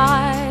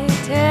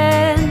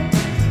fighting?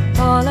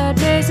 All our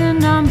days are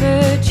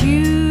numbered.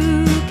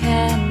 You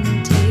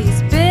can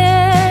taste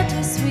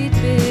bittersweet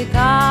Big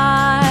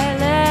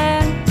Island.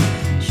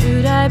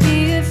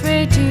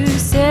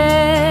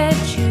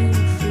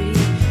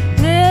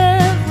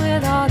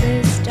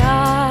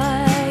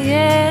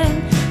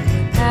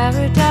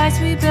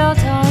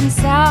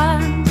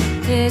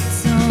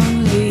 it's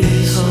only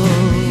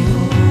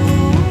hope.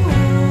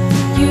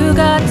 You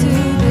got to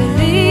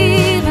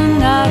believe and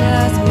not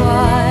ask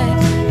why.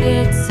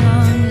 It's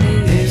only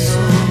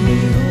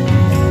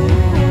hope.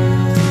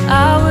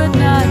 I would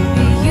not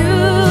be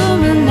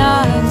human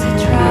not to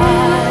try.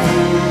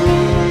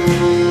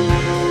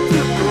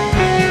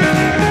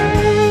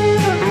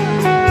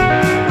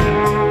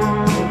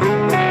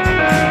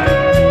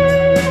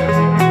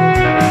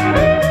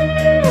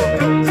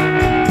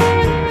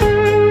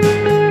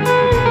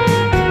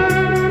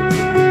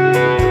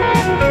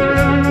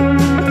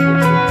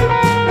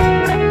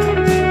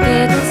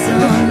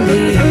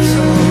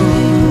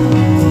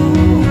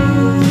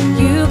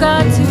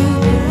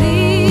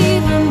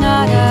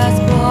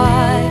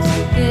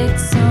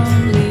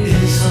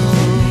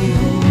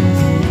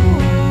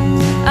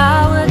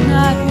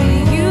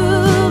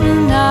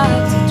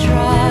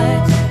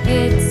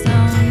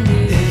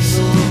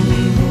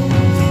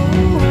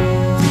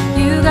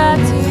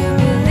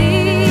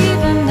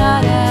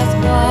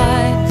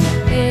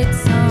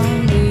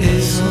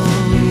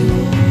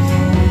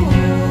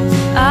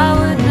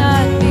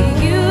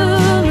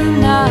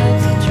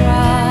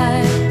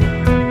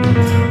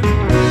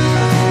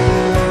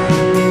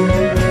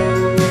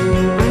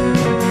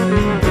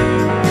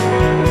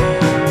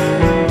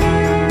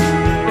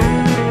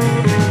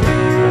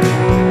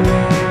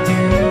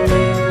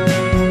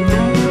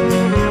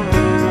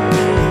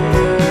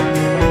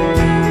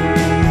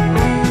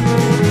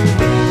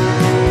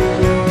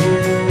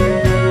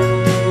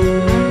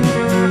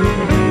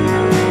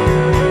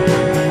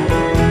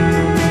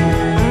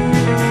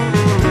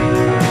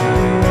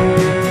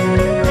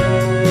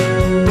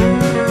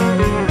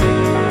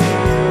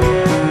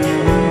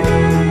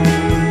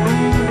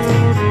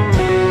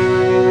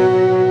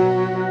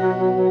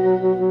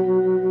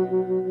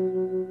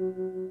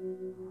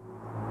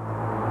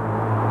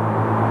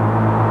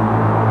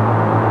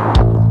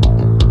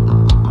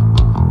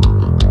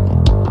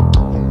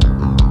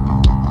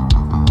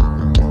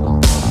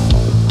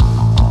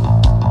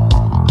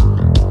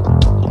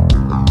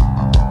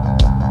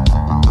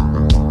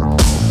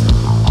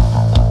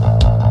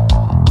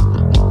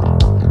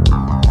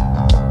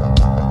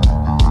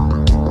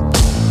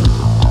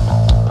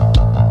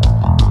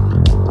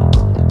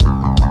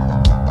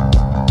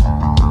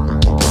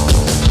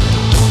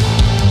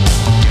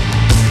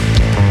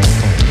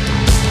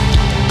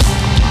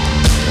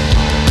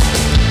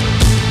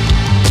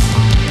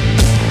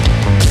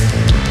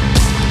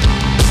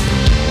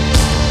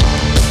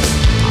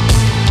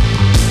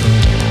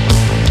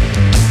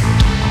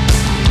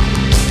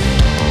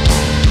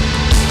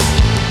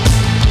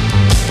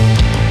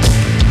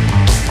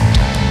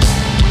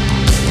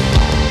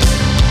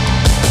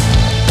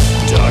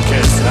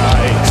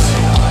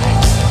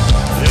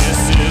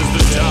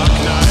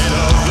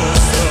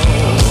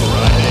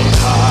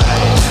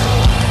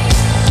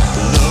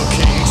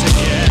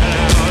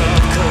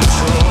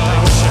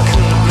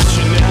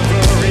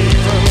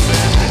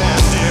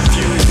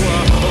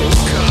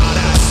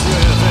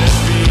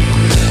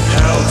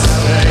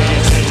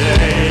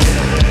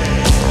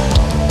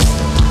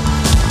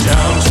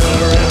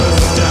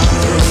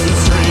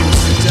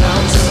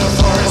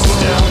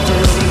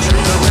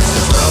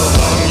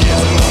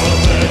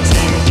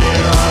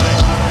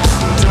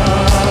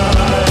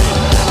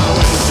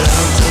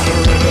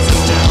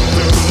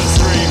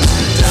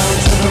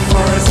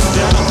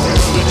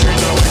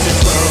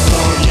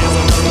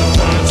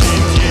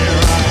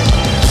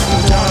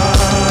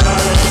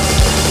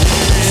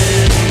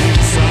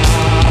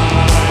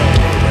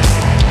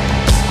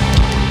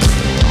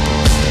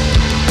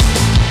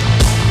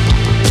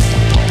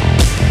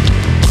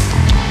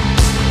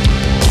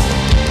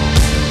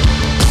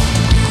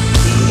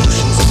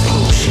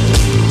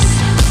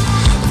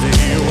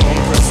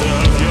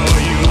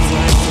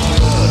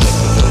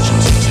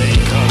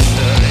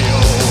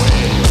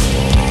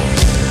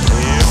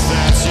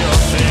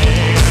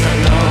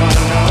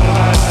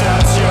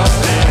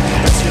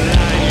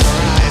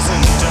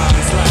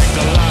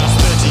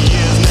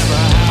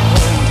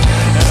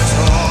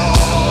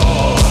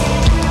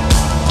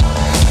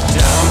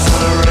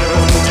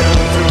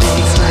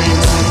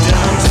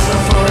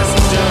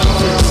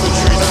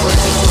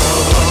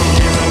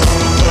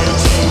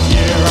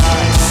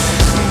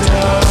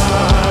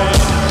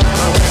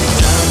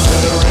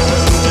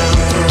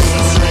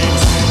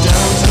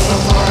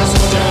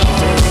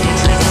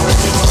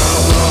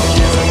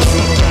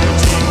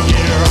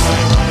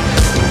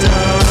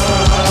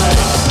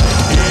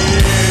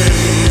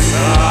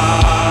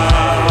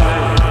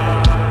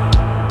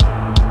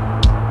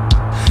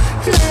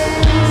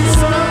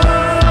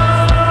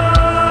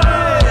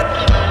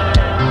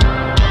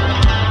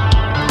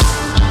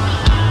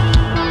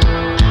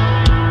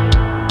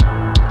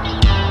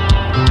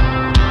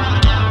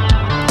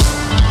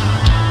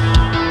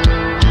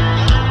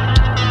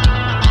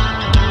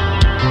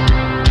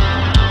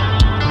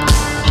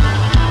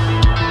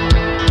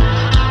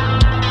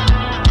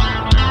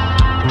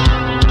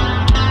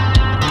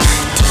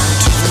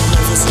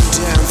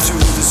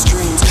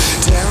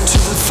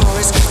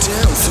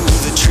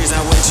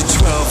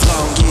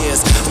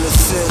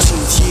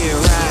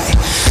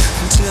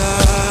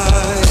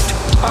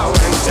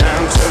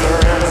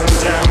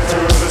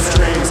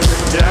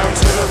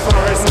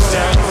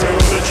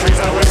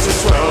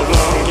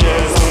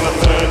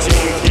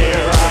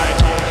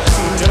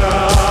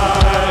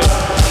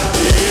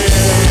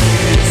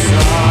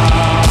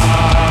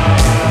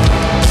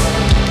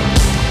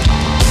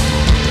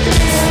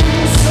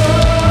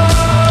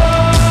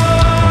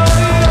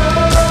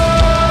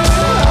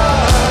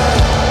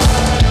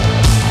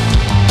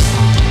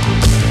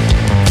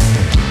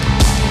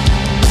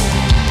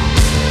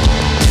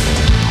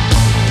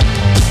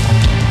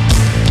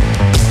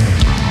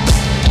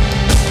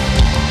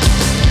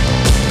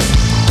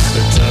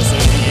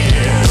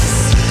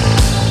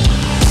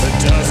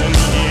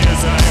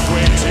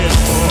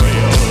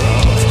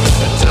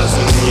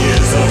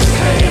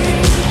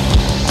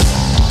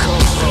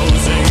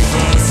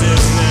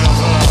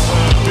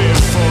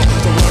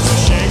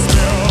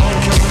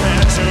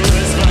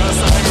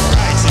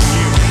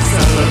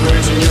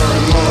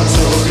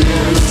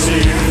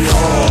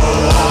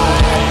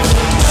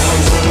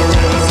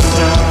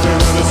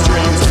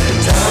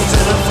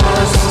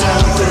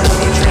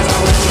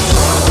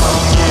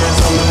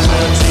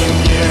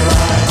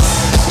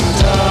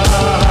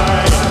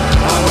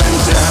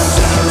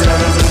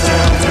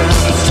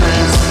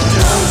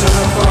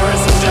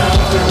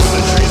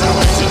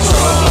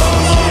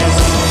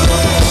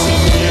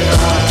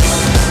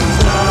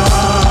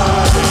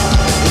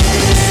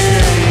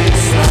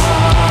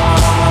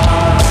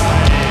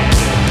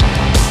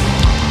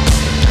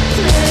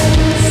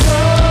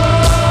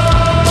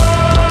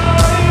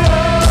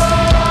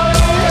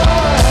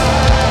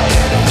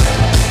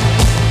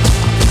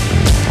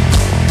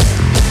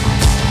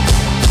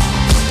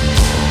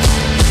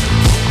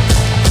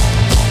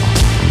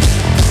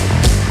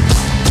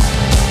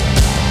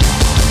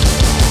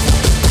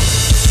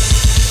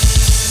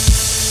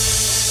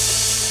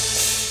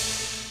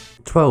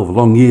 12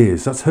 long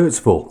years. That's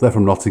Hurtsfall. They're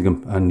from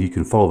Nottingham, and you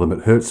can follow them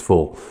at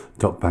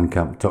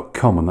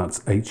hurtsfall.bandcamp.com, and that's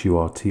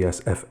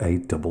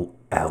HURTSFALL.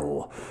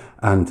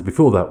 And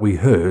before that, we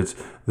heard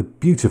the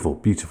beautiful,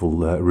 beautiful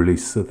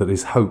release that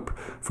is Hope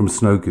from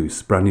Snow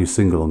Goose, brand new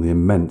single on the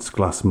immense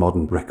Glass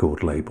Modern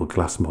record label,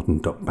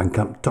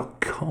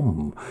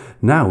 glassmodern.bandcamp.com.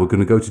 Now we're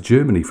going to go to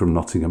Germany from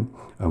Nottingham,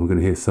 and we're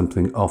going to hear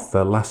something off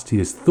last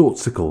year's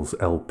Thoughtsicles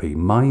LP,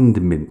 Mind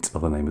Mint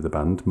are the name of the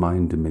band,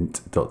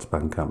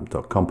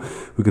 mindmint.bandcamp.com.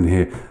 We're going to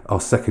hear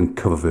our second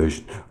cover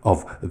version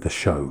of the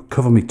show.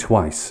 Cover Me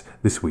Twice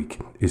this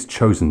week is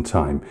Chosen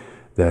Time,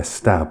 their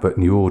stab at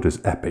New Order's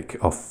epic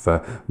of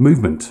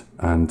Movement.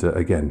 And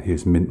again,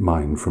 here's Mint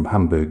Mine from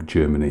Hamburg,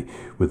 Germany,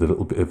 with a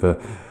little bit of a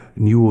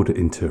New Order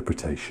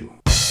interpretation.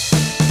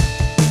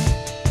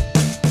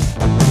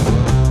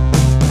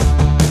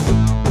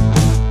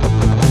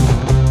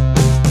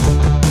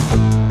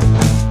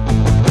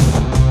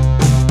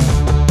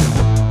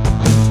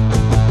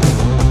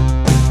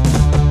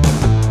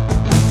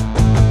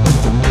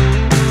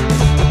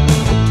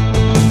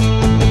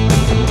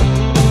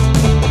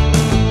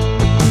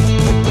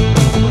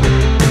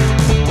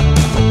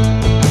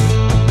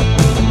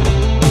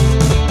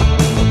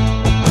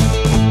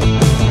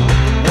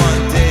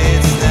 One day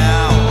it's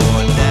now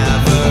or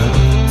never.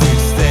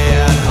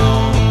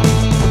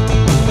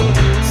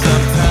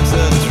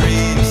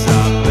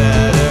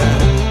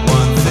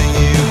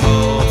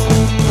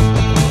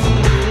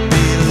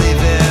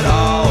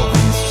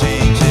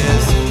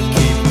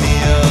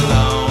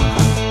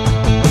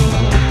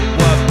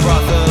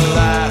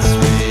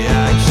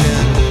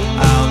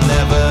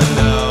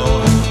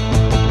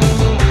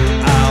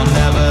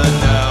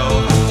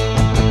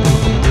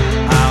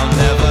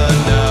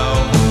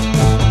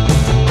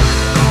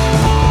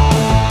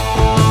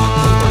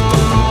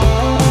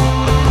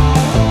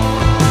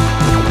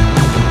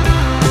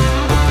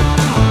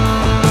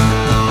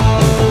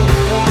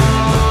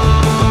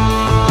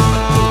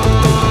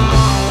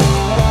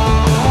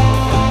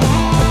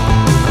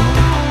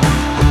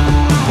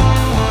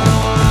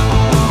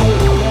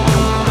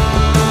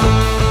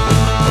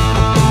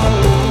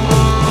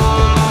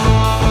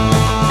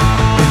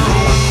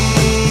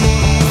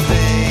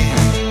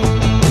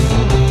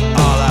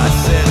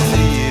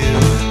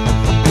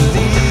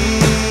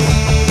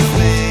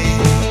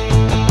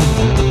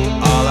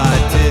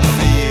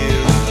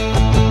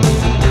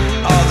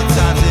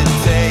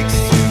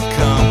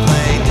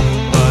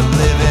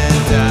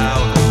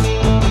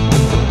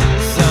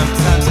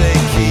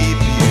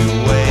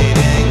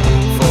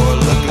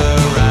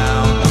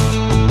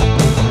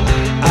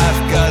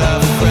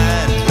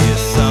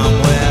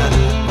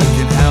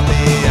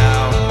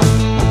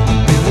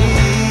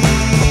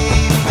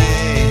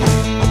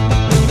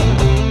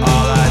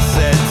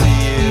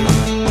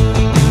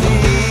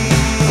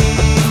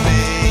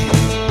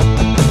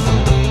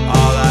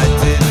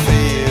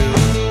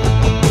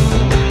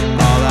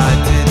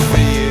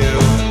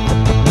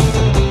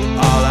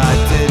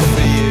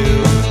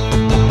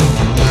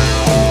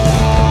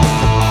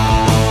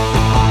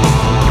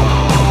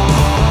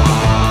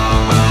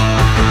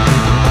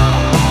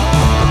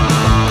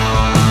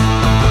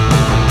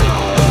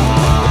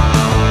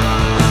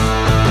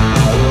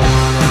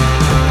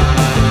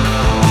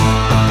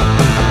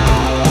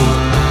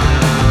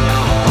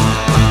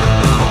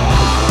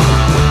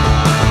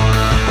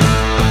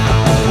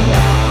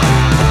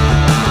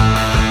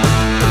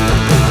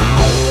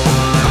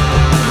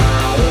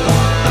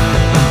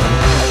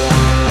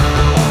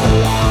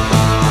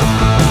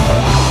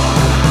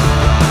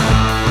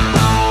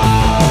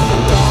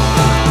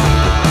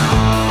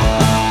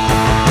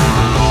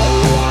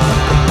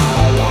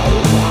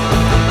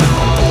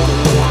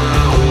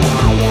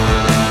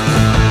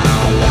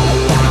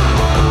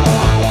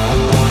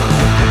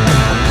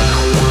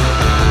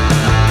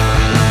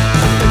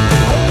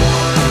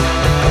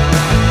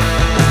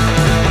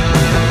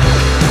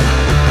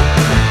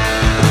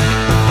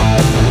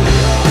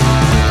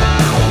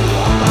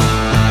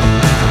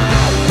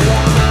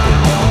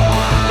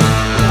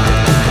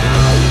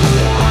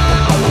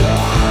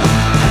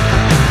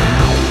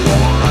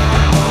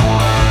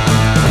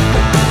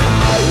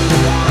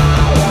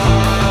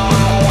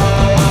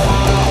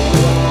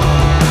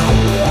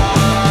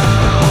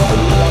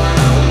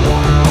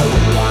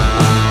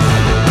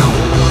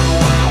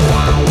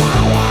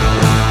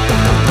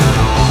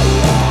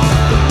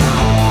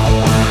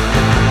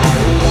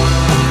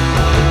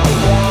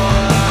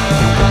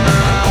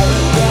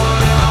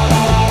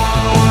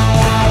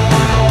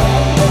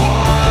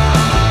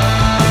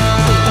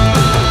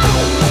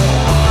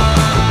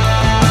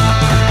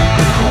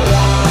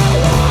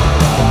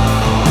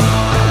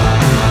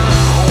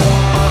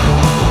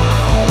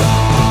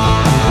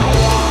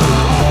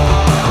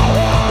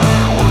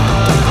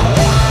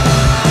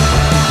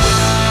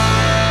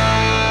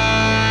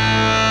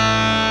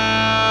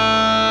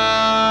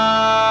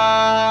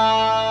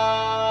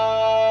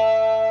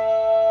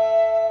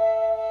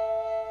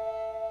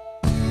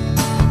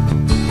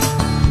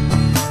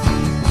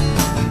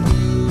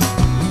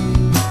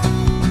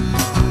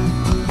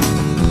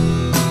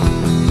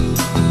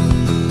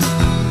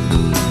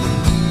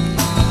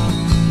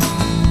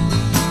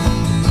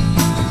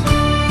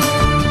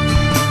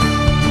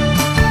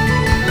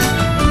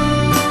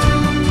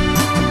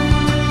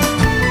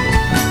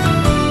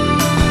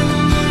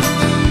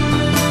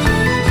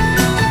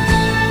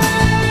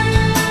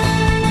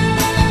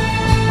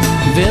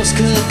 This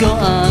could go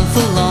on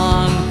for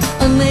long,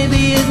 and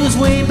maybe it was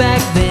way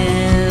back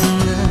then.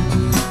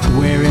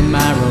 Wearing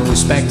my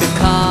rose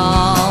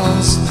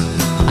spectacles,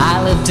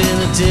 I lived in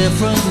a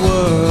different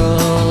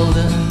world.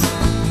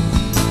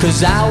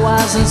 'Cause I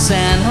was in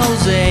San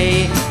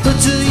Jose, but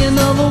do you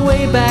know the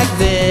way back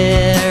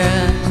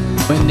there?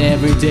 When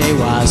every day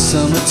was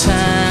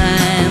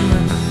summertime.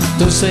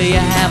 Don't say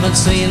you haven't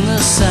seen the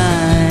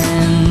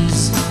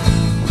signs.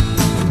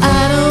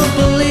 I don't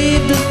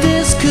believe that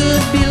this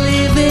could be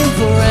living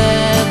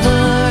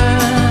forever.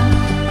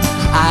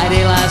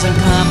 Idealize and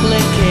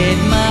complicate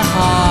my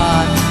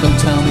heart. Don't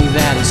tell me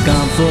that it's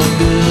gone for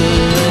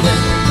good.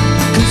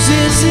 'Cause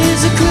this is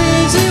a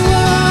crazy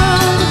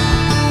world.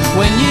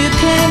 When you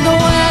can't go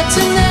out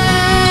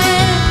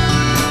tonight,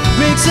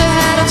 breaks the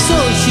head of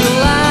social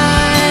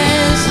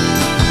lies.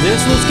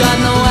 This one's got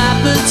no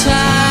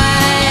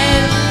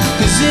appetite.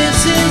 'Cause this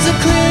is a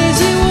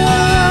crazy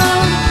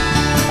world.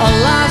 A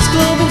lost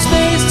globe in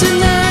space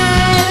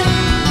tonight.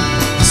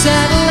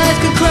 Satellites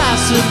could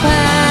cross the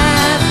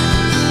path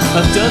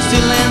of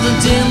dusty lands and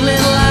dim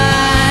lit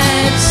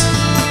lights.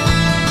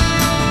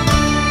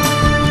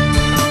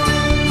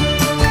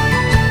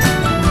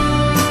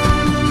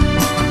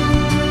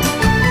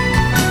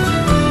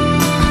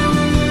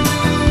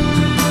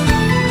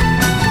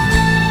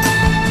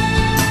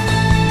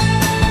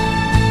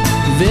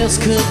 This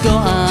could go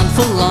on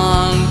for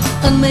long,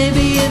 and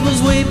maybe it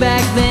was way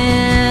back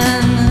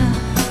then.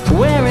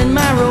 Wearing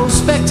my rose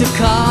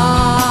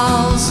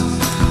spectacles,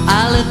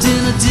 I lived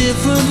in a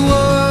different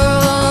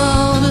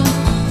world.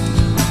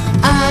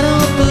 I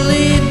don't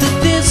believe that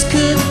this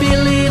could be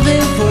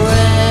living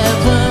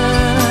forever.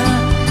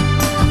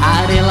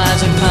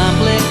 Idealize and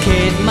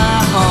complicate my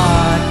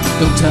heart.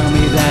 Don't tell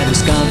me that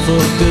it's gone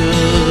for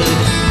good.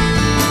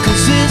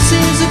 'Cause this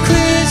is a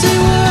crazy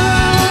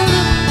world.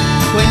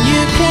 When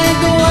you can't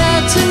go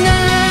out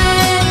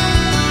tonight,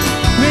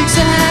 breaks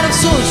the head of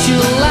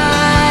social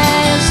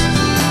lies.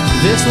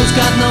 This one's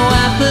got no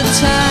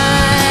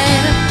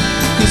appetite.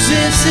 'Cause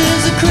this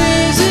is a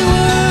crazy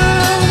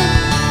world.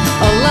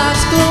 A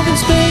lost globe in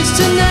space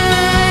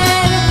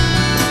tonight.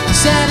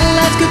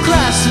 Satellites could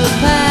cross the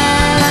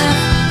path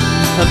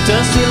of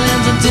dusty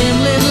lands and dim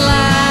lit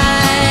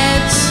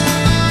lights.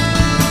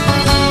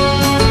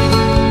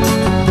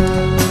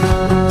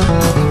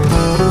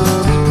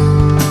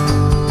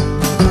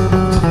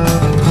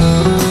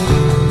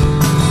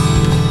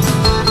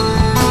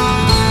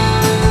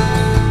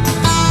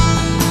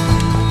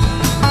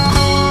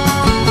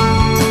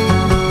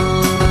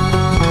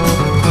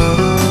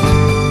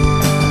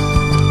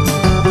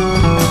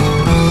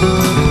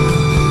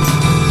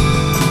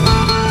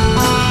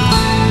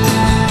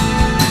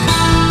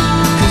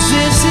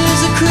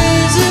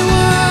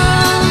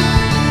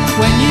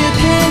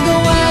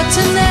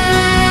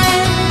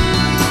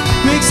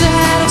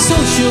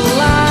 Social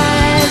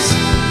lies.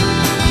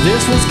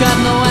 This one's got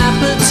no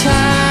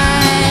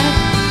appetite.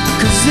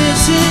 'Cause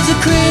this is a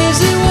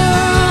crazy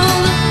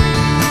world.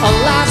 A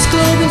lost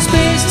globe in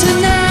space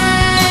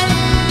tonight.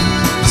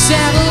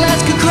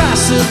 Satellites could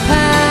cross the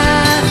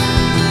path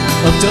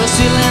of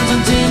dusty lands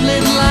and dim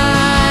lit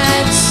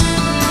lights.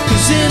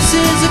 'Cause this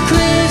is a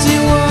crazy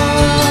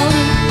world.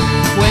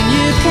 When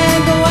you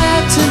can't go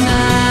out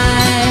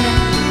tonight,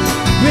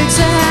 breaks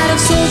the heart of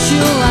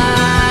social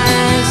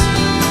lies.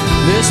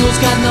 This one's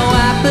got no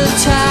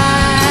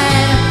appetite.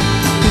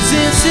 'Cause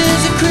this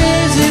is a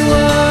crazy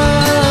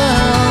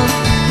world.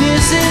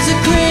 This is a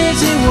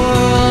crazy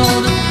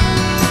world.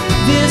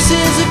 This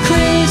is a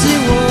crazy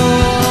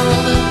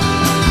world.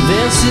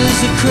 This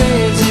is a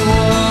crazy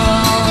world.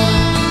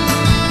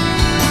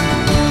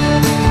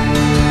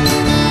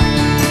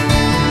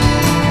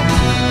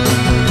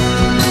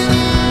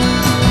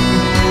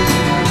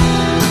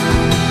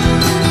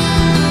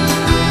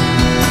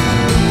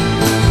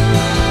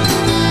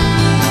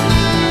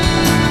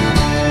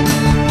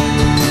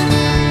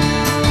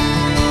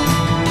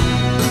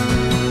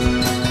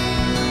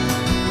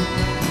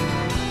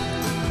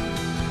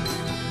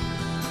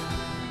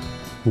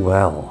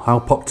 Well, how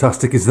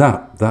pop-tastic is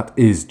that? That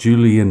is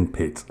Julian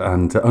Pitt,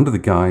 and under the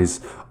guise,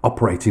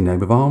 operating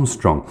name of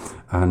Armstrong.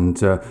 And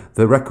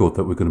the record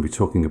that we're going to be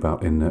talking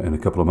about in a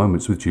couple of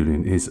moments with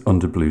Julian is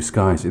Under Blue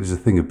Skies. It is a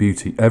thing of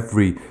beauty.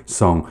 Every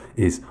song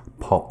is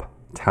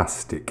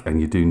pop-tastic, and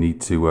you do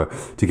need to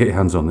get your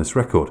hands on this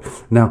record.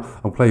 Now,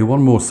 I'll play you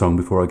one more song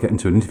before I get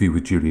into an interview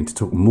with Julian to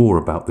talk more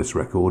about this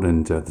record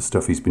and the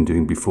stuff he's been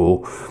doing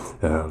before.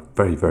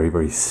 Very, very,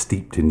 very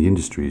steeped in the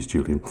industry is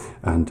Julian,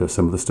 and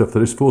some of the stuff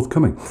that is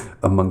forthcoming,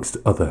 amongst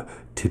other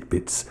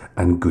tidbits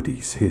and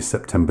goodies. Here's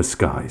September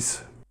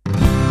Skies.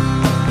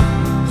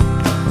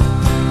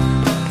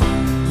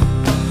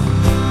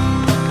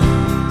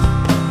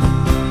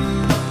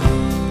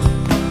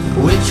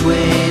 Which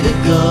way to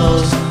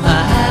go's a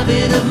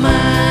habit of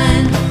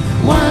mine.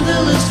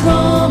 Wanderlust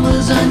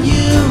roamers on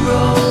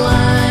Euro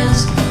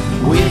lines.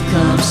 We've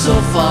come so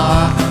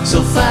far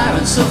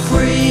and so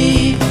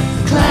free.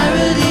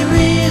 Clarity,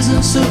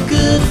 reason, so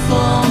good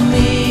for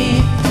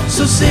me.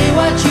 So say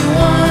what you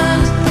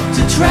want.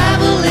 To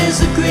travel is is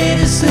the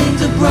greatest thing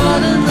to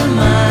broaden the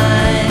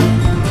mind.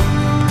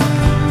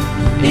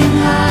 In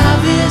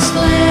Harvest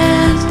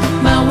Land,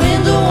 my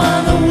window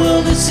on the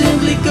world, it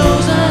simply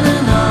goes on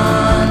and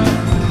on.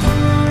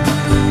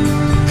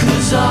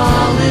 'Cause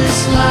all this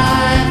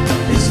life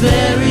is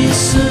very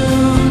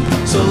soon.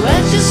 So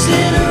let's just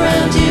sit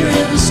around here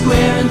in the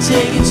square and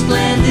take in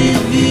splendid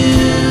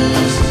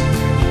views.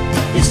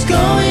 It's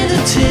going to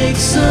take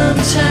some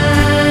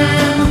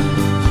time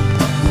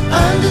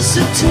under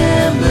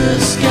September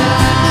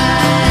skies.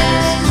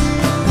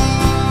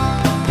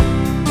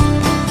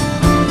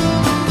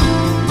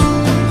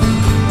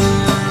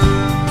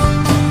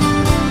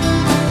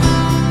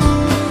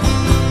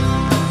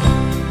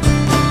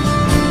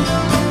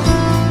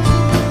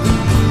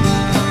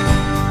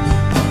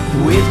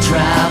 We've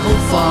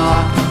traveled far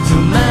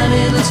through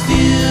mountainous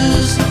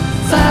views,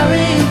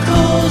 firing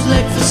coals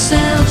like for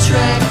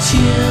soundtrack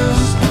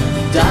tunes.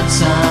 Dots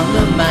on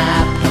the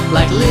map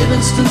like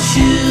Livingston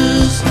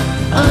shoes.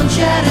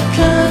 Uncharted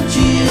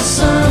country is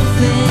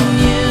something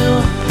new.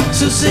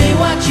 So say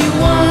what you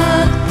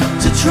want.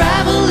 To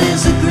travel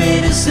is the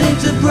greatest thing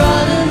to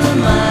broaden the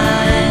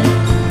mind.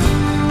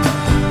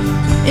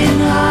 In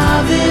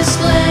Harvest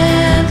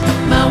Land,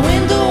 my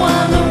window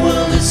on the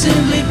world, it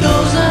simply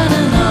goes on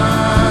and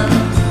on.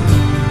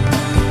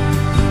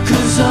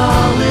 'Cause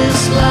all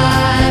this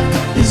life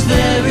is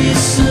very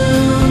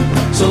soon.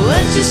 So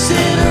let's just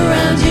sit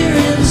around here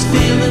in this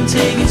field and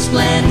take in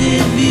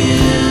splendid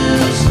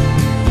views.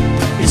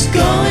 It's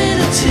going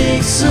to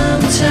take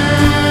some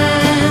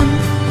time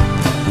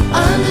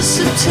under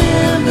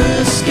September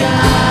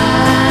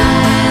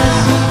skies.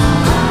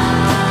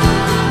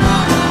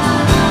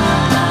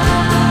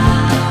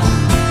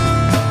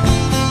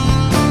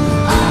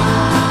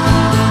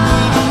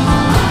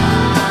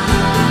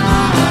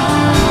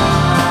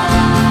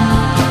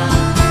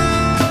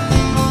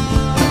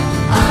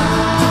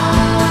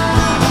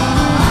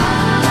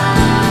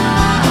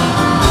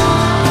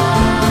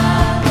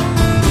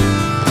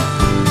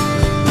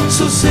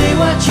 So say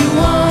what you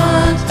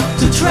want.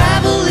 To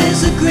travel is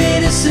the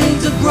greatest thing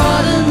to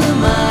broaden the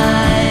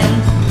mind.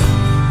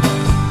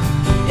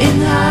 In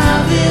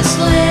Harvest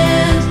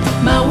Land,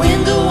 my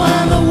window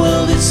on the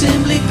world, it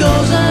simply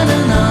goes on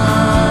and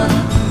on.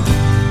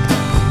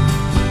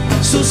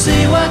 So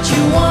say what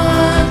you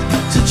want.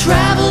 To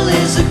travel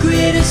is the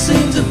greatest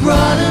thing to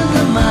broaden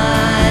the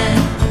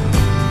mind.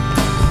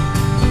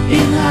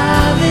 In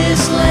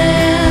Harvest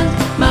Land,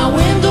 my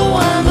window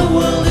on the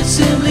world, it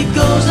simply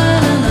goes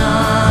on and on.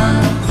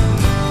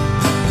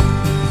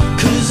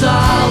 'Cause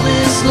all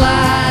this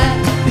life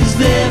is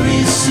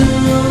very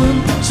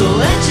soon. So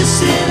let's just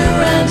sit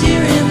around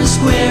here in the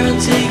square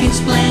and take in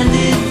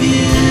splendid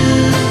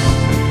views.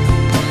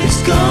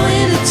 It's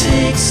going to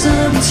take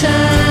some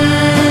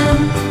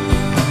time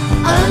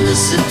under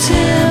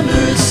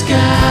September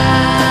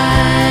skies.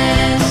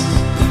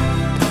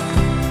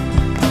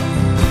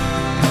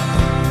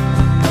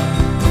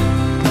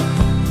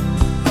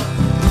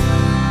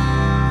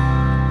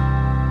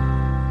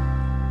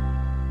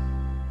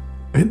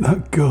 Isn't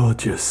that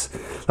gorgeous?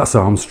 That's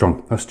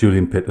Armstrong. That's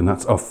Julian Pitt, and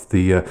that's off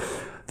the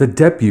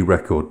debut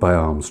record by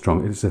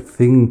Armstrong. It's a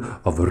thing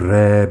of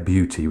rare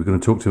beauty. We're going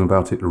to talk to him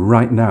about it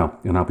right now,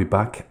 and I'll be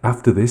back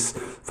after this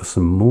for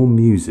some more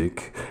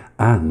music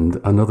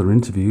and another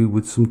interview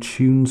with some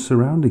tunes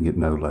surrounding it,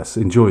 no less.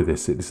 Enjoy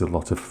this. It is a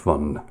lot of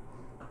fun.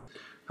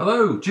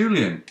 Hello,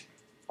 Julian.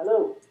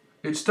 Hello.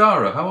 It's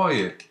Dara. How are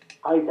you?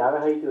 Hi, Dara.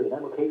 How you doing?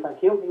 I'm okay,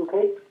 thank you. You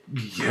okay?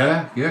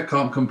 Yeah,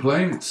 can't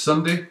complain. It's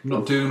Sunday. I'm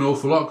not doing an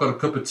awful lot. Got a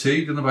cup of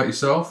tea. Don't know about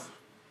yourself.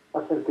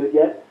 That sounds good,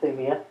 yeah. Same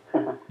here.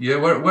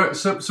 Yeah,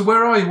 so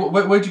where are you?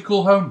 Where do you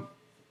call home?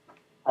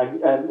 I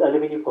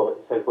live in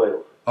Newport, South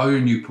Wales. Oh, you're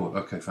in Newport.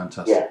 Okay,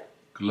 fantastic. Yeah.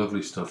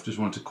 Lovely stuff. Just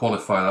wanted to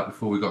qualify that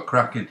before we got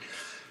cracking.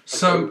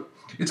 So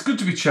it's good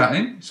to be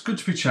chatting.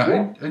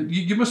 Yeah. And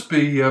you must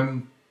be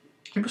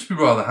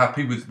rather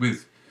happy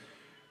with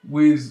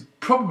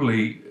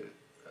probably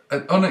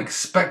an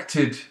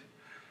unexpected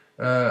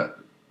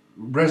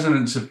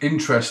resonance of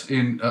interest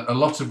in a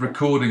lot of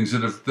recordings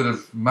that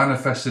have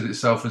manifested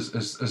itself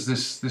as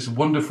this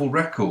wonderful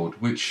record,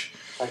 which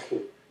Thank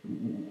you.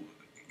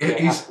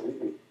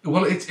 Absolutely.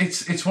 Well,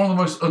 it's one of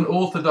the most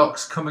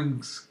unorthodox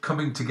coming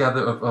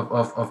together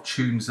of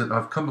tunes that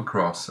I've come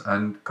across,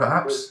 and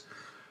perhaps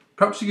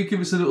you could give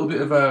us a little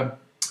bit of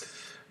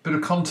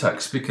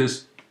context,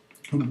 because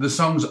the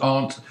songs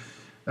aren't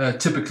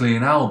typically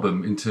an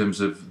album in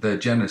terms of their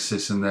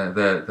genesis and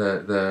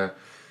their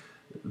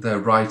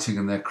writing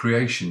and their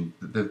creation.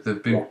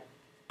 They've been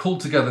pulled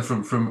together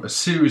from a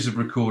series of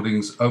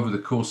recordings over the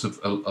course of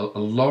a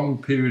long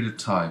period of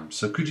time.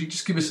 So could you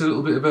just give us a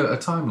little bit of a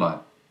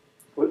timeline?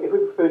 Well, if we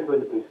refer to In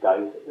the Blue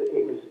Skies,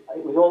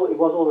 it was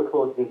all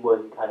recorded in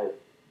one kind of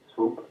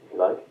swoop, if you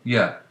like.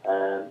 Yeah.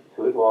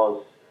 So it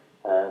was,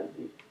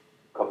 you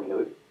probably know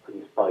it,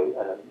 produced by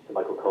Mr.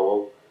 Michael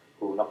Cole,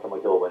 who knocked on my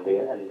door one day,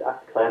 and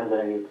asked because I hadn't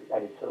done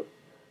any sort of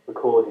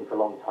recording for a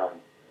long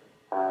time,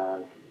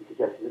 and he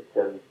suggested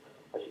that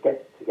I should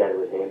get together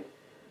with him,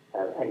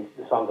 and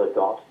the songs I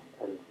got,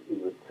 and he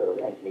would sort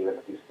of engineer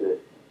and produce the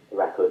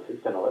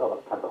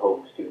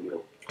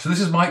So this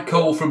is Mike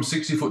Cole from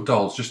 60 Foot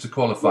Dolls, just to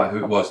qualify who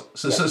it was.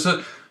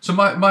 So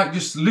Mike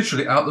just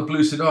literally out the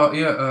blue said, "Oh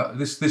yeah,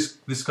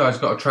 this guy's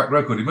got a track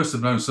record. He must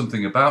have known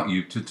something about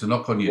you to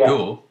knock on your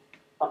door."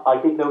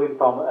 I did know him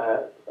from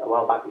a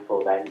while back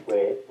before then,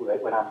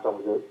 when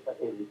Armstrong was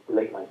in the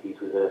late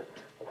 90s, was a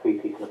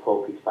 3-piece and a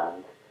 4-piece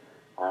band,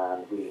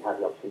 and we had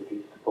the opportunity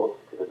to support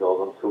 60 Foot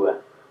Dolls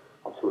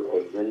on two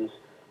occasions.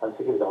 And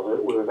 60 Foot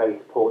Dolls were a very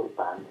supportive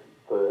band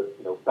for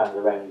bands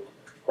around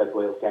South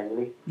Wales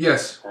generally.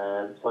 Yes.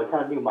 So I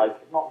kind of knew Mike,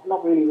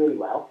 not really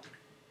well,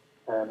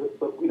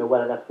 but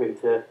well enough for him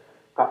to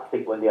perhaps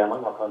think one day I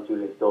might knock on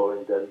Julian's door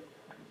and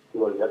see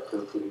what he's up to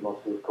and see if he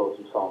wants to record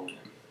some songs.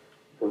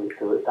 So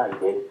that he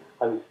did.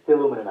 I was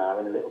still in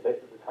a little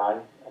bit at the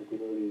time and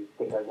didn't really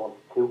think I wanted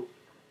to.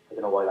 I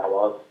don't know why that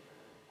was.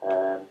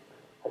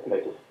 I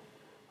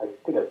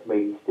think I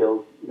maybe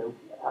still,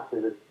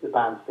 after the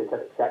band split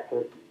up,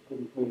 etc.,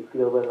 didn't really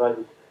feel whether I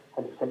was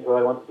 100% sure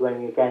I wanted to do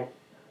anything again.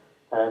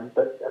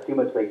 But a few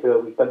months later,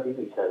 we bumped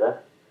into each other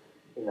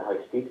in the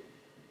high street,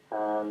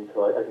 and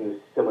so I think it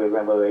was somewhere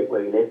around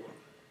where he lived,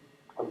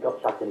 and we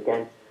got chatting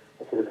again.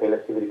 I said, okay,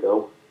 let's give it a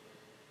go.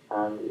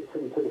 And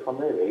we took it from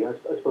there, really. I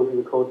suppose we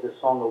recorded a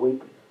song a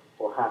week,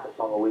 or half a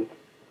song a week.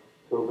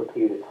 So over a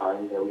period of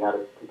time, we had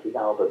a complete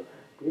album.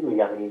 We didn't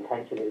really have any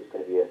intention it was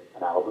going to be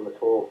an album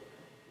at all.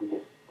 We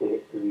just did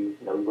it because we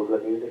both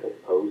love music, I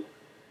suppose.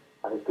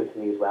 And it's good for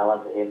me as well,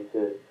 and for him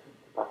to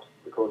perhaps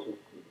record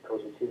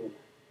some tunes.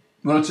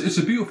 Well, it's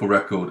a beautiful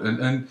record,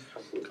 and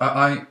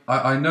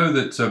I know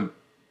that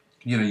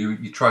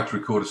you try to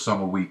record a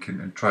song a week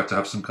and try to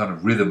have some kind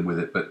of rhythm with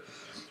it, but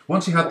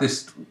once you had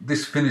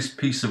this finished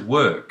piece of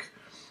work,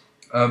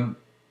 were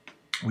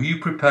you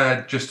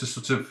prepared just to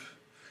sort of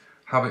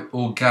have it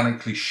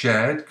organically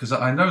shared? Because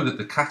I know that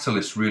the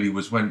catalyst really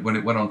was when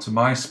it went onto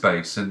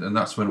MySpace, and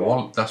that's when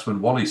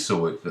Wally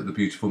saw it, the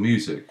beautiful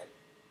music.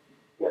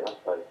 Yeah, that's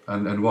right.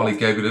 And Wally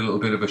gave it a little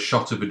bit of a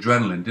shot of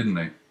adrenaline, didn't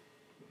he?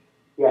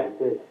 Yeah,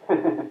 he did.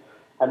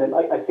 And then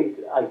I think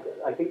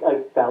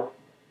I felt,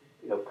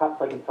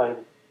 perhaps I can try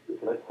and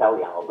sell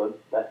the album,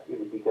 that it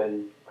would be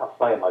done perhaps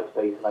via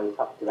MySpace, and I would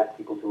perhaps direct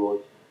people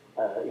towards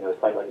a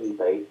site like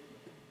eBay,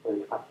 where they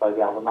could perhaps buy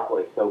the album that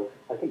way. So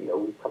I think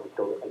we probably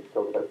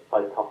sold about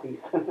 5 copies.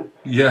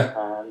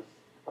 Yeah.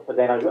 But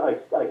then I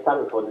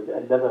started recording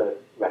another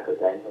record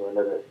then, or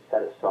another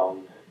set of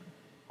songs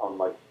on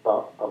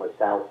myself on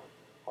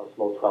a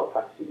small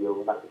 12-track studio,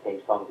 and that became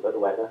Songs About the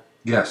Weather.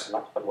 Yes. And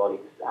that's when Wally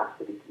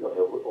asked if he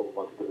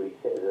wanted to release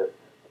it as a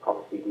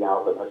proper CD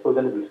album. I suppose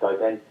Under Blue Sky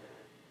then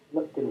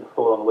didn't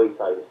fall on the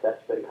wayside as such,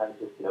 but it kind of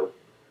just,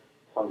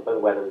 Songs About the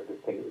Weather was the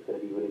thing that was going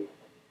to be released.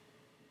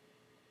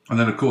 And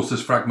then, of course,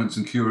 there's Fragments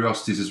and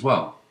Curiosities as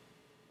well.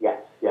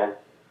 Yes, yeah.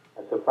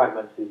 And so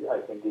Fragments, I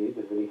think, it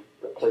was released.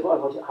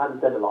 I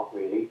hadn't done a lot,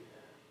 really.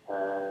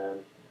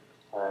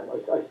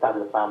 I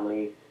started a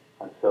family,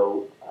 and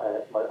so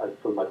I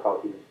filled my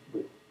priorities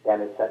with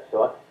them and such.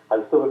 So I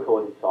was still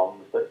recording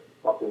songs, but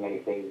not doing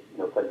anything,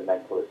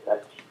 fundamental as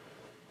such.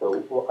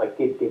 So I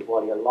did give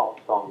Wally a lot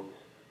of songs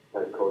that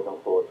I recorded on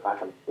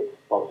 4-track, and bits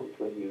and bobs which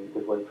weren't used.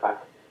 There's one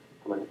track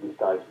from Under Blue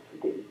Skies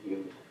which we didn't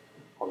use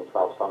on the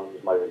 12 songs,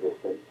 was My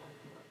Resistance.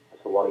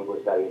 So Wally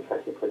was very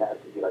interested in putting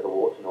that to be like a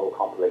warts and all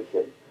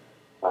compilation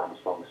of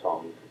Armstrong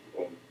songs. It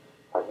became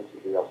Fragments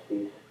and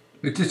Curiosities.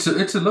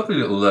 It's a lovely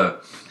little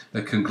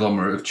a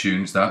conglomerate of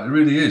tunes. That it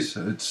really is.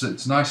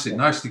 It's nicely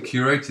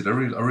curated.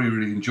 I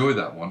really enjoy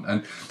that one.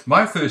 And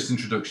my first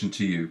introduction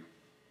to you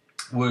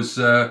was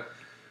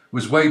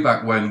way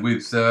back when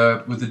with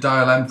the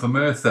Dial M for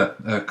Merthyr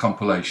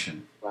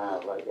compilation.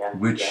 Wow, right, yeah.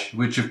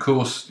 Which of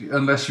course,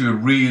 unless you were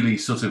really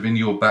sort of in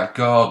your back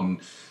garden,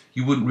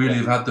 you wouldn't really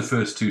have had the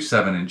first 2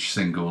 7-inch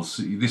singles.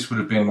 This would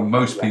have been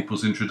most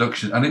people's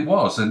introduction, and it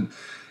was. And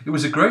it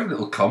was a great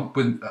little comp,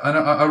 and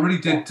I really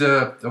did.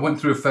 I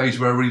went through a phase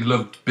where I really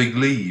loved Big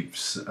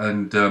Leaves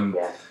and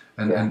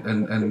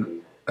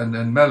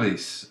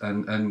Melis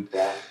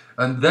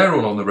and they're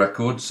all on the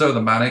record. So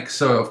the Manics,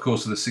 so of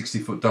course the 60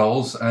 Foot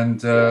Dolls,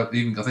 and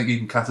even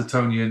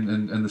Catatonia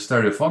and the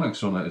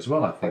Stereophonics on it as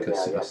well. I think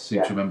I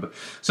seem to remember.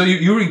 So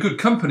you were in good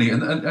company,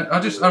 and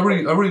I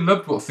really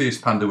loved what Fierce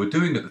Panda were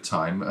doing at the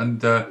time,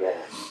 and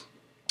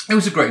it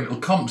was a great little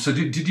comp. So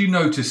did you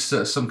notice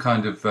some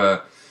kind of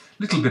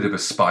little bit of a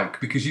spike,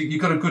 because you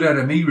got a good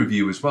NME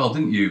review as well,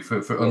 didn't you,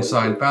 for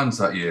unsigned bands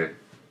that year?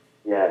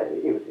 Yeah,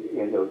 it was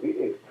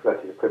it was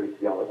actually a privilege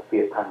to be on the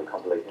Fierce Panda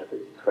compilation.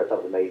 That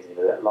was amazing.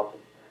 Lots of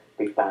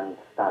big bands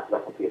started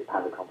off on Fierce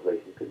Panda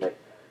compilations, couldn't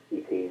they?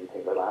 EPs and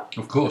things like that.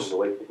 Of course. The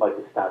way it might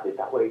have started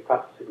that way,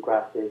 perhaps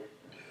Supergrass did.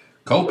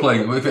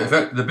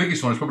 Coldplay, the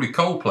biggest one is probably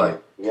Coldplay.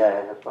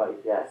 Yeah, that's right.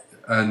 Yeah.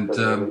 And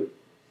the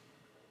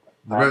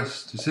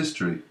rest is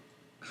history.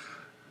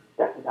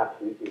 Definitely,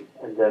 absolutely.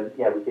 And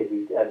we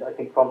did. I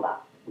think from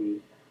that,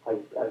 I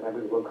remember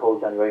it was one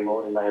cold January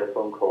morning, I had a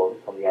phone call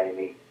from the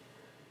NME,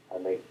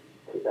 and they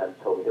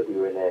told me that we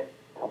were in their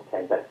top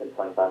 10 best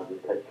unsigned bands in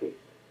the country.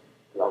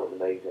 So that was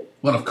amazing.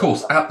 Well, of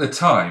course, at the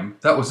time,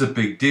 that was a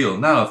big deal.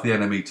 Now, if the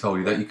NME told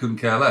you that, you couldn't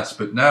care less.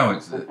 But now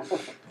it's,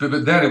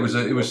 but then it was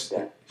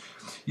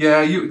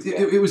Yeah,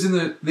 it was in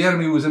the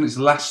Enemy was in its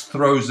last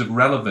throes of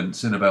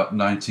relevance in about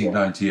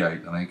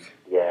 1998, I think.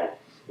 Yeah.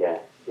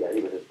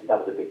 That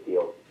was a big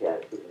deal. Yeah,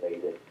 it was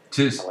amazing.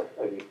 Cheers. I was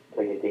only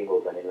playing in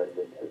Dingwall then in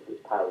London as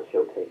part of the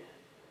showcase.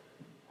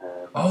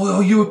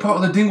 Oh, you were part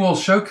of the Dingwall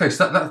showcase.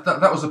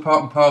 That was a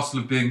part and parcel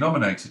of being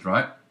nominated,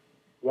 right?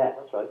 Yeah,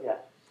 that's right. Yeah.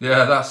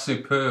 Yeah, that's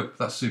superb.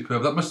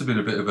 That must have been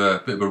a bit of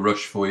a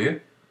rush for you.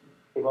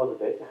 It was a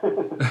bit.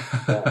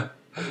 Yeah,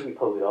 I think we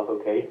pulled it off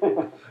okay.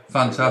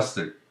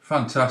 Fantastic.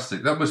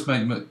 That must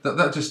make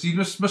that just you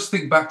must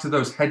think back to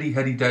those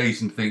heady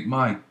days and think,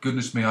 my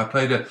goodness me, I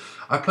played a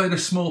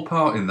small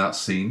part in that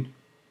scene.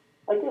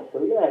 I guess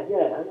so. Yeah. I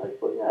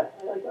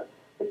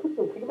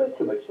don't think about it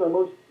too much. So I'm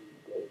always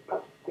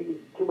perhaps thinking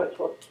too much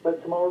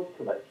about tomorrow.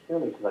 Too much. You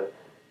know what I mean?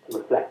 To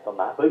reflect on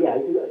that. But yeah, I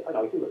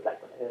do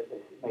reflect on it.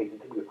 It's amazing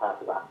to be a part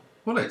of that.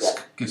 Well,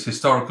 it's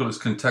historical, it's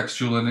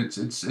contextual, and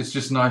it's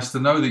just nice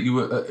to know that you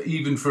were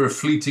even for a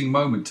fleeting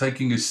moment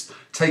taken as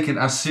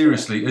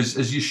seriously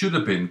as you should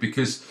have been,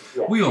 because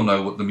we all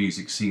know what the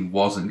music scene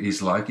was and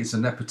is like. It's a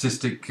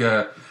nepotistic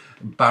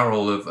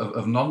barrel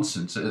of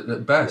nonsense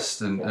at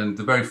best, and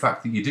the very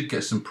fact that you did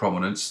get some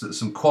prominence, that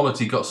some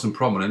quality got some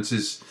prominence,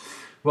 is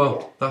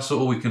that's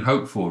all we can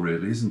hope for,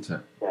 really, isn't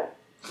it? Yeah,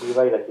 we were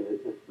very lucky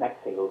that this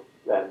next single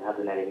had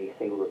an Enemy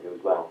single review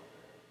as well,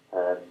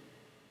 and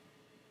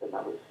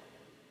that was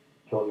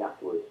shortly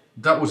afterwards.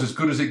 That was as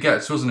good as it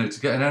gets, wasn't it? To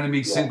get an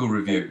Enemy single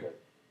review,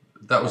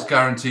 that was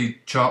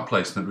guaranteed chart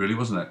placement, really,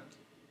 wasn't it?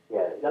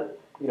 Yeah,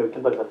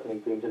 sometimes that's something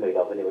dreams are made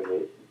of, and when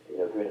if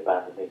you're in a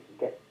band and things, you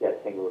get a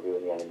single review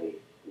in the Enemy,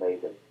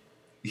 amazing.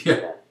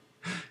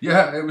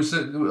 Yeah, it was.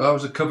 I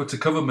was a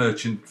cover-to-cover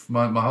merchant for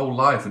my whole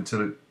life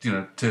until it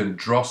turned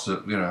dross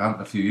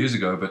a few years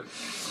ago. But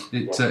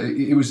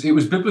it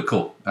was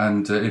biblical,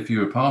 and if you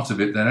were part of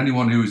it, then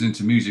anyone who was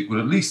into music would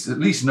at least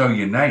know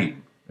your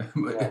name.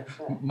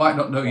 Might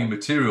not know your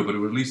material, but it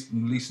would at least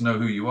know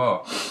who you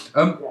are.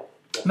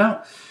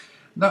 Now,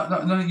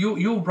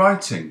 your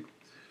writing.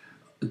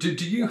 Do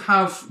you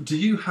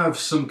have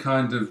some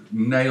kind of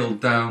nailed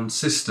down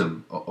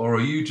system, or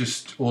are you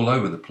just all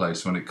over the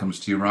place when it comes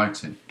to your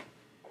writing?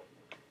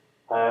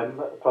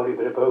 Probably a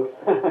bit of both.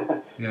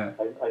 Yeah.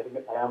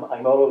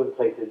 I'm all over the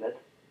place in that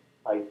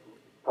I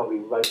probably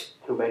write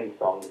too many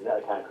songs and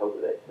I can't cope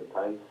with it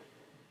sometimes.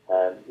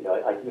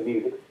 The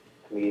music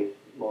to me is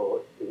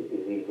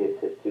easier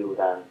to do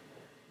than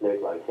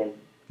lyric writing.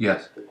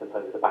 Yes. So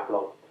sometimes there's a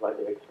backlog to write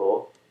lyrics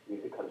for.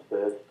 Music comes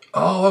first.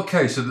 Oh,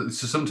 okay. So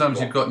sometimes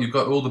you've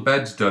got all the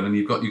beds done and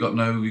you've got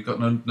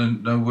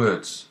no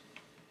words.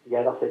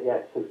 Yeah, that's it.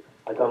 Yeah. So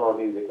I got a lot of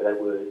music without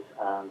words,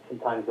 and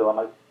sometimes though I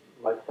might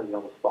write something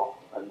on the spot,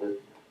 and the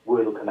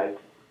word will come out,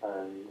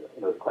 and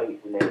it's quite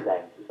easy to nail it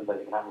down. So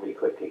sometimes it can happen really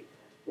quickly,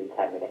 in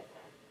 10 minutes.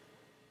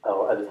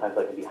 Or other times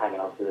I can be hanging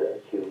on to a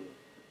tune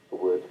for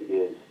words for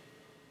years.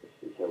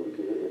 It's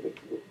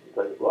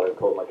like what I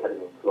call my cutting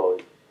room floor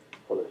is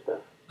full of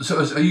stuff. So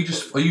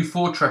are you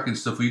four-tracking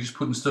stuff? Are you just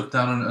putting stuff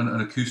down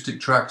on acoustic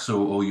tracks,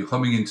 or are you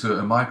humming into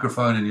a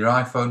microphone in your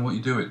iPhone? What are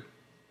you doing?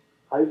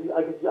 I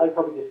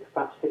probably just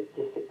perhaps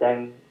sit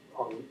down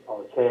on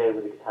a chair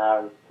with a guitar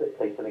and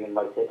play something and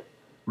write it.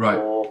 Right.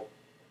 Or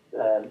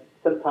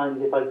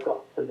sometimes if I've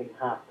got something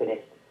half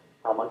finished,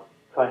 I might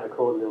try and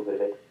record a little bit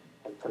of it.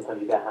 And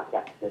sometimes you get a happy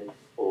accident,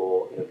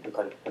 or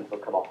sometimes something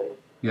will come off it.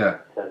 Yeah.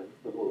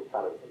 We'll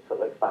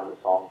sort of expand the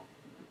song.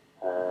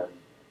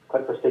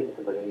 Quite frustrating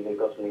sometimes when you've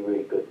got something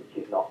really good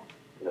which is not,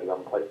 you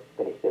haven't quite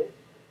finished it,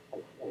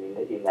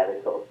 and you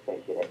never sort of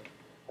finishing it.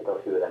 I've got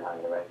a few of them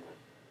hanging around.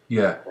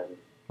 Yeah.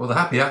 Well, the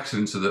happy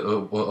accidents are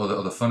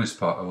the funnest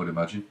part, I would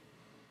imagine.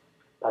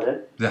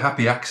 Pardon? The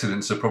happy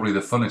accidents are probably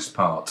the funnest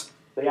part.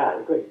 So yeah,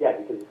 it's great. Yeah,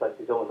 because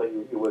it's almost like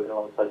you're working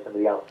alongside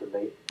somebody else, and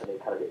they kind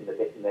of get in the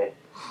bit and they're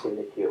giving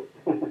it to you.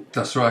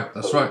 That's right.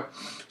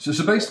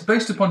 So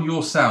based upon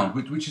your sound,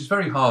 which is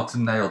very hard to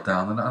nail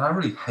down, and I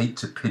really hate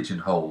to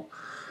pigeonhole.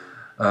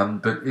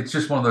 But it's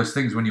just one of those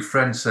things when your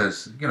friend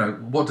says,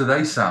 what do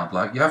they sound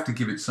like? You have to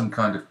give it some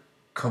kind of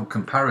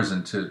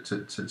comparison to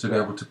be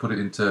able to put it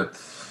into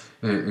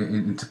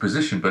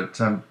position.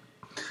 But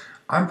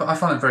I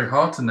find it very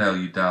hard to nail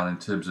you down in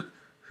terms of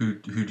who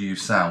do you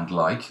sound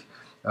like.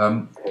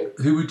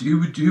 Who would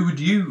you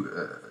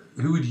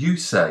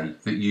say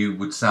that you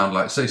would sound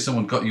like? Say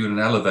someone got you in an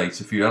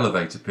elevator for your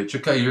elevator pitch.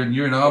 Okay,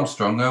 you're in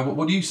Armstrong.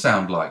 What do you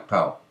sound like,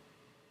 pal?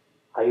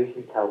 I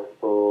usually tell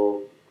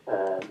people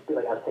a bit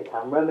like Aztec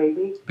Camera,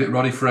 maybe. Bit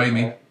Roddy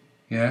Framey,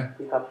 yeah.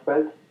 Prefab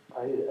Spread.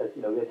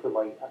 They're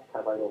my kind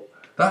of idol.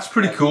 That's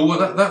pretty cool.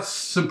 Well, that's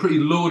some pretty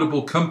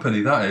laudable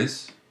company, that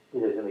is. It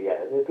is, isn't it?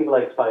 Yeah. There's people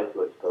I aspire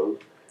to, I suppose.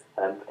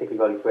 Particularly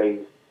Roddy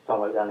Frame's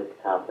songwriter and his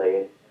guitar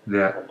playing.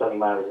 Yeah. Johnny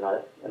Marr is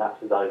an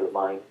absolute idol of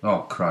mine.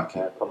 Oh,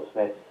 crikey. Thomas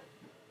Smith.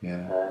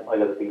 Yeah. I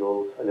love the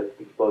Beatles. I love the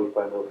Beach Boys,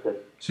 Brian Wilson.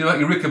 So you like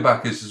your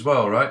Rickenbackers as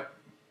well, right?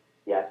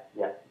 Yeah.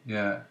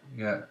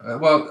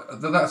 Well,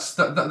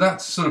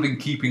 that's sort of in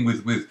keeping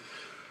with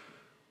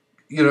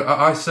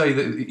I say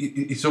that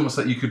it's almost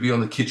like you could be on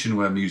the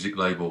Kitchenware music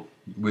label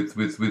with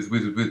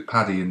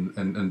Paddy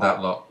and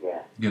that lot.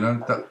 Yeah.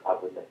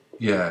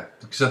 Yeah,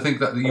 because I think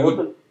that you I would.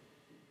 also-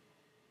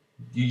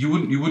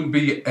 You wouldn't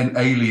be an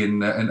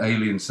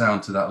alien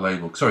sound to that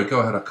label. Sorry, go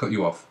ahead. I cut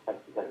you off.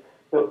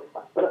 No,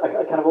 but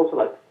I kind of also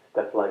like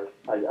stuff like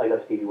I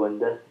love Stevie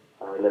Wonder,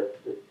 and I love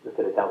the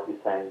Philadelphia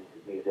sound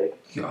music.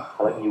 Yeah.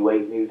 I like new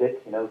wave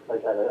music. You know,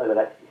 like I love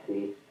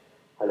XTC.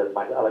 I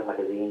like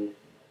magazines.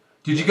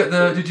 Did you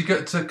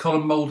get to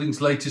Colin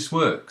Moulding's latest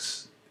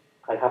works?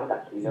 I haven't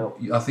actually, no.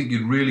 I think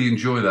you'd really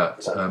enjoy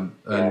that.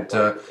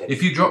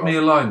 If you drop me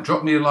a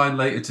line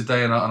later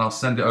today, and I'll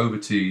send it over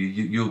to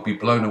you. You'll be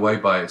blown away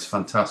by it. It's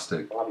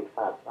fantastic. That'd be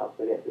fab. That's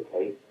brilliant.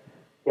 Okay.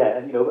 Yeah,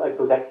 and you know, I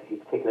suppose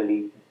XTC,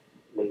 particularly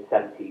late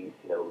 70s,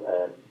 you know,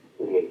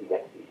 early 80s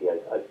XTC,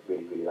 I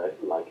really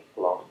like a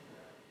lot.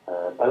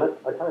 But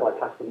I kind of like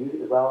classical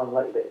music as well, and I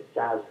like a bit of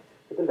jazz.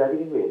 A bit of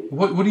everything, really.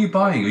 What are you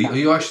buying?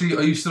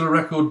 Are you still a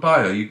record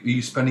buyer? Are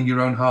you spending your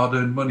own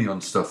hard-earned money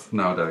on stuff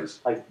nowadays?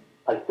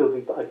 I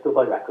still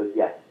buy records,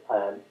 yes.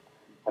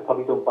 I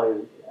probably don't buy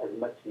as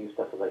much new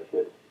stuff as I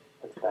should.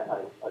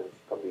 I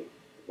probably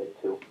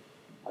admit to.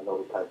 I'm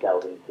always kind of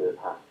delved into the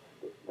past,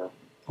 you know.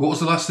 What was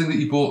the last thing that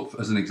you bought,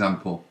 as an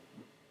example?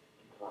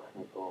 Last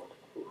thing I bought.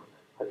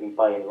 I've been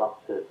buying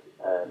lots of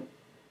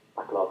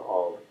backlog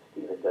of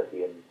Stephen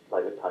Duffy and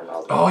Private Time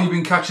albums. Oh, you've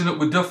been catching up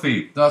with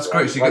Duffy. That's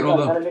great. So you're getting all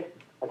the.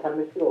 I kind of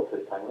missed it all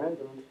first time around,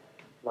 and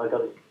I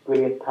got this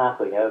brilliant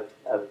pathway of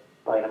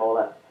buying them all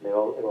up, and they're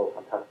all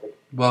fantastic.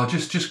 Well,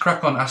 just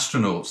crack on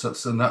Astronauts.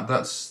 That's.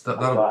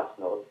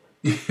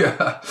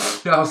 Yeah.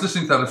 I was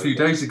listening to that a few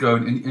days ago,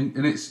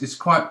 and it's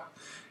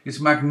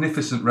a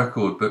magnificent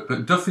record.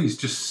 But Duffy's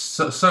just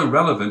so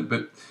relevant.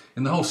 But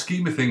in the whole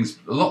scheme of things,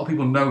 a lot of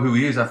people know who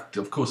he is.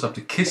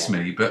 After Kiss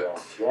Me,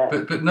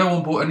 but no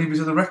one bought any of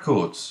his other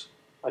records.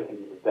 I think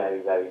he's a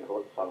very, very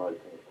important songwriter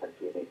in this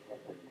country, and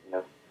you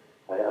know,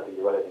 I think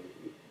you're right.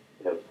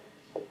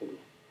 I think he's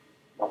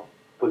not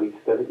fully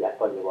discovered yet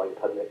by the wider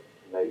public.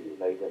 He's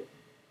amazing.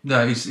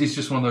 No, he's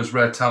just one of those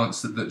rare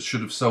talents that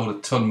should have sold a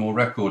ton more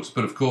records.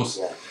 But of course,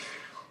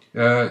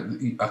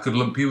 I could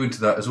lump you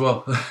into that as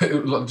well.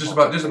 just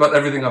about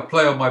everything I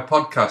play on my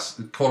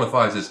podcast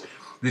qualifies as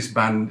this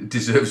band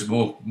deserves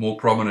more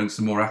prominence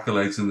and more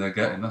accolades than they're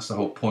getting. That's the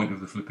whole point of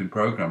the flipping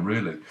program,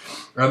 really.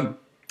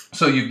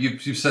 So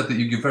you've said that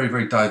you're very,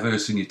 very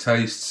diverse in your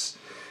tastes.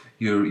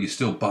 You're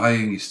still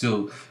buying.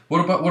 What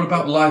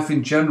about life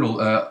in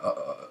general?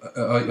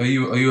 Are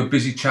you a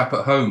busy chap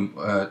at home?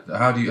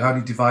 How do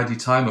you divide your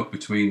time up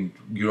between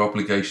your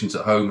obligations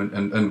at home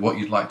and what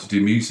you'd like to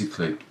do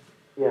musically?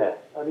 Yeah,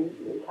 I mean,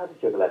 it's hard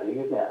to juggle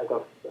everything, isn't it? I've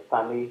got a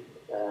family,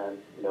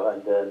 you know,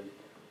 and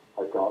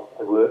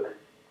I work,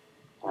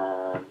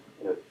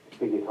 you know,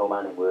 busy at home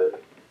and in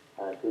work,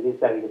 so it is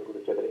very difficult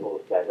to juggle it all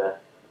together.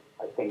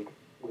 I think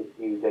with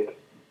music,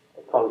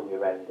 it follows me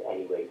around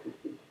anyway.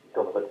 It's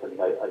almost like something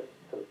I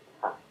sort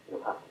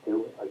of have to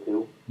do. I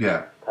do.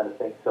 Yeah. Kind of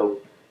thing. So,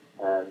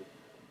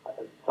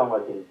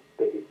 songwriting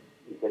bit is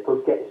easier. Of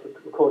course,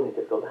 recording is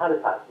difficult. The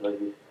hardest part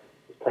is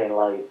playing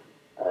live,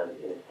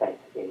 in a sense,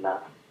 in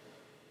that,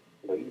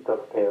 you know, you've got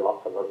to prepare a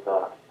lot for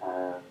that,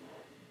 and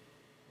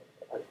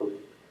I suppose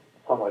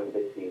songwriting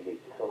bit's easy.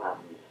 It just so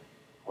happens.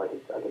 I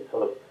can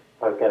sort of,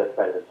 if I get a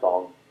thread of a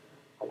song,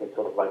 I can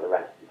sort of write the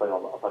rest. If I'm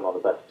on the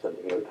bus or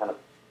something, you know, it kind of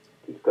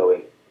keeps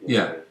going.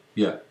 Yeah.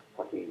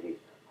 That's easy.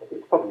 I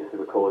think it's probably just the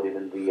recording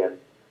and the, you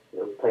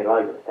know, playing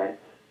live in a sense.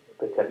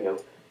 But, you know,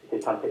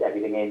 just trying to fit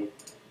everything in,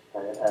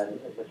 and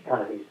just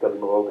kind of just got to be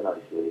more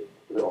organised, really,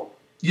 with it all.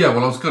 Yeah,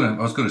 well, I was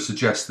going to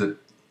suggest that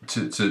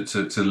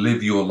to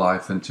live your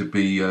life and to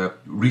be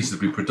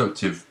reasonably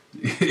productive,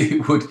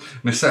 it would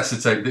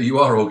necessitate that you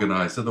are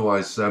organised.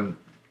 Otherwise,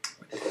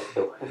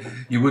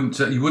 you wouldn't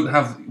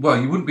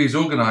be as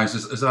organised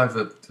as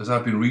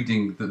I've been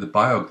reading the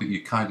biog that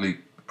you kindly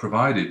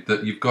provided.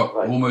 That you've got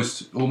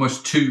almost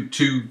two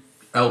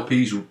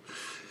LPs.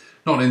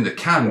 Not in the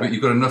can, but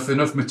you've got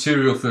enough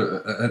material for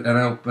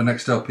an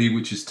next LP,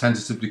 which is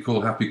tentatively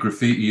called Happy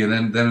Graffiti,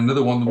 and then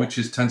another one which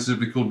is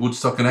tentatively called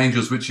Woodstock and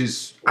Angels, which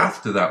is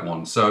after that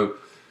one. So,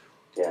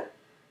 yeah,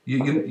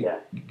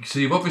 so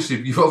you've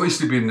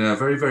obviously been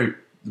very, very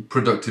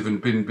productive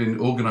and been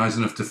organised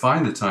enough to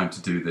find the time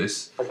to do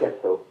this. I guess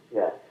so.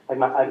 Yeah, I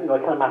kind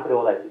of map it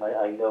all out. And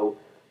I know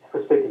it's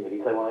frustrating really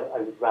because I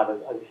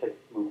wish I'd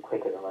move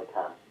quicker than I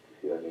can.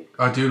 You know what I mean?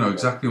 I do know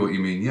exactly what you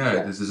mean.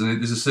 Yeah. There's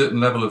a certain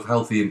level of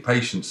healthy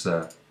impatience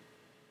there.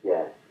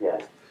 Yeah.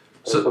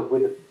 So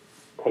with the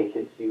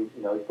patience, you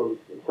know, I suppose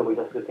in some ways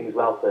that's a good thing as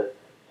well for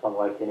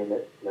songwriting, in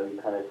that, you know,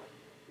 you kind of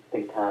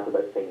think hard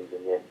about things,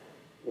 and you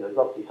know, there's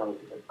lots of songs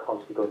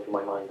constantly going through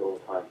my mind all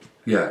the time.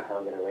 Yeah. How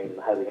I'm going to arrange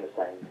them, how they're going to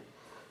sound.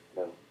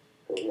 You know,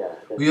 so yeah.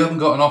 Well, you haven't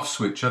got an off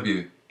switch, have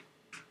you?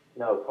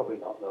 No, probably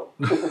not. No.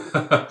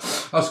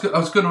 I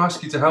was going to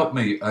ask you to help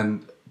me,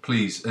 and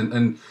please,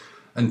 and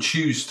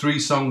choose 3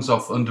 songs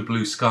off Under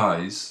Blue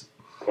Skies.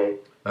 Okay.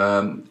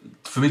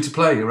 For me to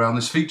play around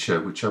this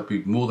feature, which I'd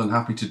be more than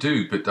happy to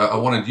do, but I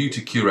wanted you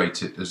to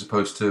curate it as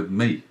opposed to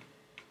me.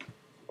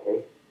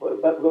 Okay.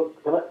 Well,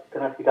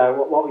 can I ask you, Darren,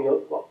 what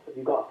have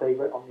you got a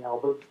favourite on the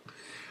album?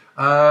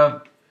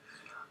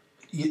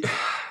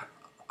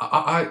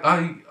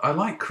 I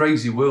like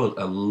Crazy World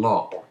a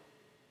lot.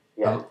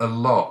 Yeah. A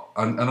lot.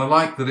 And I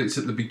like that it's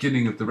at the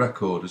beginning of the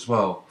record as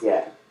well.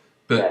 Yeah.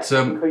 But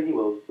Crazy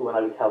World, the one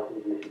I would tell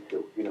people to listen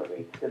to, you know what I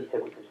mean? It doesn't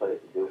take much to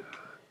listen to.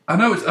 I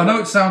know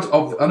it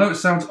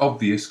sounds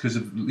obvious because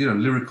of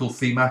lyrical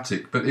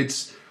thematic, but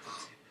it's,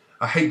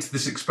 I hate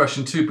this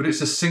expression too, but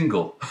it's a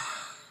single.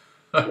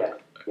 Yeah.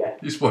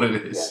 It's what it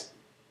is.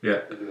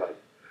 Yeah. You're right.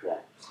 Yeah.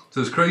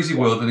 So there's Crazy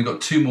World, and you've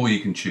got two more you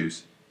can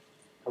choose.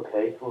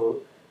 Okay.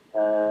 Well,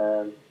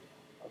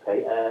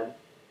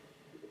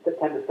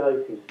 September Sky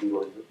seems to be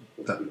one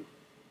that seems to be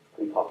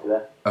pretty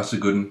popular. That's a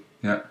good one.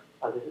 Yeah.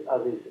 As is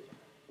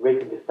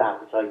Rake and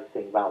Gestapo, which I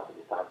sing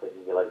relatively sad, but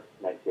you realise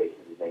pronunciation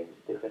of his name is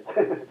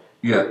different.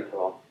 Yeah. Later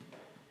on.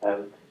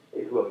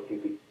 It's one which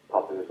seems to be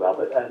popular as well.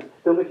 But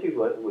Still Miss You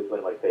was one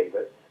of my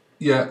favourites.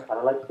 Yeah. And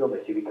I like Still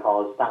Miss You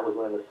because that was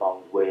one of the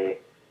songs where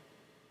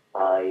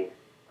I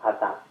had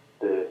that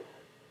verse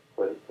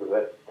for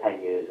about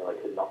 10 years and I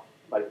could not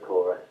write the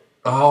chorus.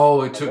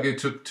 Oh, it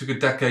took a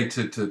decade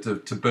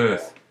to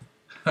birth.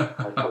 I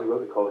probably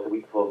wrote the chorus a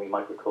week before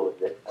Mike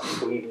recorded it. And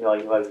so even though I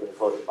knew I was going to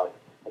record it,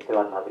 I still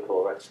hadn't had the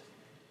chorus.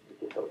 It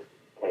just sort of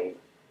came.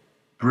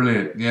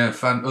 Brilliant. Yeah.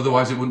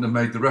 Otherwise, it wouldn't have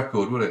made the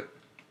record, would it?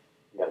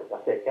 No,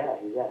 that's it. Yeah.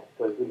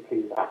 So I was really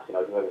pleased with that. You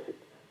know, I know it was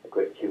a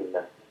great tune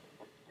to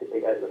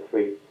pick out of the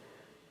three.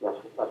 That's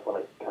what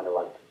I kind of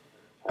liked.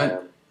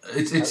 And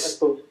it's. I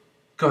suppose,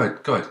 Go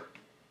ahead.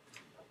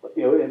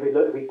 You know,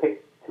 if we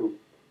pick two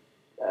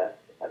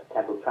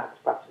tempo tracks,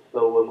 perhaps a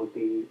slow one would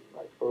be,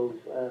 I suppose,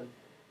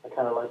 I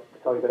kind of like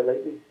Sorry About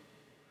Lately.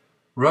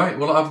 Right.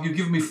 Well, you've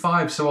given me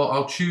 5, so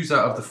I'll choose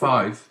out of the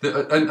 5.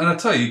 And I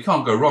tell you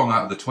can't go wrong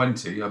out of the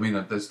 20. I mean,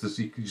 you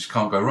just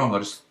can't go wrong. I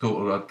just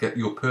thought I'd get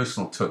your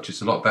personal touch.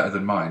 It's a lot better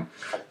than mine,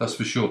 that's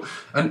for sure.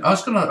 And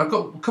I've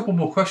got a couple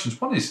more questions.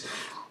 One is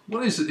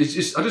it's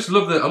just I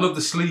love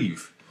the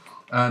sleeve,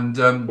 and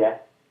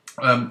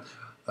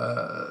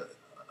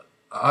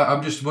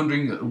I'm just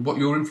wondering what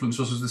your influence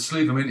was with the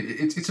sleeve. I mean,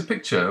 it's a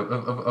picture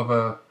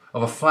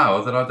of a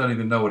flower that I don't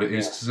even know what it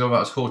is, because it's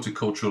about as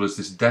horticultural as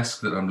this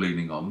desk that I'm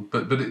leaning on.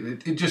 But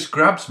it just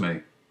grabs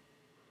me.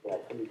 Yeah,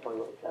 somebody told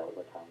me what the flower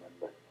was, I can't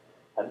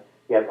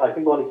remember. I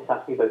think Wally just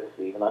asked me about the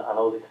sleeve, and I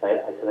was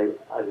excited. I said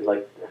I would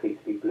like the sleeve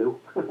to be blue.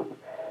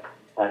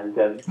 And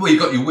well, you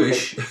got your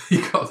wish.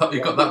 You got that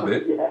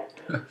bit.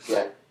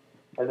 Yeah.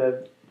 And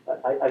the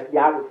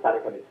artwork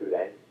started coming through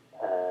then,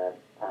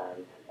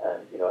 and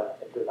you know,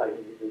 I think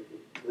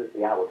the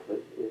artwork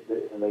is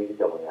an amazing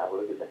job on the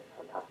artwork, isn't it?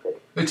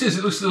 Fantastic. It is.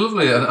 It looks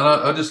lovely, and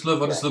I just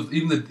love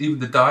even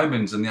the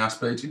diamonds and the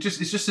aspect.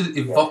 It's just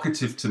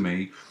evocative to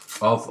me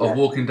of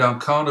walking down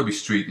Carnaby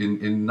Street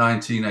in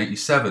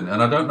 1987,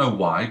 and I don't know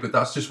why, but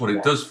that's just what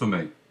it does for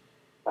me.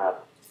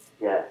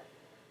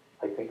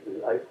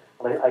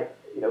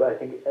 I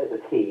think as a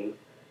team,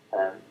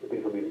 the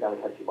Beautiful Music Down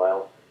the Country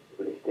Mile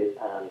released it,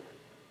 and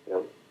you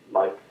know,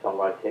 Mike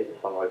songwriting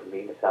it, the songwriter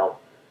me myself.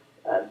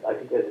 I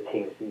think as a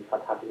team, it's been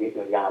fantastic. You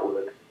know, the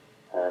artwork,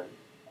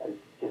 and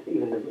just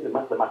even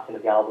the matching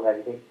of the album and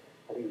everything.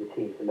 I think the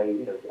team's amazing.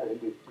 You know, I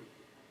think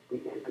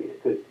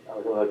it's good. I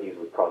don't know how to use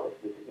the word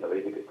project. It's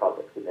a good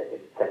project in the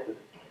sense of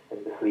I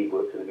think the sleeve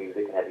works with the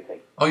music and everything.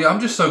 Oh yeah, I'm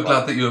just so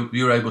glad that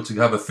you're able to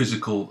have a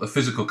physical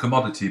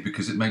commodity,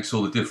 because it makes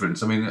all the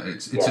difference. I mean,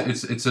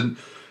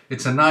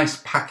 it's a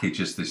nice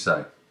package, as they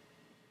say.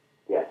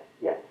 Yes.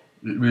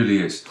 It really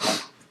is.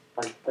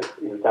 And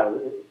you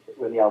know,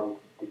 when the album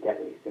did get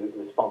released, the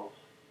response,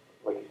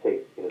 like you say,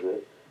 you know,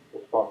 the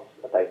response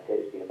about it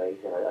has been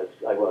amazing.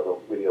 I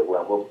was really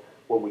overwhelmed.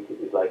 One week it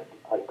was like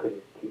I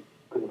couldn't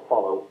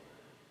follow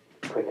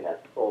quick enough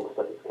all the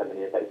stuff that's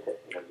coming in about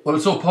it. You know? Well,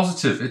 it's all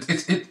positive.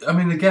 I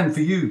mean, again, for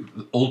you,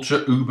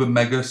 ultra, uber,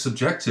 mega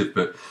subjective,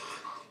 but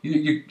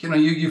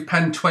you've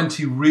penned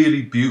 20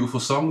 really beautiful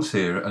songs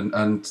here,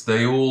 and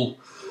they all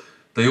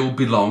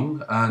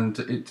belong.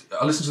 And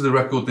I listened to the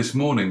record this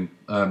morning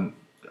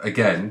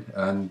again,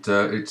 and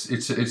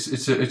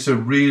it's a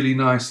really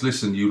nice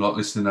listen. You lot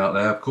listening out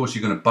there, of course,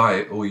 you're going to buy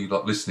it, or you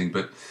lot listening,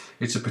 but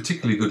it's a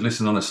particularly good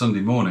listen on a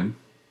Sunday morning.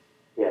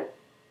 Yeah,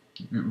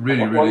 it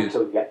really is.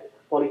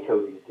 Wally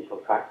chose these additional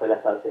tracks. I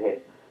left that to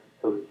him,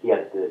 so he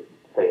had to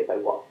say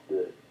about what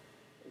he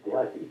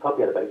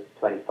probably had about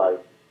 25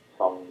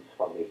 songs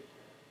from me,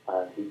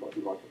 and he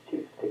wanted to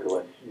choose particular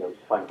ones. You know,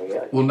 just find me.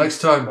 Well, next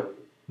time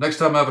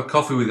I have a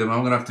coffee with him,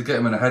 I'm going to have to get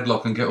him in a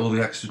headlock and get all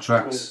the extra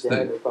tracks.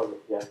 Yeah, no problem.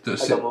 Yeah,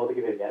 I got more to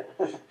give him yet.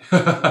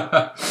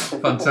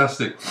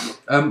 Fantastic.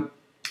 I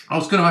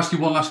was going to ask you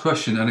one last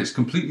question, and it's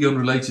completely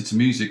unrelated to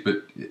music,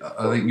 but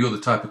I think you're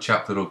the type of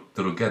chap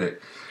that'll get it.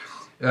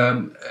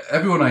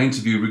 Everyone I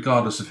interview,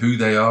 regardless of who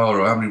they are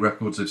or how many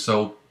records they've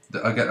sold,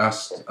 I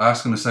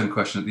ask them the same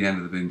question at the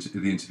end of the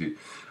interview.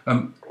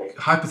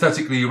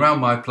 Hypothetically, you're around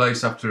my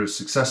place after a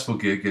successful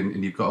gig,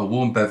 and you've got a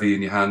warm bevy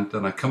in your hand,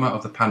 and I come out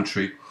of the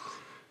pantry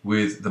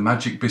with the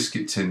magic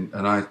biscuit tin,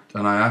 and I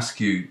ask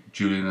you,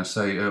 Julian, I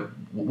say,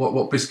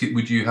 what biscuit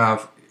would you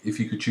have if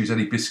you could choose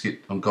any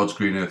biscuit on God's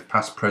green earth,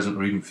 past, present,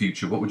 or even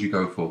future? What would you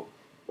go for?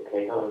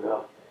 Okay,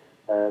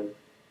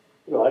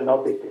 Right, not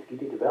a big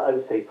biscuit, but I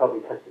would say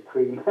probably custard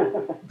cream.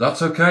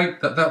 That's okay.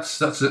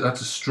 That's a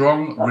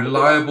strong,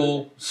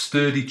 reliable,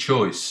 sturdy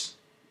choice.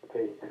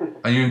 Okay.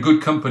 And you're in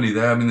good company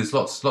there. I mean, there's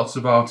lots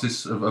of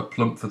artists are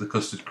plump for the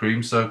custard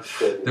cream, so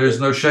there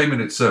is no shame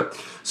in it, sir.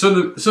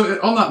 So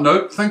on that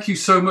note, thank you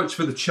so much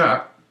for the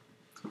chat.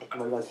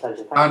 My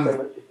pleasure. Thank you very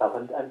much yourself,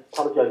 and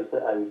apologise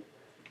that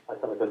I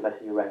thought I was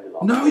messing you around a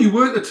lot. No, you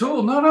weren't at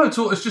all. No, at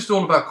all. It's just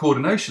all about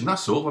coordination.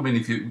 That's all. I mean,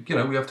 if you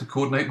know, we have to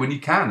coordinate when you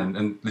can,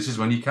 and this is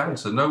when you can.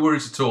 So no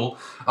worries at all.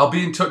 I'll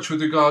be in touch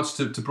with regards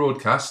to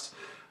broadcast.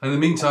 And in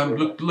the meantime,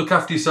 look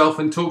after yourself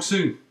and talk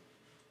soon.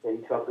 Yeah,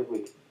 you two have a good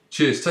week.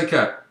 Cheers. Take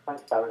care.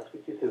 Thanks, Darren.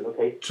 Speak to you soon.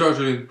 Okay. Ciao,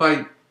 Julian.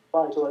 Bye.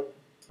 Bye. Bye.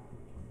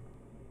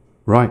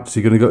 Right, so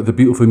you're going to go to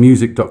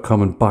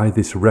thebeautifulmusic.com and buy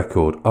this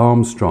record,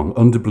 Armstrong,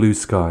 Under Blue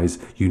Skies.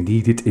 You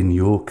need it in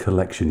your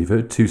collection. You've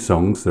heard 2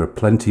 songs. There are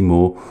plenty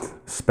more.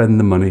 Spend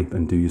the money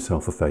and do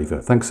yourself a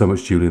favour. Thanks so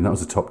much, Julian. That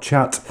was a top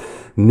chat.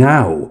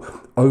 Now,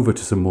 over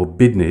to some more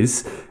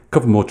business. A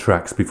couple more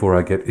tracks before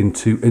I get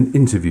into an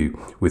interview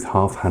with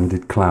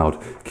Half-Handed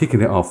Cloud.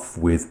 Kicking it off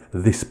with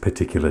this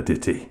particular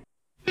ditty.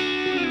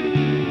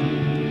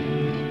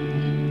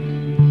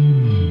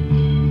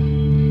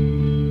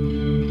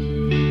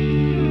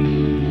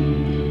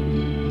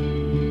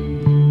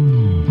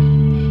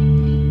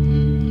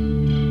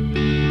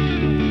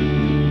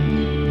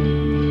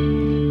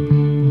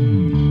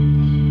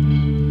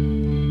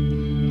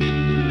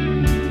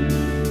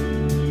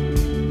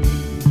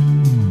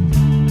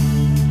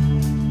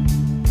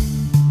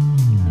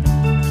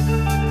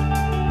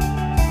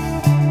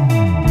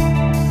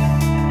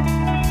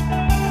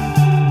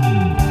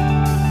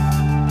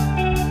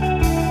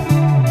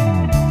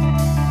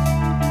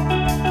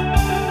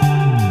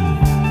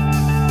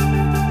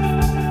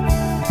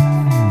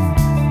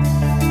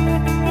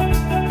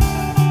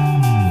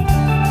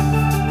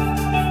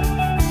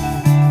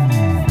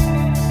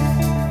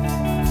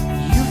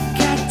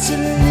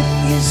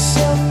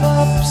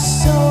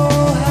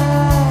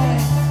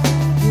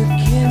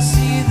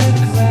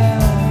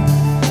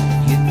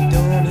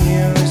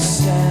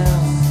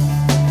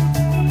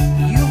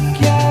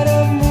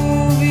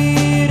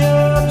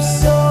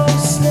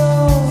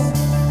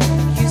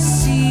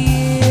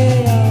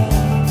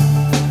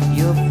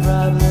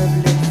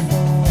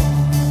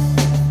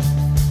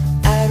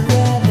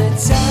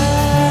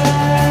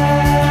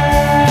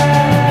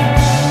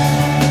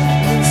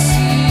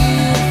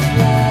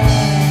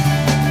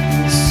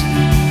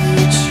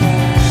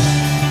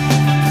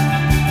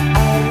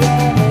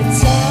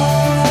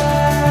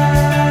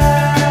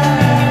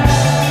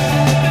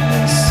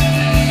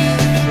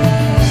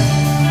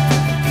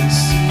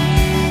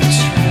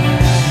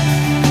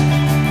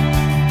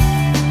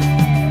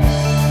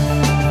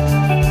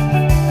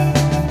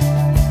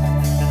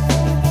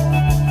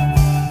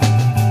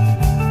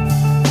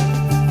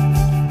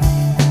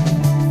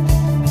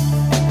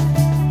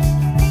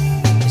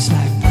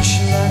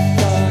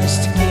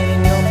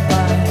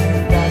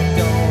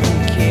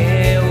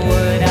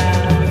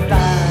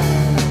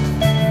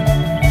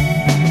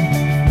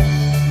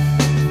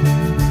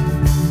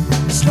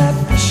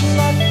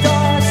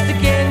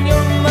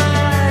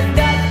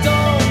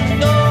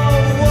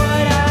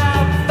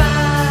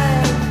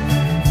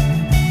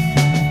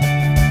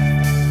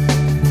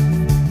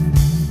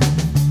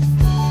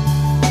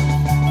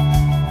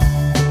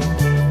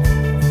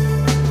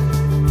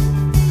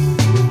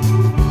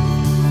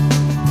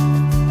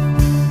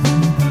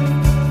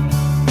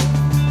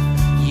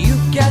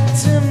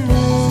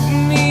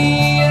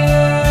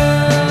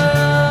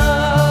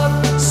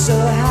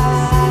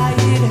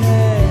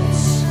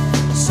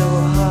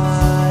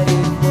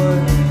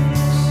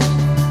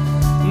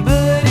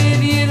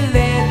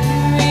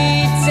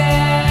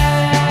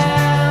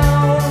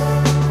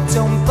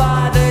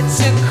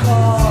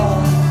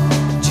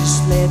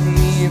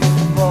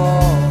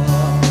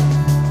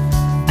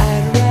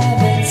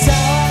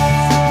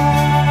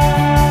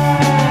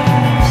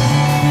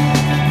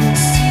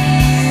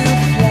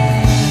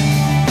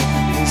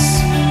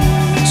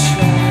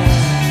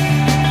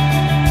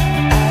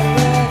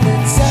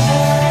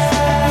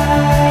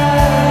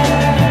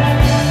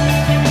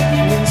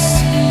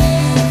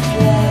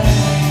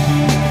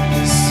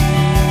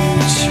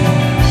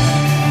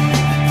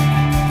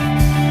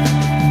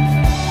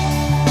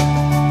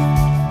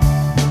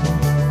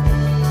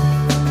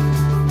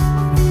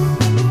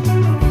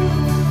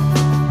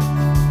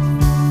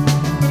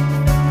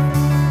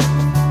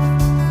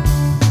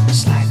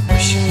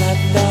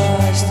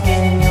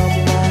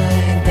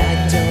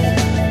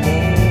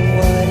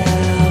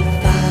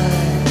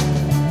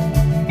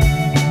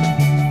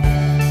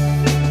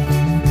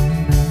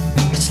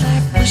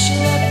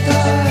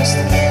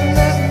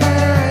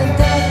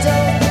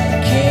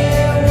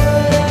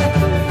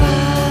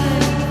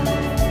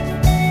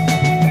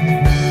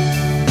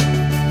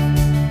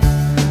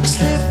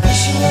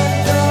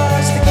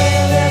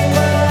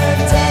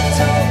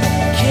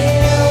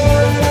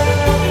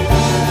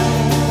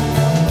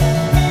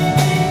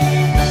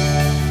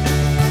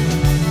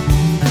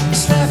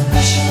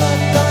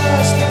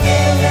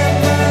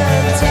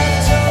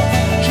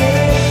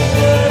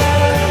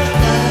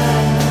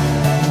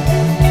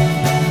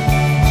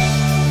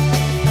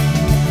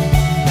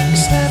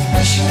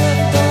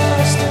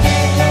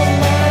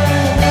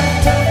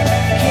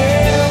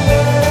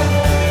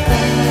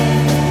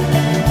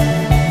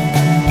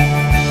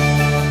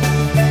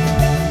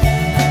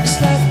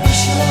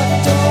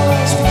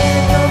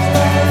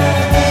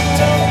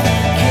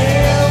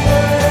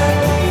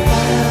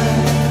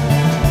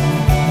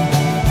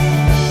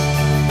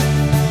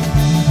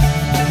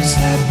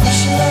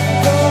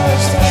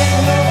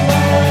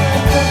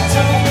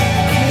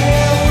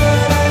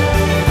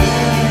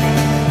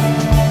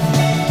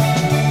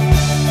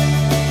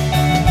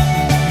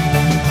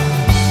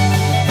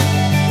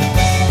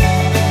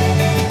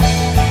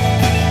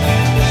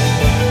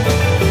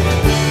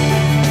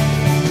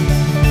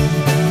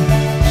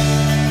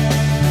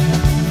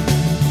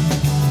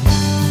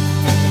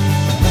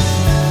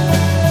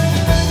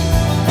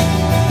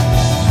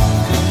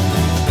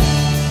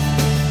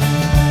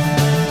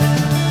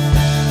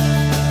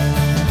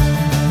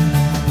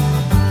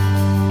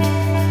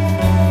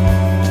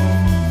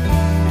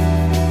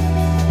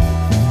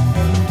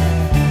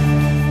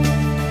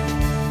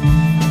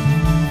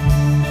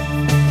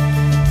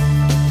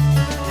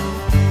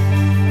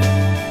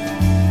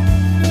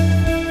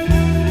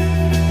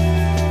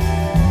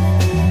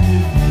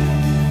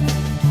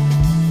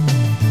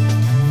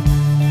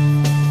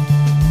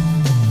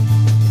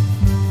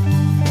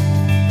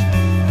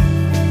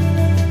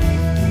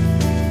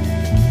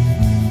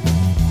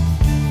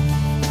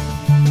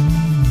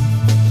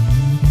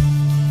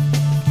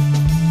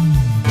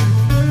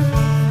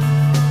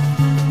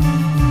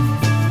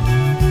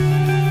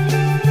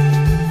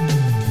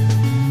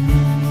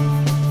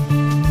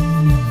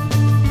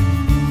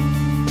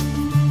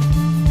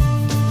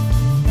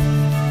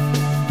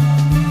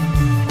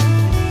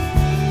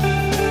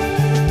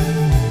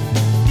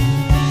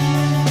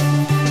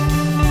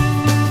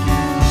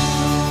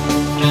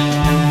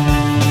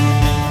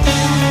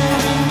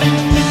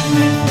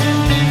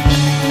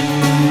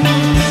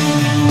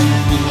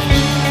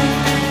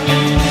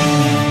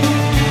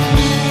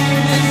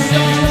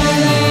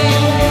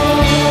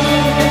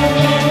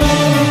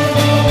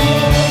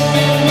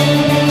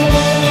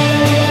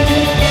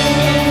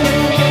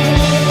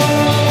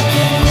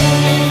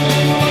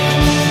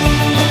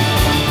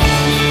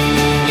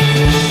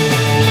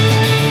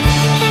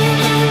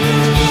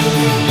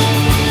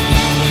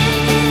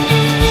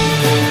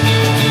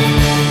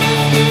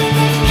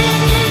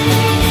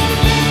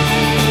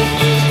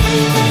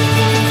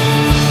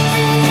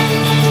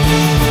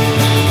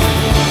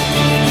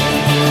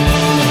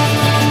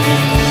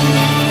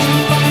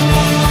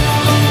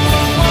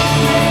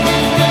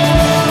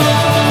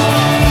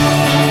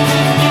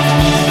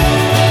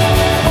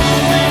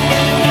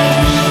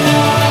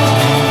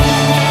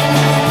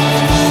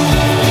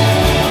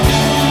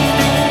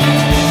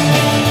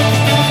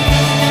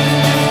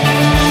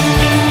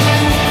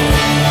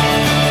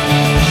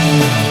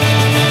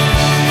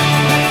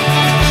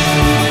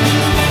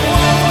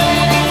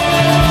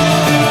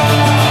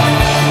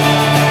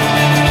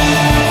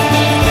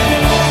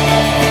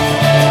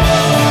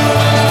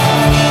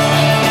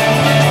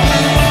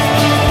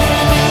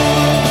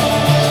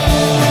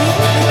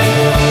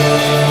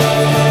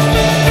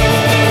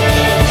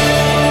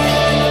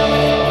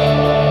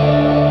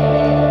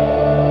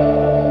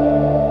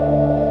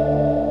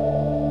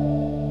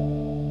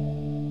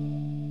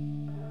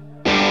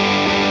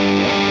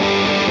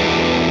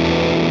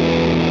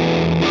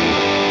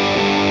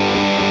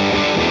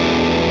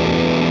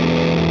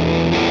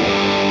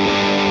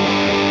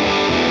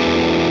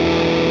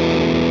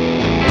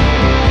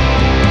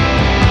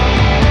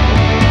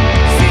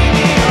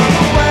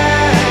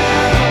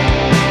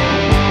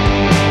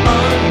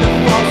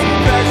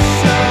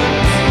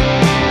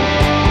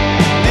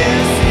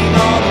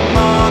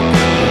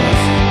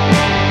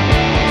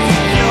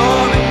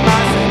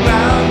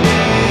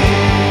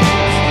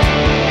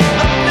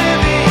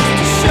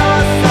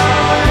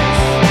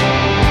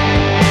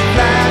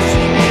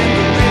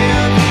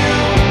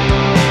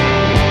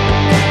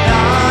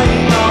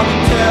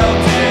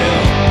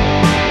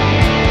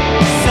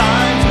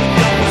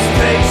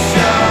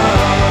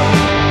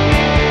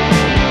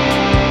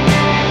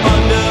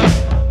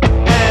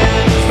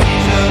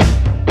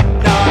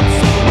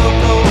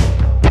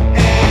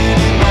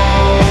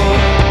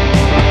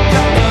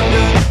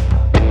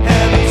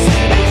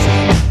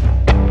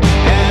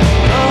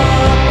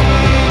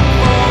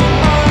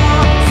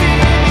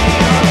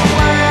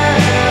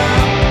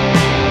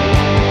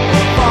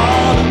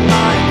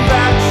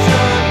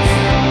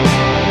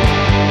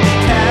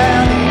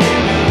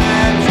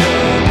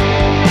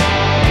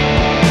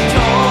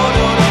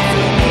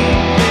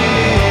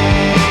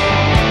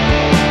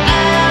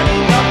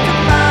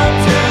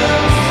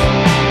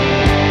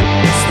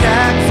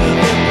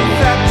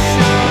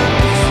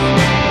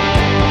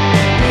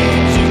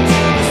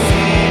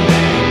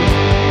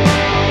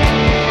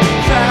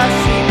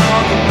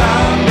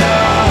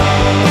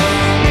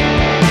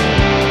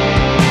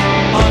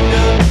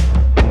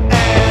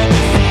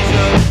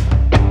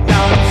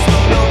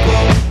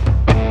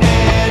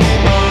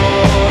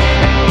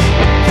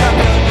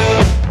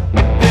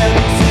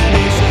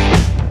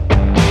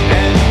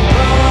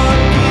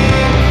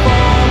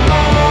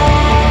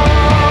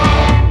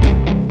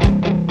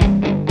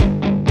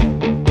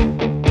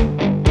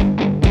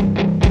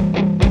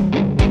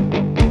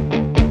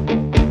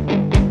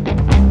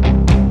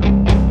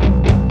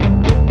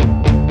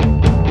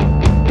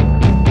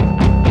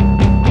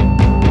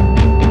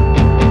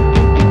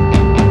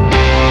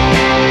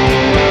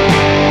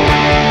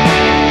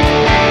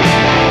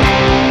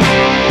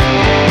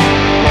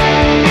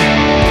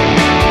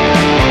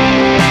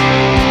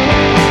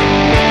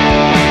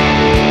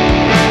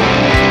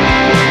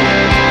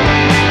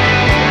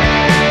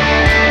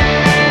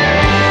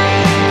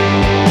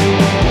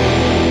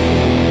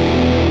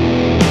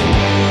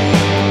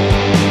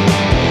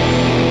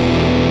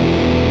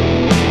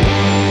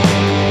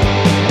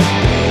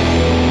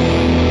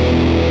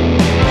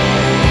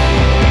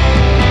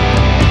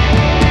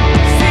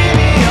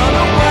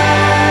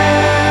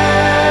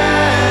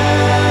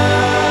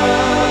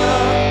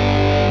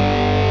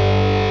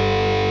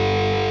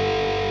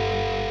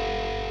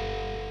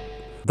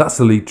 That's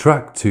the lead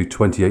track to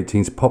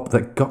 2018's Pop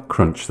That Got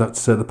Crunch.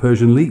 That's the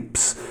Persian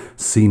Leaps,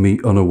 See Me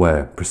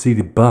Unaware,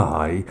 preceded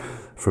by,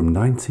 from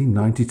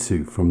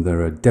 1992, from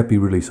their debut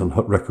release on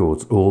Hut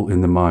Records, All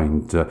in the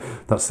Mind.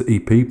 That's the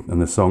EP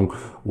and the song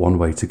One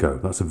Way to Go.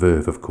 That's a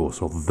Verve, of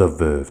course, or the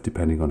Verve,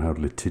 depending on how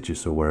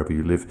litigious or wherever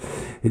you live.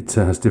 It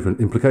has different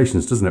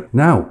implications, doesn't it?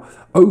 Now,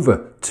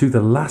 over to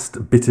the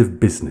last bit of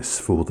business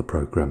for the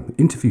programme.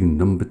 Interview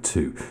number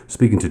 2,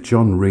 speaking to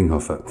John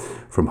Ringhofer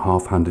from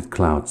Half-Handed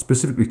Cloud,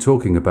 specifically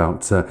talking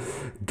about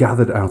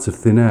Gathered Out of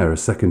Thin Air, a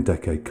second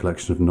decade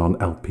collection of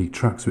non-LP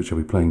tracks, which I'll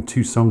be playing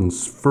 2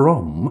 songs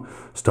from,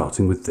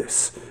 starting with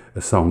this,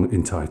 a song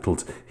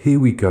entitled Here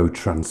We Go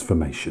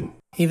Transformation.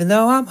 Even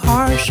though I'm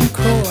harsh and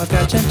cruel, I've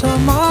got gentle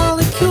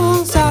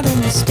molecules out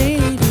in the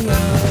stadium.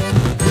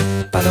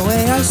 By the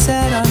way I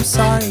said I'm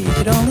sorry, you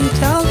could only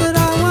tell that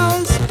I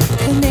was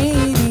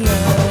Canadian.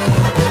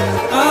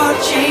 Oh,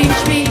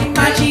 change me,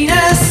 my Gina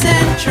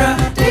Centra,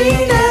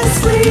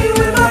 needlessly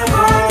when my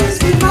heart is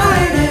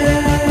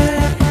divided,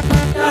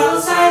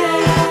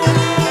 double-sided.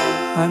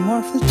 I'm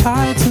more for the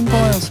tides and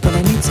boils, but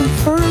I need some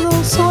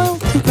fertile soil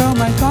to grow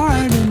my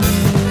garden in.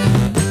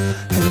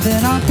 And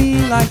then I'll be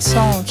like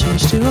Saul,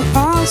 change to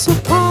Apostle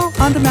Paul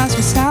on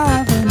Damascus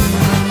Avenue.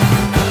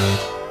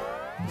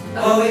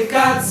 Oh, we've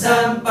got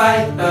some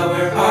bite, but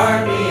we're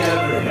hardly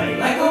ever right,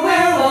 like a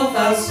werewolf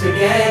of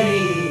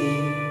spaghetti.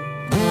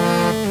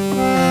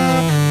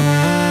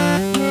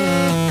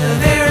 The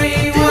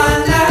very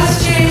one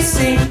that's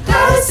chasing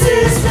us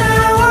is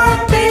now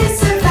our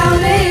basic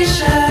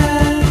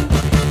foundation.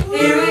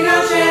 Here we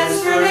go,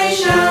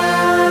 transformation.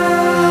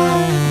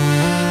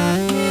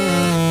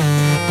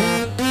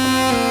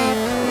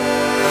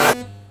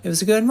 It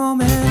was a good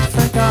moment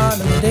for God,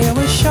 and the day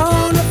was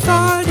shown a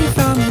fraud. He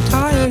found me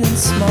tired and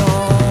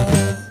small,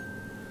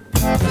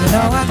 and I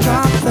know I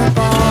dropped the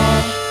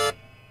ball.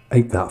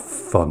 Ain't that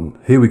fun?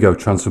 Here we go,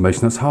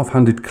 Transformation. That's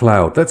Half-Handed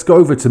Cloud. Let's go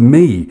over to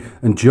me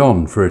and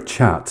John for a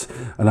chat,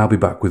 and I'll be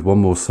back with one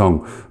more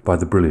song by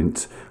the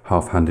brilliant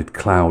Half-Handed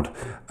Cloud.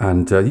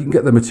 And you can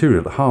get the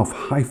material at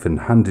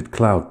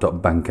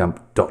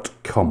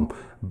half-handedcloud.bandcamp.com.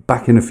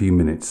 Back in a few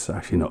minutes.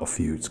 Actually, not a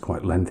few. It's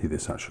quite lengthy,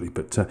 this, actually.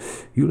 But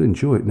you'll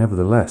enjoy it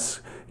nevertheless.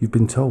 You've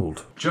been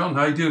told. John,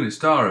 how you doing? It's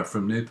Dara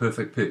from Near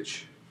Perfect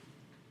Pitch.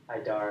 Hi,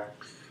 Dara.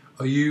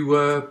 Are you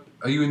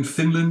in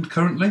Finland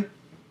currently?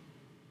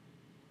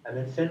 I'm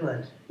in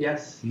Finland,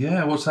 yes.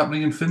 Yeah, what's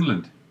happening in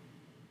Finland?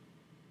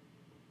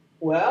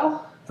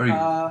 Well...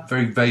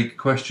 Very vague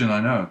question, I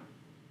know.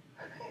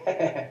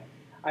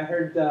 I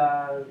heard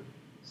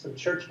some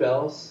church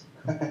bells.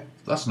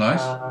 That's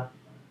nice.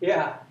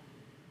 Yeah.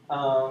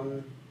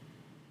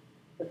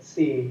 Let's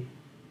see.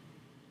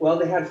 Well,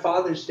 they had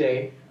Father's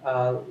Day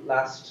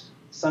last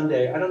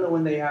Sunday. I don't know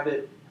when they have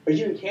it. Are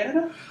you in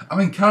Canada? I'm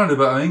in Canada,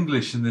 but I'm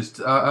English, and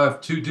I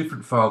have 2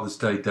 different Father's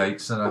Day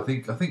dates, and I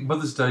think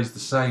Mother's Day is the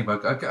same.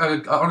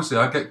 I honestly,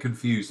 I get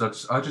confused.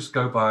 I just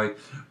go by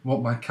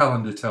what my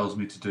calendar tells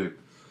me to do.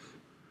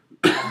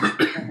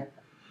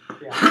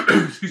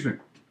 Excuse me.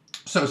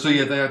 So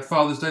yeah, they had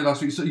Father's Day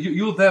last week. So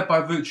you're there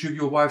by virtue of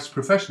your wife's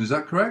profession, is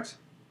that correct?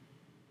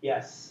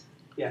 Yes.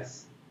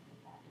 Yes.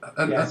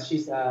 Yes,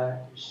 she's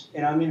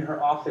and I'm in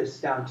her office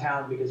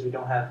downtown because we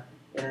don't have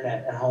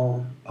internet at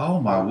home. Oh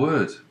my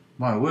word,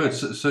 my word!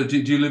 So do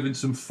you live in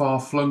some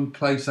far-flung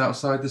place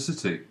outside the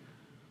city?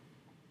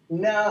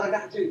 No,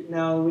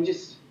 no. We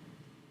just,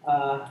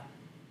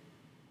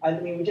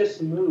 we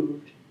just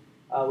moved,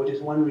 which is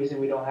one reason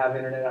we don't have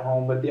internet at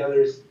home. But the other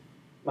is,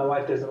 my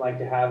wife doesn't like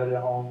to have it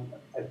at home.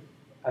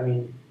 I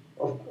mean,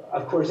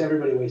 of course,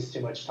 everybody wastes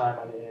too much time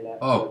on the internet.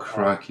 Oh,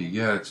 crikey!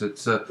 Yeah,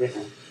 it's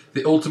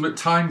the ultimate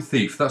time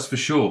thief. That's for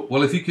sure.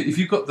 Well, if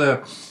you've got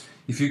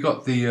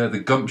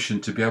the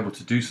gumption to be able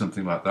to do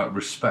something like that,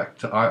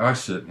 respect. I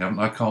certainly haven't.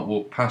 I can't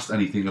walk past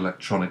anything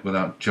electronic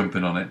without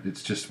jumping on it.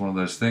 It's just one of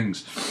those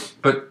things.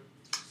 But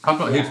I'm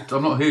not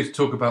here to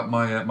talk about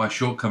my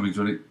shortcomings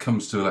when it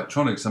comes to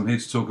electronics. I'm here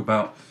to talk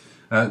about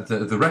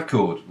the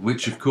record,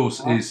 which of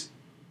course is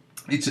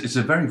it's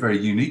a very, very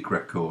unique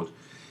record.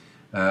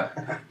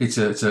 It's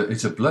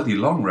a bloody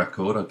long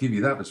record. I'll give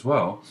you that as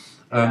well.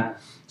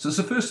 So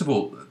first of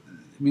all, I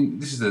mean,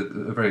 this is a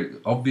very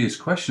obvious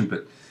question,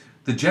 but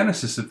the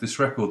genesis of this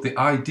record, the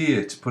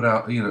idea to put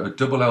out a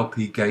double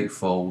LP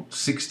gatefold,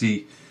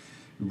 60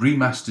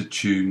 remastered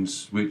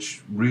tunes,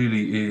 which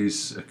really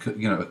is a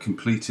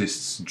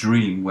completist's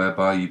dream,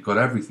 whereby you've got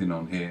everything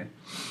on here.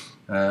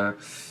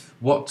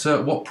 What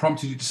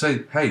prompted you to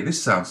say, hey,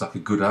 this sounds like a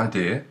good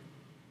idea?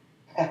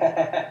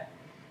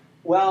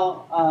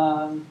 Well,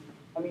 I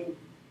mean,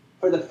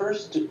 for the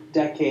first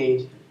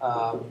decade,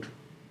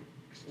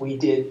 we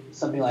did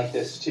something like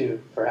this too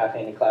for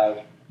Half-Handed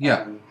Cloud.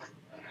 Yeah.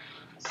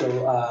 So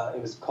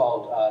it was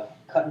called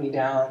Cut Me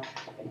Down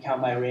and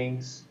Count My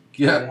Rings.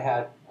 Yeah. And it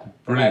had,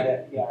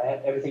 brilliant. It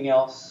had everything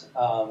else,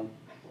 that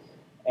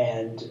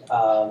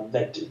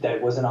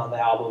wasn't on the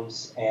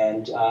albums,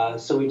 and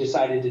so we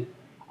decided to.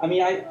 I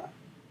mean,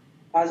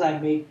 as I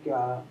make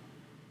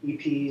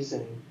EPs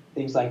and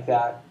things like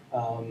that,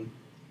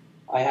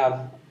 I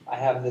have I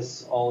have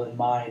this all in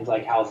mind,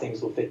 like how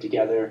things will fit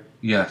together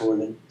Yes. for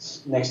the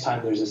next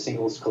time there's a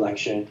singles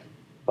collection.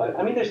 But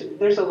I mean,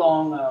 there's a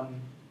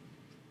long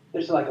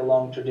there's like a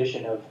long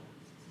tradition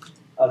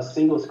of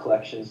singles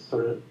collections,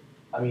 sort of.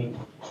 I mean,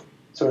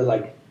 sort of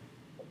like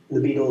the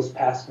Beatles'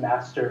 Past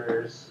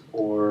Masters,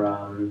 or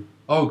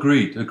Oh,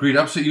 agreed.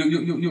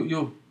 Absolutely.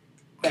 You're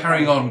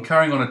carrying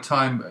on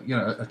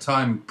a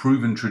time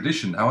proven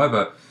tradition.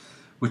 However,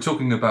 we're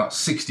talking about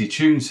 60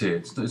 tunes here.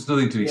 It's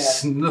nothing to be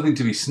nothing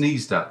to be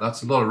sneezed at.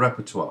 That's a lot of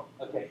repertoire.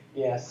 Okay.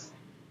 Yes.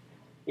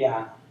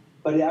 Yeah,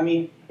 but I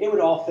mean, it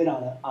would all fit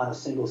on a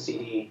single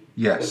CD.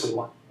 Yes.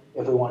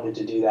 If we wanted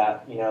to do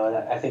that, you know, and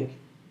I think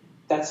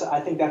that's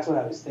what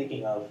I was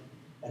thinking of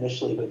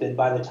initially. But then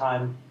by the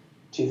time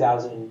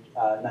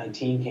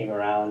 2019 came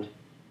around,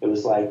 it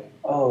was like,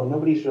 oh,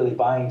 nobody's really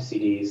buying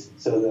CDs.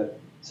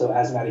 So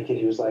Asthmatic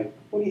Kitty was like,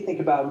 what do you think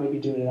about maybe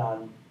doing it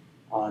on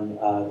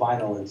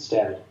vinyl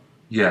instead?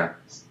 Yeah.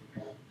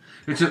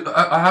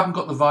 I haven't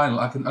got the vinyl.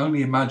 I can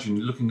only imagine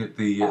looking at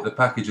the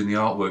package and the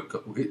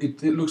artwork.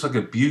 It looks like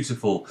a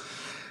beautiful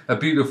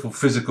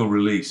physical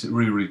release. It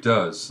really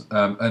does.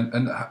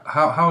 And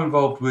how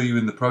involved were you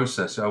in the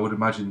process? I would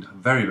imagine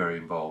very, very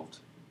involved.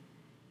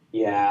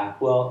 Yeah.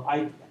 Well,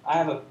 I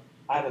have a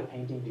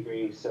painting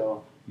degree,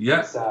 so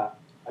yeah.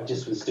 I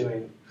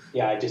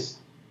just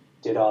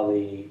did all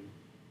the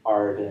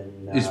art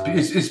and.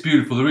 It's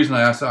beautiful. The reason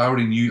I asked, I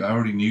already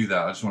knew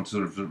that. I just want to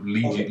sort of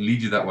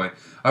lead you that way.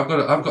 I've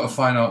got a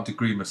fine art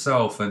degree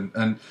myself,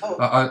 and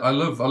I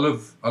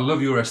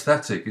love your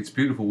aesthetic. It's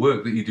beautiful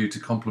work that you do to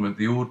complement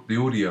the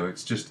audio.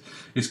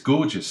 It's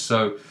gorgeous.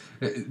 So,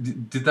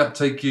 did that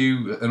take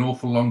you an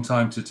awful long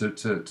time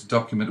to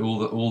document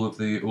all of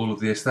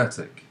the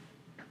aesthetic?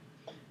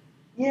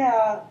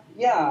 Yeah.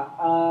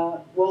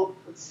 Well,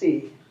 let's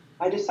see.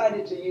 I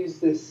decided to use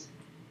this.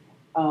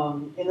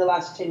 In the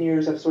last 10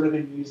 years, I've sort of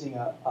been using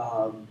a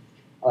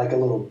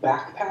little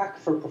backpack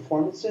for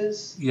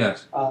performances.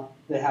 Yes.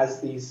 That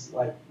has these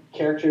like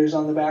characters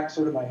on the back,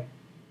 sort of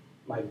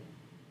my.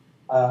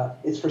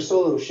 It's for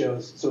solo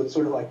shows, so it's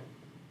sort of like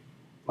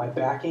my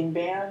backing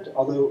band,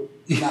 although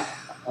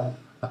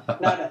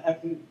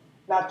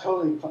not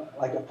totally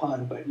like a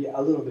pun, but yeah,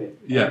 a little bit.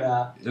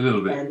 Yeah, a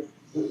little bit. And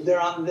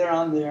they're on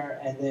there,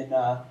 and then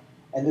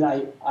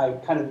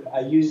I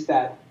use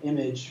that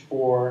image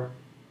for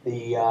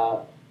the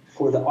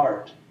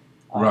art,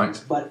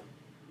 right? But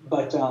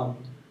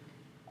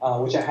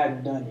which I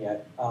hadn't done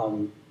yet.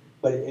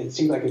 But it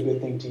seemed like a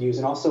good thing to use,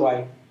 and also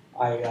I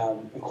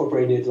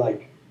incorporated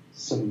like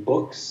some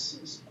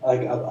books.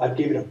 Like I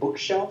gave it a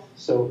bookshelf,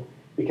 so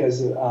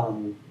because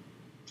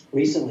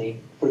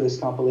recently for this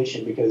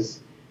compilation, because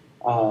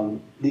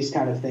these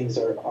kind of things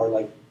are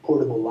like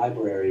portable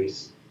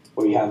libraries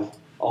where you have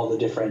all the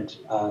different,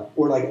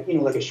 or like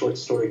like a short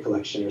story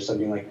collection or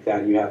something like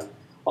that. You have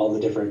all the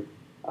different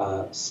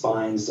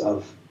spines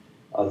of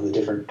the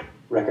different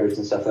records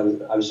and stuff.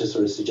 I was just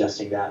sort of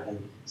suggesting that,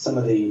 and some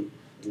of the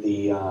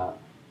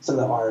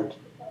art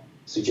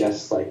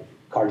suggests like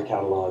card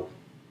catalog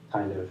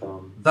kind of.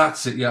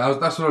 That's it. Yeah,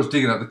 that's what I was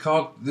digging at. The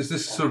card. There's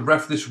this sort of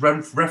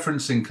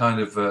referencing kind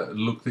of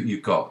look that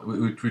you've got,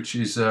 which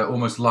is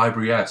almost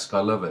library-esque. I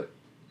love it.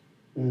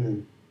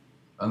 Mm.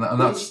 And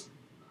that's.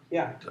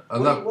 Yeah.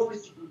 And what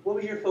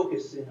was your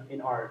focus in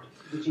art?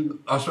 Did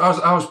you? I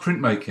was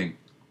printmaking.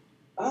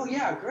 Oh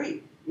yeah,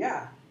 great.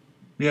 Yeah.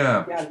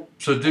 Yeah.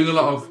 So doing a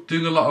lot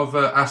of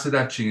acid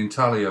etching in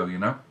Talio, you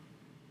know.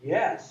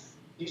 Yes.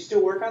 Do you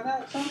still work on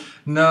that, Tom?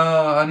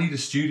 No, I need a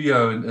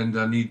studio and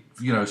I need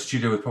a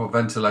studio with proper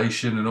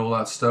ventilation and all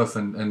that stuff,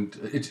 and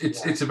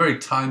it's a very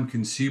time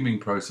consuming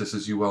process,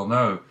 as you well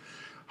know.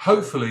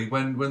 Hopefully,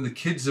 when the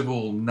kids have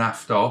all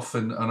naffed off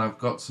and I've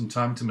got some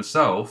time to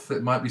myself,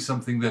 it might be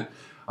something that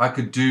I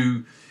could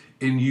do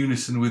in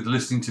unison with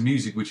listening to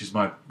music, which is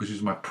my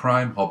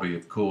prime hobby,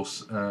 of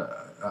course.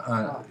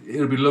 It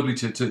would be lovely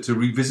to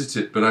revisit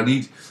it, but I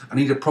need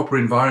a proper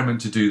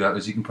environment to do that,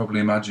 as you can probably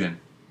imagine.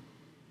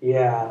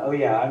 Yeah. Oh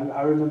yeah.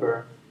 I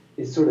remember.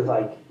 It's sort of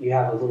like you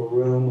have a little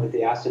room with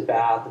the acid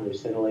bath, and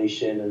there's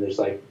ventilation, and there's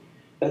like.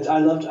 I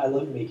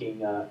loved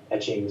making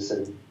etchings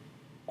and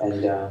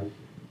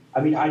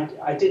I mean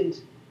I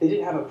didn't. They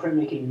didn't have a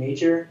printmaking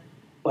major,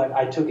 but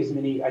I took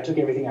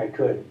everything I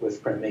could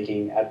with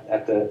printmaking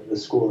at the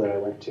school that I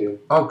went to.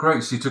 Oh,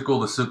 great! So you took all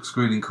the silk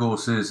screening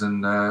courses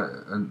and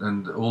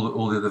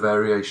all the other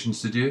variations,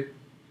 did you?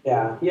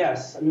 Yeah.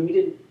 Yes. I mean, we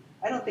didn't.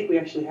 I don't think we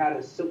actually had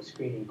a silk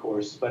screening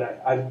course,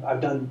 but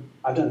I've done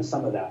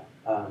some of that.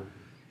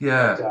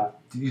 Yeah.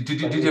 But, did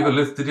you have a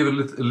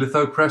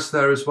litho press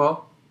there as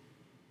well?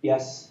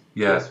 Yes.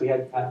 Yeah. Yes, we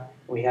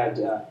had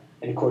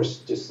and of course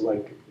just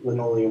like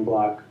linoleum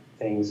block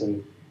things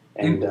and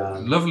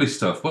lovely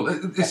stuff. Well,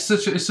 it's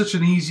such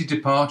an easy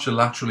departure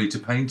laterally to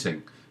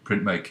painting,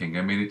 printmaking.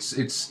 I mean,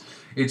 it's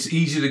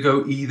easy to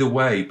go either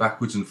way,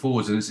 backwards and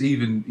forwards, and it's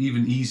even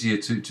easier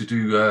to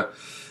do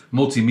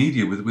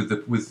multimedia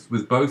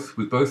with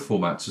both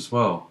formats as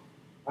well.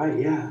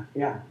 Yeah.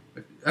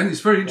 And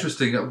it's very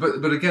interesting,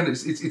 but again,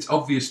 it's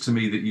obvious to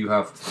me that you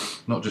have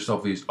not just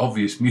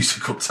obvious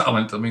musical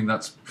talent. I mean,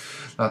 that's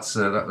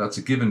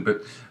a given.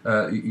 But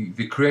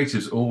the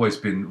creative's always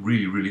been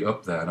really, really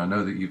up there, and I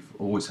know that you've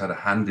always had a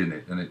hand in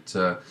it, and it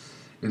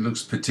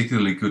looks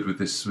particularly good with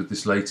this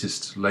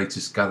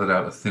latest Gathered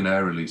Out of Thin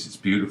Air release. It's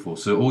beautiful.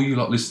 So all you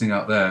lot listening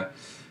out there,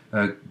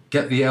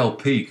 get the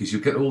LP, because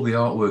you'll get all the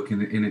artwork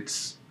in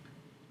its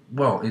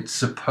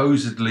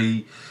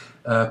supposedly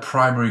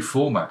primary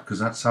format, because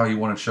that's how you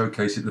want to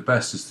showcase it the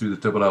best, is through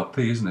the double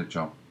LP, isn't it,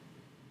 John?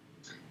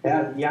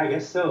 Yeah, I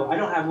guess so. I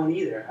don't have one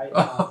either.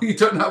 You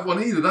don't have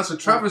one either. That's a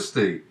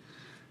travesty.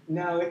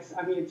 No, it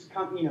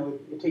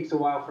takes a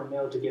while for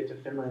mail to get to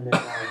Finland.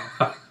 And,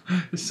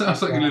 It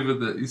sounds like you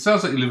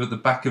live at the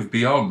back of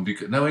beyond.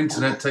 No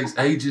internet, takes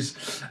ages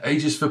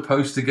for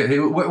post to get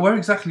here. Where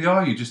exactly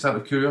are you? Just out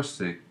of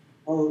curiosity.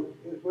 Oh,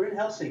 we're in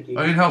Helsinki.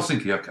 Oh, in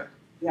Helsinki. Okay.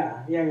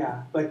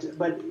 Yeah. But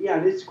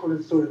yeah, it is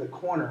sort of the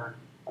corner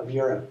of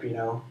Europe,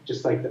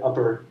 just like the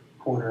upper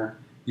corner.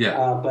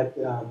 Yeah. But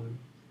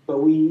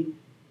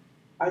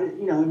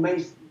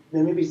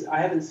I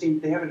haven't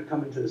seen. They haven't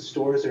come into the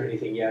stores or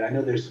anything yet. I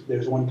know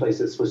there's one place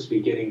that's supposed to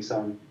be getting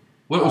some.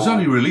 Well, it was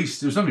only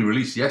released. It was only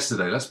released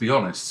yesterday. Let's be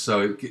honest.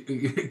 So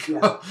it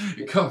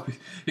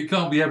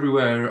can't be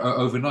everywhere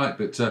overnight.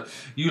 But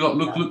you lot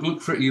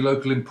look for it at your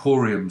local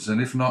emporiums,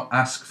 and if not,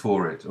 ask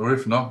for it, or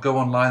if not, go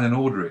online and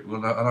order it.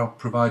 Well, and I'll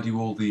provide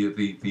you all the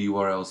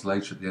URLs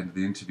later at the end of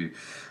the interview.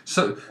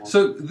 So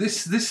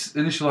this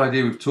initial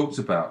idea we've talked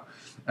about,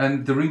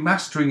 and the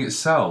remastering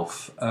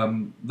itself,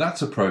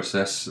 that's a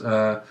process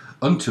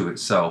unto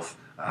itself.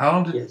 How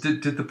long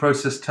did the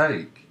process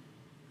take?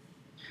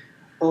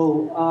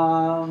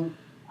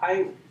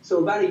 So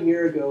about a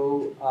year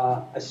ago,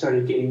 I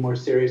started getting more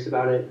serious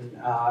about it, and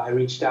I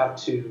reached out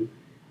to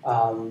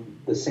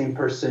the same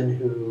person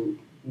who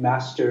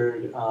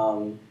mastered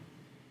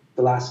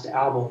the last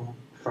album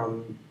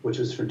which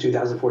was from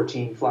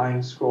 2014,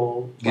 Flying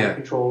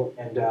Control,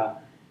 and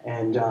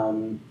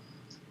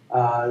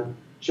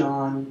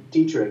John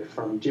Dietrich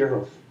from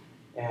Deerhoof,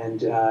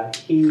 and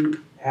he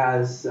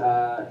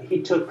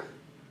took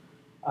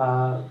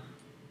a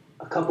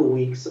couple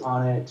weeks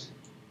on it.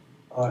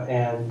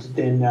 And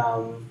then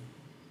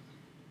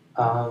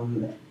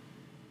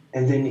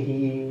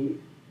he,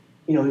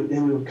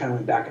 then we kind of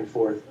went back and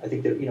forth. I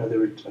think that, there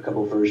were a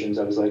couple of versions.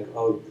 I was like,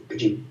 oh,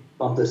 could you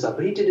bump this up?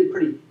 But he did it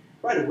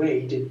right away.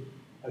 He did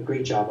a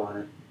great job on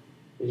it.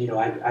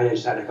 I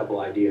just had a couple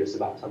ideas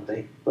about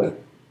something, but.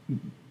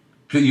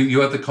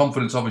 You had the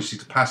confidence, obviously,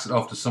 to pass it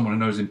off to someone who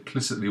knows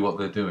implicitly what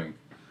they're doing.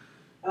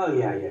 Oh,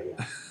 yeah.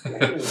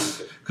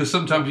 Because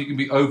sometimes you can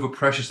be over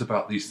precious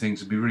about these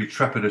things and be really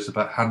trepidatious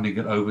about handing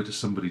it over to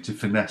somebody to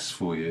finesse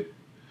for you.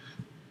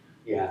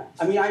 Yeah,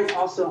 I mean, I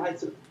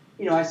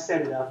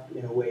set it up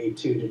in a way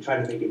too to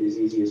try to make it as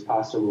easy as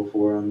possible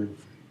for them,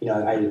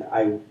 and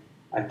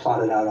I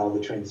plotted out all the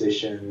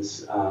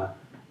transitions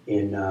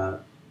in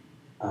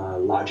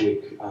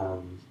Logic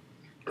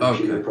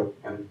computer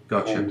program.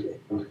 Gotcha.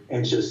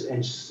 And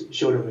just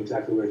showed them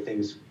exactly where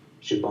things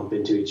should bump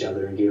into each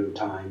other and gave them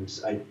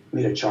times. I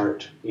made a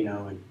chart,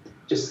 and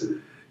just.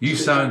 You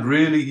sound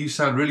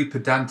really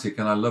pedantic,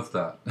 and I love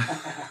that.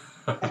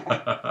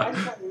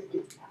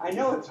 I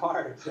know it's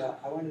hard, so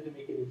I wanted to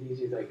make it as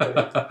easy as I could.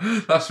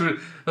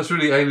 That's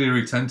really alien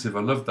retentive.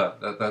 I love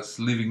that. That's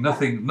leaving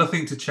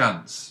nothing to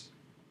chance.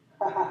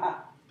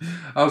 I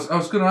was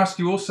going to ask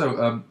you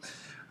also,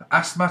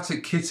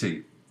 Asthmatic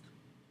Kitty.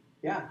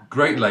 Yeah.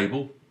 Great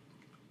label,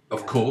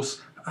 of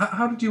course.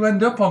 How did you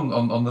end up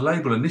on the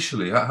label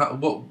initially?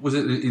 What was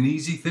it? An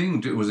easy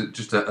thing? Was it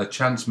just a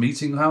chance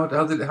meeting? How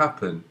did it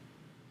happen?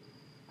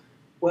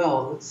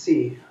 Well, let's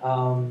see.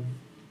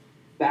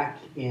 Back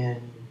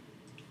in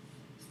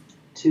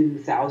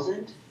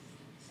 2000,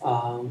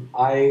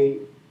 I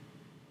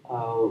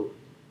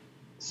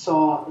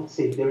saw. Let's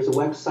see. There was a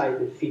website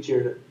that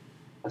featured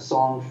a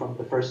song from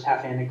the first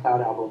Half Hand and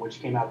Cloud album, which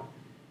came out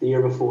the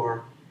year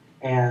before,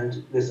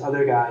 and this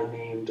other guy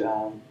named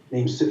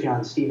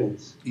Sufjan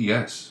Stevens.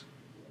 Yes.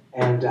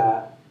 And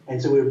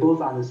so we were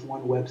both on this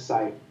one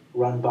website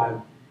run by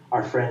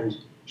our friend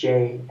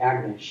Jay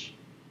Agnish,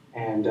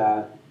 and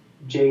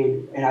Jay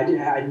and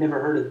I'd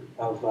never heard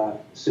of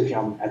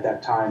Sufjan at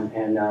that time,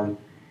 and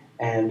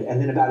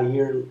then about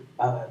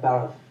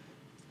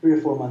 3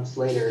 or 4 months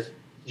later,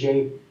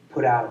 Jay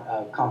put out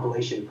a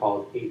compilation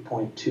called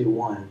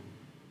 8.21,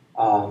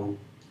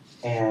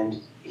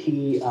 and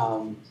he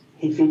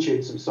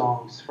featured some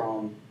songs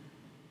from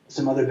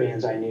some other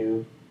bands I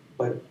knew,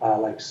 but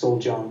like Soul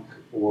Junk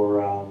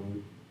or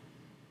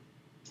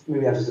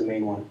maybe that was the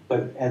main one,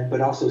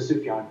 but also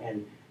Sufjan,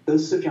 and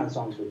those Sufjan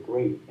songs were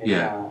great. And,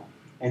 yeah.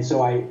 And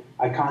so I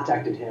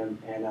contacted him,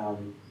 and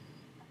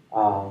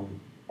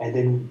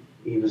then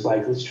he was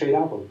like, let's trade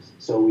albums.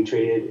 So we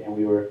traded, and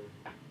we were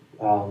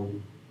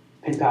pen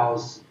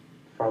pals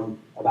from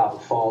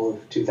about fall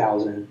of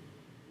 2000,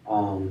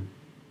 and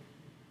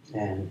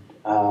then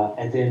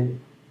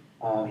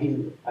I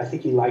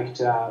think he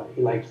liked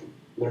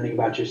learning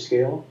about your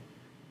scale,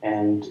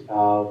 and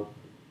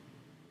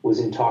was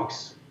in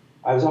talks.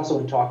 I was also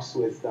in talks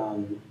with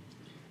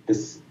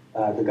this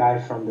the guy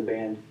from the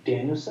band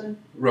Danielson,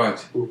 Right.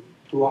 who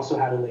also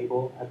had a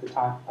label at the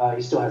time.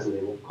 He still has a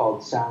label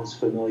called Sounds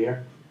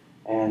Familiar,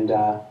 and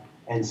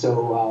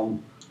so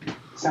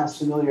Sounds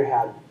Familiar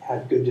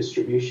had good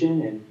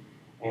distribution,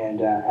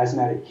 and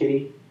Asthmatic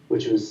Kitty,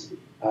 which was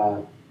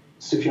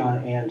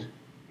Sufjan and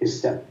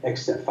his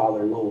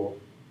ex-stepfather Lowell,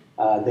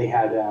 they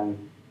had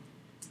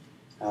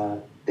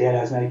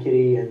Asthmatic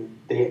Kitty, and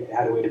they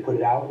had a way to put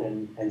it out,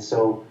 and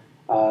so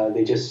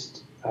they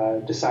just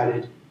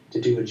decided to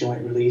do a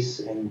joint release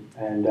and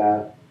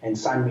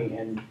sign me,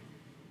 and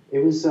it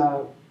was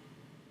not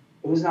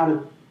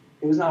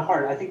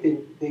hard. I think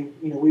they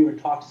we were in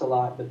talks a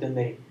lot, but then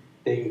they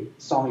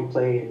saw me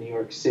play in New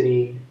York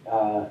City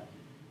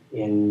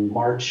in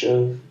March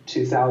of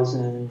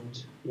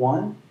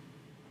 2001,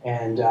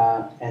 and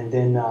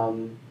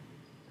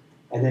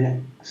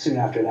then soon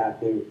after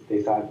that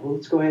they thought, well,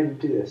 let's go ahead and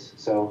do this.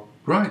 So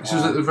Right. So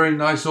it was a very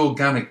nice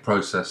organic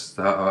process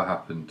that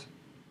happened.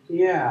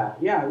 yeah,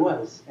 it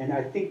was, and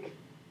I think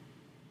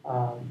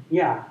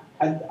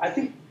I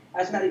think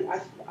Asthmatic.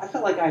 I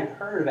felt like I'd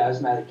heard of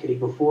Asthmatic Kitty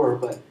before,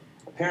 but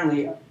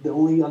apparently the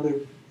only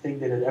other thing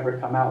that had ever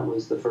come out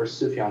was the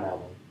first Sufjan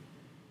album.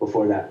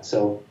 Before that,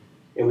 so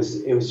it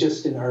was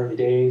just in the early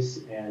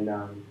days, and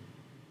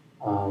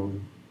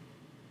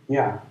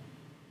it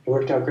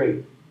worked out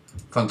great.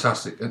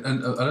 Fantastic.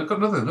 And I've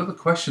got another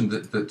question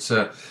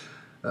that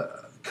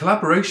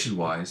collaboration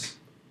wise,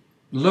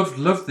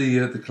 loved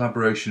the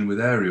collaboration with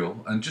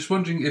Ariel, and just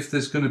wondering if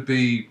there's going to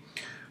be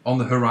on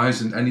the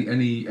horizon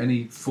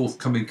any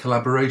forthcoming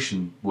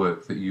collaboration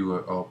work that you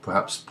are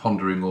perhaps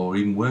pondering or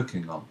even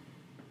working on.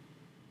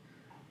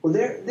 Well,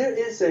 there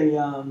is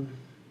a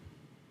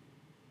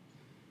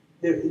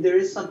there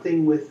is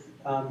something with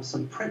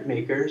some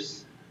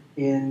printmakers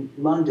in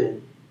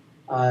London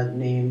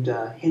named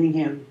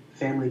Hinningham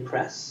Family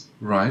Press.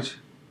 Right.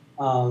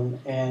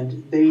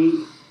 And they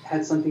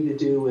had something to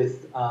do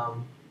with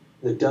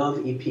the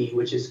Dove EP,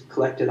 which is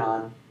collected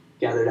on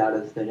Gathered Out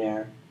of Thin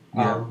Air.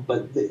 Yeah.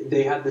 But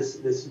they have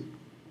this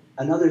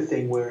another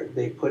thing where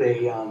they put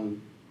a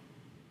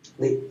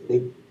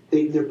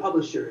they're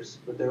publishers,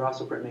 but they're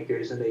also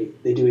printmakers, and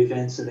they do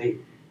events, and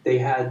they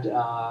had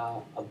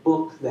a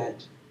book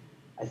that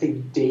I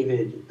think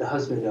David, the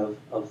husband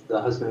of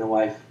the husband and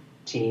wife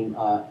team,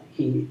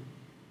 he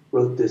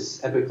wrote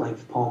this epic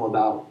length poem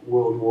about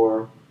World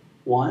War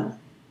I,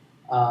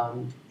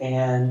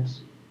 and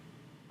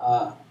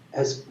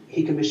as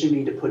he commissioned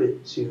me to put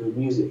it to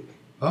music.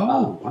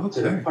 Oh,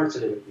 okay. Parts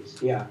of it at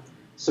least, yeah.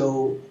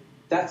 So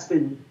that's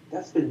been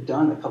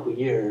done a couple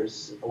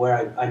years,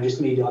 where I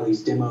just made all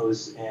these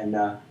demos, and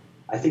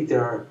I think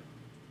there are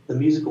the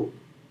musical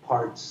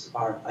parts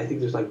are, I think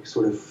there's like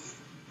sort of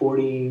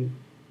 40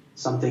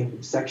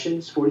 something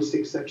sections,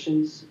 46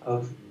 sections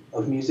of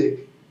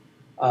music,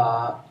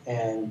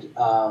 and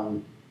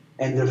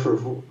they're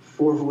for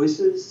four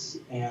voices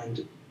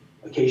and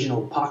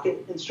occasional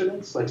pocket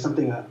instruments, like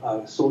something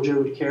a soldier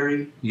would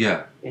carry.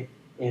 Yeah.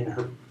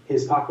 In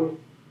his pocket,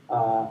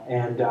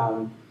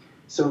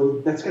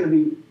 so that's going to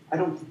be. I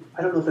don't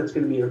know if that's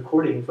going to be a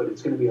recording, but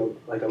it's going to be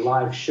like a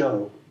live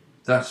show.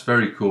 That's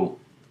very cool.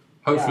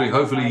 Hopefully,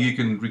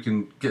 Yeah, we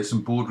can get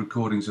some board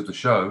recordings of the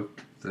show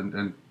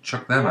and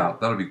chuck them out.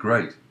 That'll be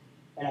great.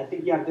 And I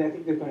think they're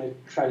going to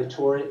try to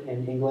tour it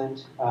in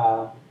England,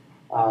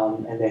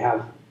 and they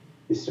have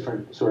these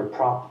different sort of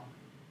prop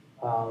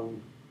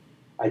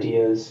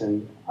ideas,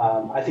 and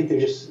I think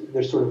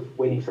they're sort of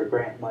waiting for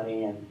grant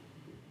money and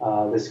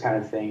this kind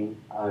of thing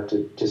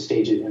to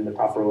stage it in the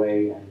proper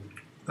way. And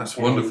that's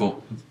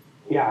wonderful.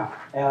 Yeah.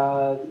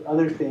 The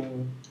other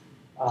thing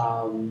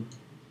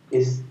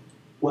is,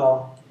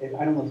 well, I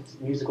don't know if it's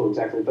musical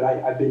exactly, but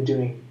I've been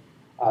doing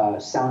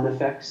sound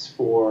effects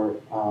for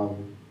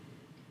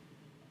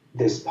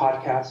this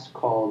podcast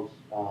called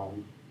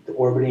The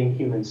Orbiting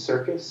Human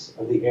Circus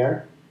of the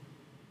Air.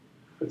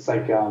 It's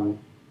like a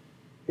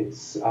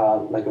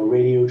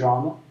radio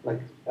drama,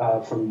 like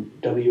from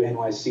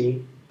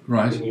WNYC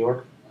Right. in New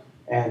York,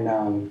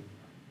 and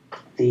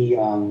the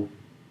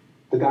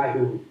guy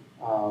who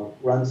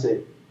runs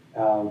it,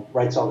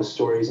 writes all the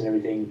stories and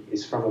everything,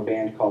 is from a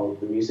band called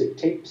The Music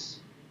Tapes.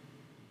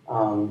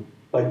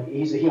 But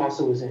he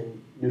also was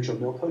in Neutral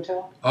Milk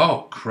Hotel.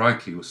 Oh,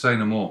 crikey! Well, say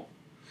no more.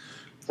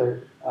 So,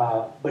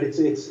 but it's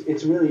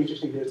really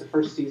interesting. There's the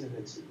first season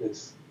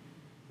that's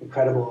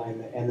incredible,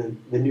 and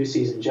then the new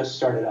season just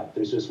started up.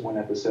 There's just one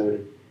episode,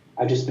 and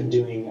I've just been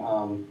doing.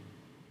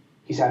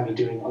 He's had me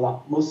doing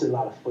mostly a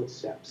lot of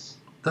footsteps.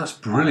 That's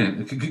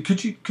brilliant.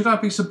 Could I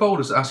be so bold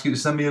as to ask you to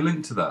send me a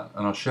link to that,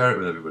 and I'll share it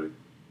with everybody?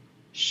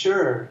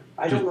 Sure.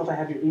 I don't know if I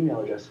have your email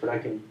address, but I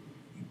can.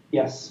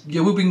 Yes.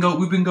 Yeah, we've been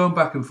going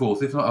back and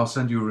forth. If not, I'll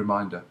send you a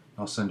reminder.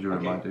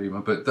 Reminder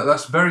email. But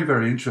that's very,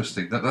 very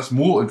interesting. That's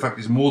more. In fact,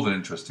 it's more than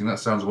interesting. That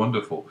sounds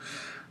wonderful.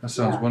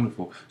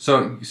 Wonderful.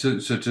 So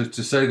to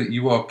say that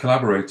you are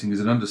collaborating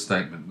is an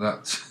understatement.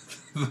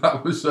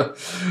 That was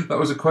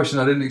a question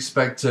I didn't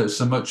expect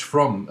so much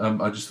from.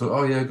 I just thought,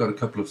 oh yeah, I've got a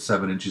couple of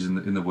 7 inches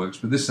in the works,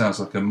 but this sounds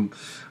like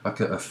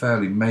a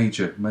fairly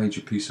major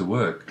piece of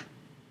work.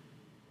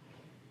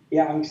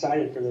 Yeah, I'm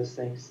excited for those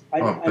things.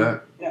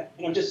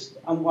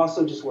 I'm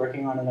also just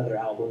working on another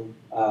album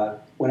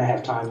when I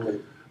have time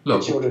with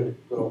Look, the children.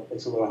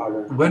 It's a little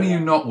harder. When are you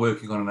not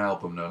working on an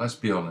album now? Let's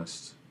be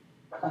honest.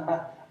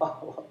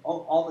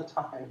 all the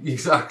time.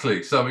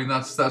 Exactly. So I mean,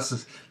 that's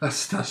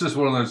just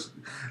one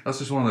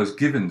of those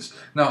givens.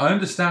 Now I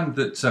understand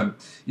that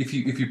if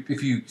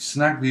you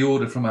snag the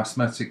order from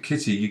Asthmatic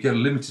Kitty, you get a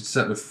limited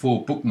set of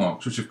 4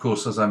 bookmarks, which of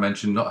course, as I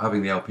mentioned, not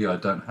having the LP, I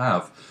don't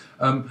have.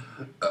 Are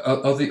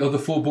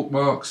the 4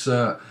 bookmarks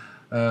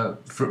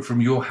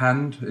from your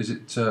hand? Is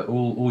it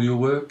all your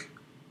work?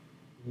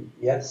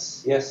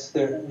 Yes.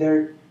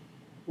 They're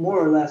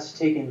more or less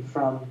taken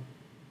from.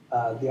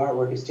 The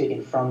artwork is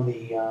taken from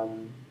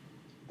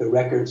the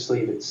record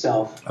sleeve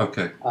itself.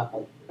 Okay.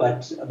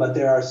 But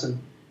there are some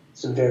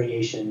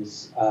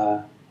variations,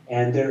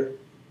 and they're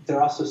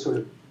also sort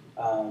of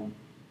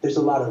there's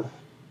a lot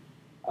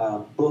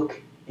of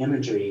book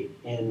imagery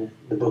in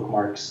the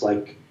bookmarks,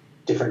 like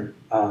different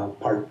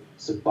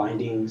parts of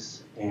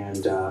bindings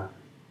and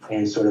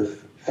sort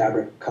of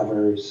fabric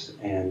covers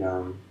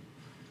and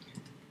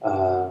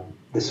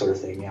this sort of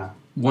thing. Yeah.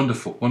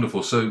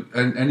 Wonderful. So,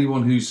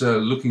 anyone who's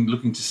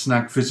looking to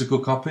snag physical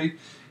copy,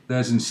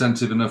 there's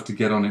incentive enough to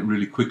get on it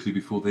really quickly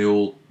before they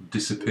all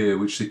disappear,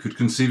 which they could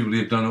conceivably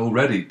have done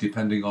already,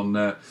 depending on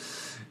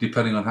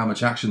how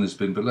much action there's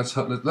been. But let's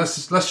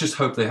just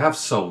hope they have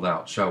sold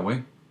out, shall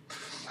we?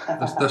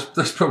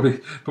 That's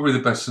probably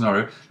the best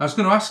scenario. I was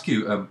going to ask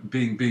you,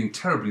 being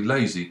terribly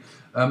lazy,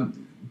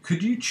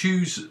 could you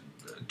choose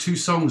 2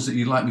 songs that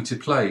you'd like me to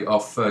play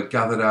off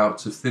Gathered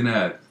Out of Thin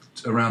Air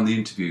around the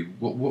interview?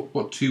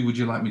 What 2 would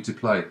you like me to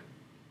play?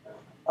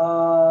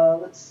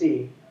 Let's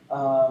see.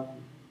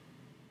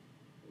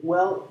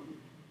 Well,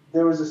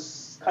 there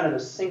was a kind of a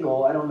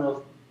single. I don't know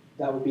if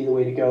that would be the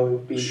way to go. It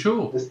would be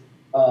sure. This,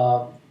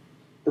 the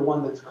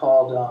one that's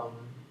called.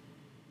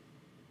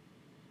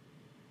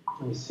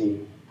 Let me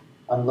see.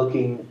 I'm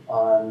looking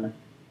on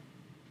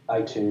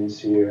iTunes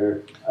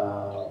here.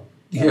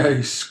 Yeah,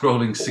 he's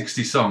scrolling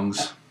 60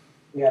 songs.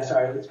 Yeah,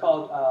 sorry. It's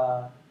called.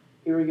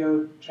 Here we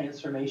go,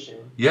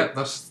 Transformation. Yep,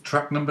 that's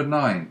track number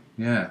 9.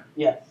 Yeah.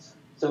 Yes.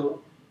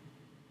 So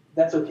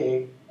that's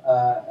okay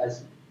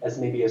as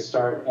maybe a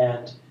start,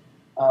 and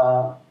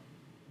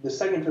the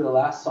second to the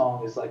last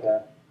song is like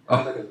a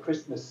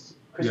Christmas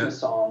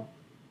song.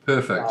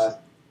 Perfect.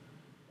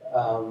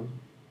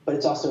 But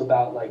it's also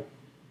about like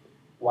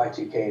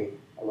Y2K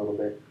a little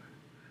bit.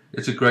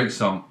 It's a great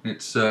song.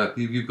 It's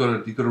you've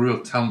got a real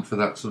talent for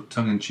that sort of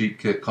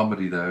tongue-in-cheek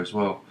comedy there as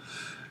well.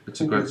 It's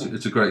a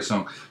great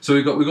song. So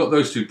we got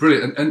those 2,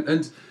 brilliant.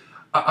 And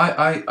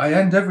I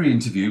end every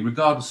interview,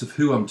 regardless of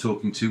who I'm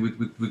talking to,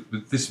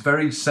 with this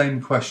very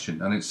same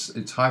question, and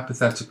it's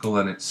hypothetical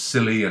and it's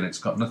silly and it's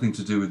got nothing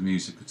to do with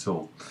music at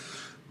all.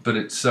 But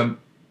it's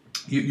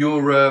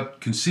you're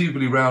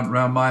conceivably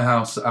round my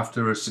house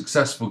after a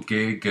successful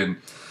gig, and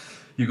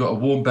you've got a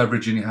warm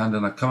beverage in your hand,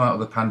 and I come out of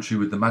the pantry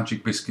with the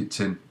magic biscuit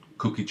tin,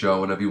 cookie jar,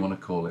 whatever you want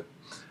to call it,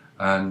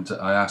 and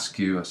I ask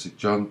you, I said,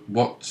 John,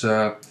 what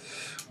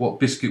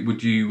biscuit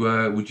would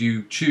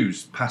you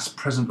choose, past,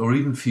 present, or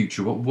even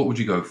future? What would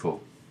you go for?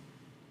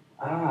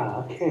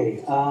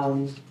 Okay.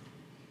 I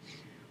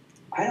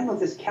don't know if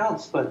this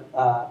counts, but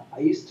I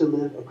used to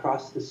live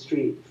across the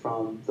street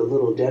from the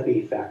Little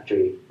Debbie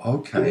factory.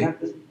 Okay.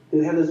 Do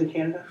they have those in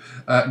Canada?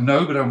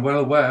 No, but I'm well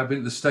aware. I've been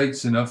to the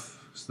States enough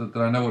so that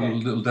I know what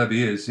Little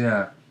Debbie is,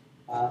 yeah.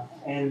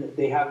 And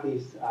they have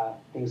these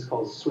things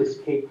called Swiss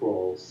cake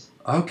rolls.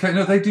 Okay,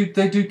 no, they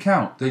do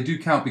count. They do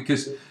count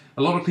because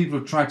a lot of people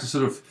have tried to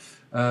sort of,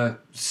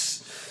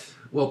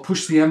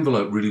 push the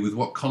envelope really with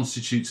what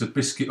constitutes a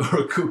biscuit or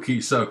a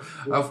cookie. So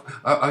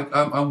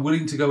I'm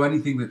willing to go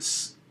anything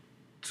that's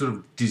sort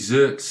of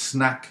dessert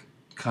snack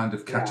kind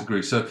of category.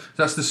 Yeah. So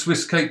that's the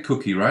Swiss cake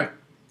cookie, right?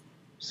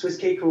 Swiss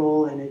cake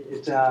roll, and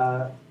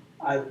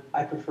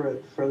I prefer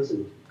it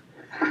frozen.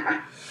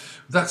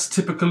 That's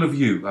typical of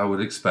you, I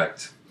would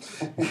expect.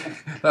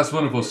 That's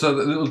wonderful. So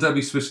the Little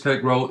Debbie Swiss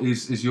cake roll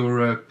is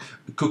your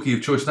cookie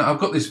of choice. Now I've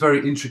got this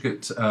very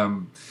intricate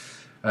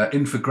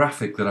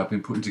infographic that I've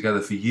been putting together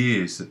for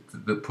years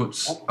that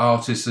puts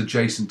artists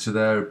adjacent to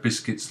their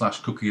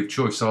biscuit/cookie of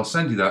choice. So I'll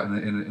send you that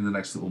in the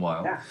next little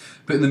while. Yeah.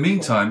 But in the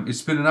meantime,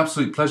 it's been an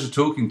absolute pleasure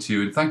talking to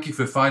you, and thank you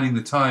for finding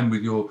the time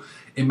with your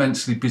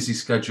immensely busy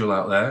schedule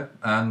out there,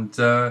 and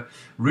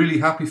really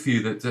happy for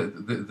you that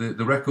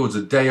the record's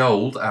a day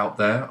old out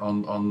there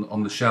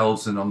on the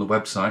shelves and on the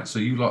website. So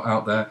you lot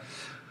out there,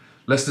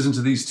 let's listen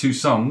to these 2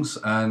 songs,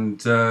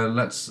 and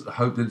let's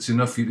hope that it's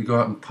enough for you to go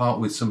out and part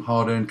with some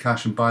hard-earned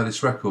cash and buy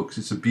this record, because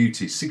it's a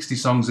beauty. 60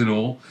 songs in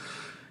all,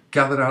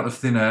 gathered out of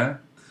thin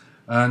air,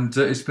 and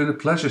it's been a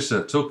pleasure,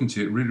 sir, talking to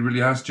you. It really,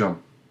 really has,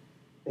 John.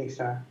 Thanks,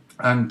 sir.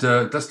 And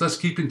let's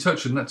keep in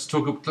touch, and let's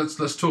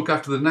talk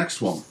after the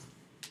next one.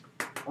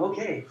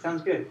 Okay,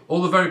 sounds good.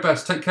 All the very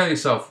best. Take care of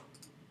yourself.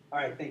 All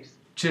right, thanks.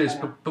 Cheers.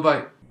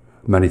 Bye-bye.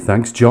 Many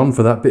thanks, John,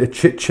 for that bit of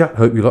chit-chat.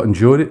 Hope you lot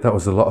enjoyed it. That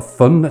was a lot of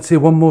fun. Let's hear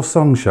one more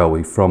song, shall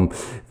we, from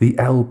the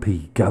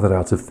LP Gathered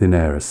Out of Thin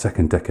Air, a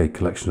second decade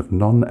collection of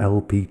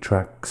non-LP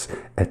tracks,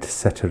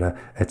 etc.,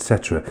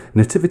 etc.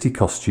 Nativity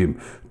Costume,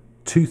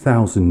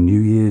 2000 New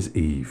Year's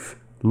Eve.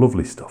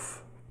 Lovely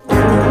stuff. I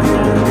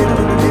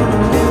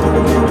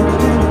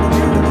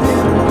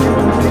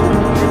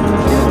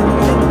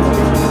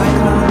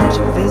come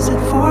to visit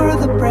for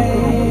the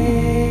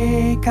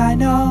break. I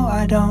know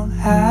I don't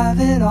have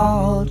it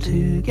all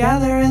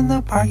together. In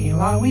the parking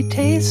lot we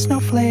taste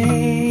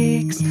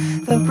snowflakes.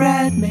 The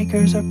bread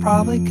makers are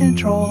probably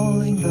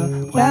controlling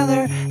the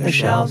weather. The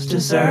shelves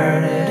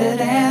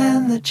deserted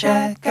and the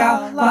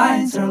checkout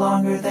lines are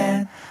longer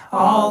than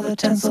all the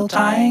tinsel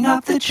tying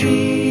up the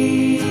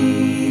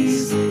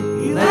trees.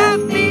 You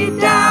let me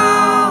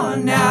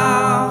down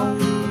now.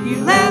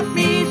 You let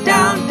me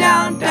down,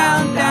 down,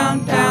 down,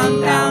 down,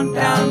 down, down,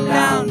 down,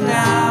 down,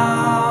 down.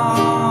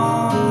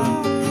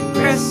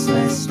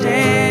 Christmas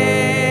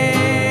Day.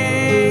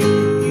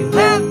 You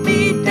let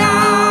me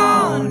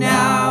down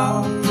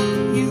now.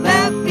 You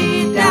let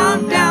me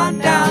down, down,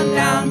 down,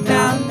 down,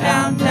 down,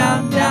 down,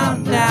 down,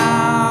 down,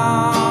 down.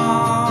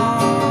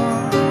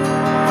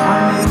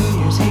 On New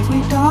Year's Eve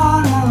we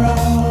don our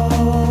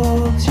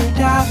robes. Your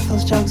dad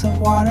fills jugs of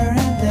water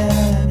and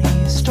then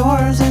he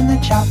stores in the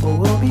chapel.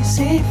 We'll be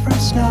safe from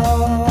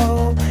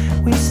snow.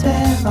 We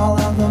spend all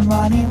of the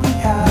money we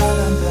have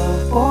on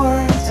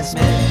billboards. As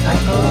midnight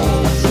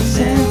closes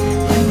in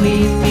and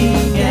we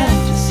begin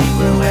to see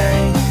we're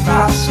wearing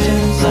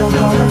costumes of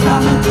over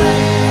from the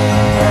play.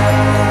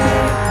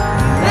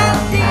 Let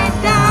me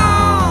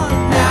down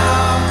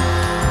now.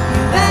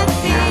 You let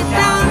me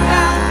down,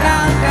 down,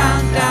 down,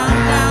 down, down,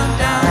 down,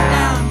 down,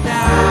 down,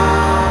 down.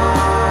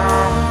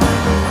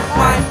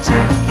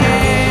 Y2K.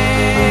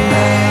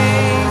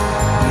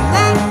 You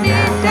let me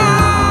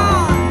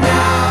down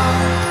now.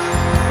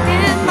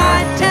 In my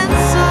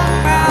tinsel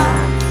crown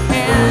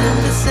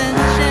and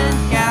ascension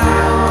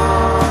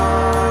gown.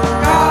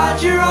 God,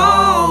 you're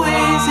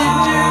always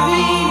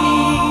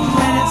intervening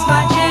when it's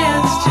my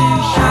chance to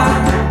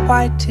shine.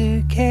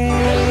 Y2K.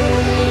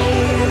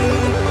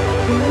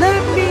 You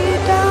let me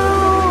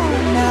down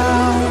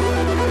now.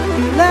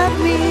 You let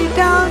me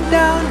down,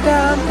 down,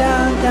 down,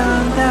 down,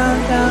 down, down,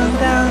 down,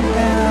 down,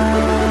 down.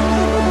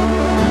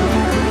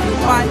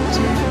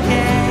 Y2K.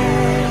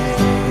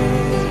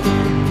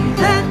 You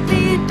let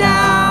me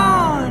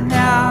down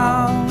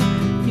now.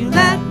 You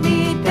let me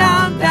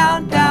down,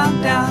 down,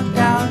 down, down,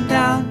 down,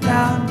 down,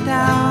 down,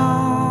 down.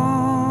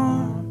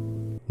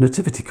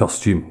 Nativity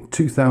Costume,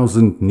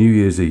 2000 New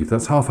Year's Eve.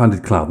 That's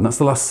Half-Handed Cloud, and that's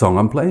the last song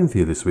I'm playing for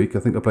you this week. I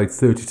think I played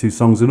 32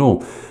 songs in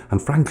all,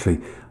 and frankly,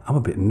 I'm a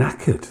bit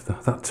knackered.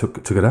 That took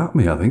it out of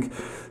me, I think,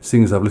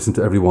 seeing as I've listened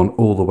to everyone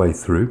all the way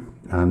through,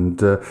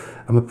 and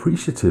I'm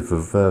appreciative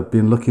of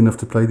being lucky enough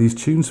to play these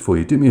tunes for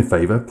you. Do me a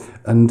favour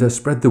and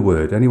spread the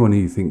word. Anyone who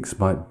you thinks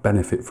might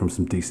benefit from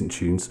some decent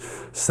tunes,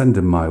 send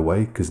them my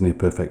way, because Near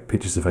Perfect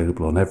Pitch is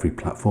available on every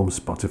platform,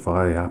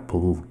 Spotify,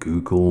 Apple,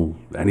 Google,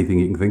 anything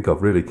you can think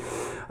of, really.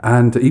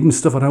 And even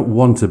stuff I don't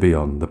want to be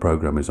on, the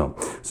programme is on.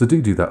 So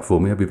do that for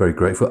me, I'd be very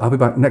grateful. I'll be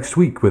back next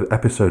week with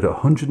episode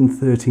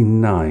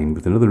 139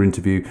 with another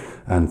interview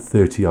and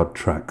 30 odd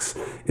tracks.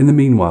 In the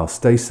meanwhile,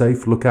 stay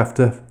safe, look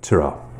after, ta-ra.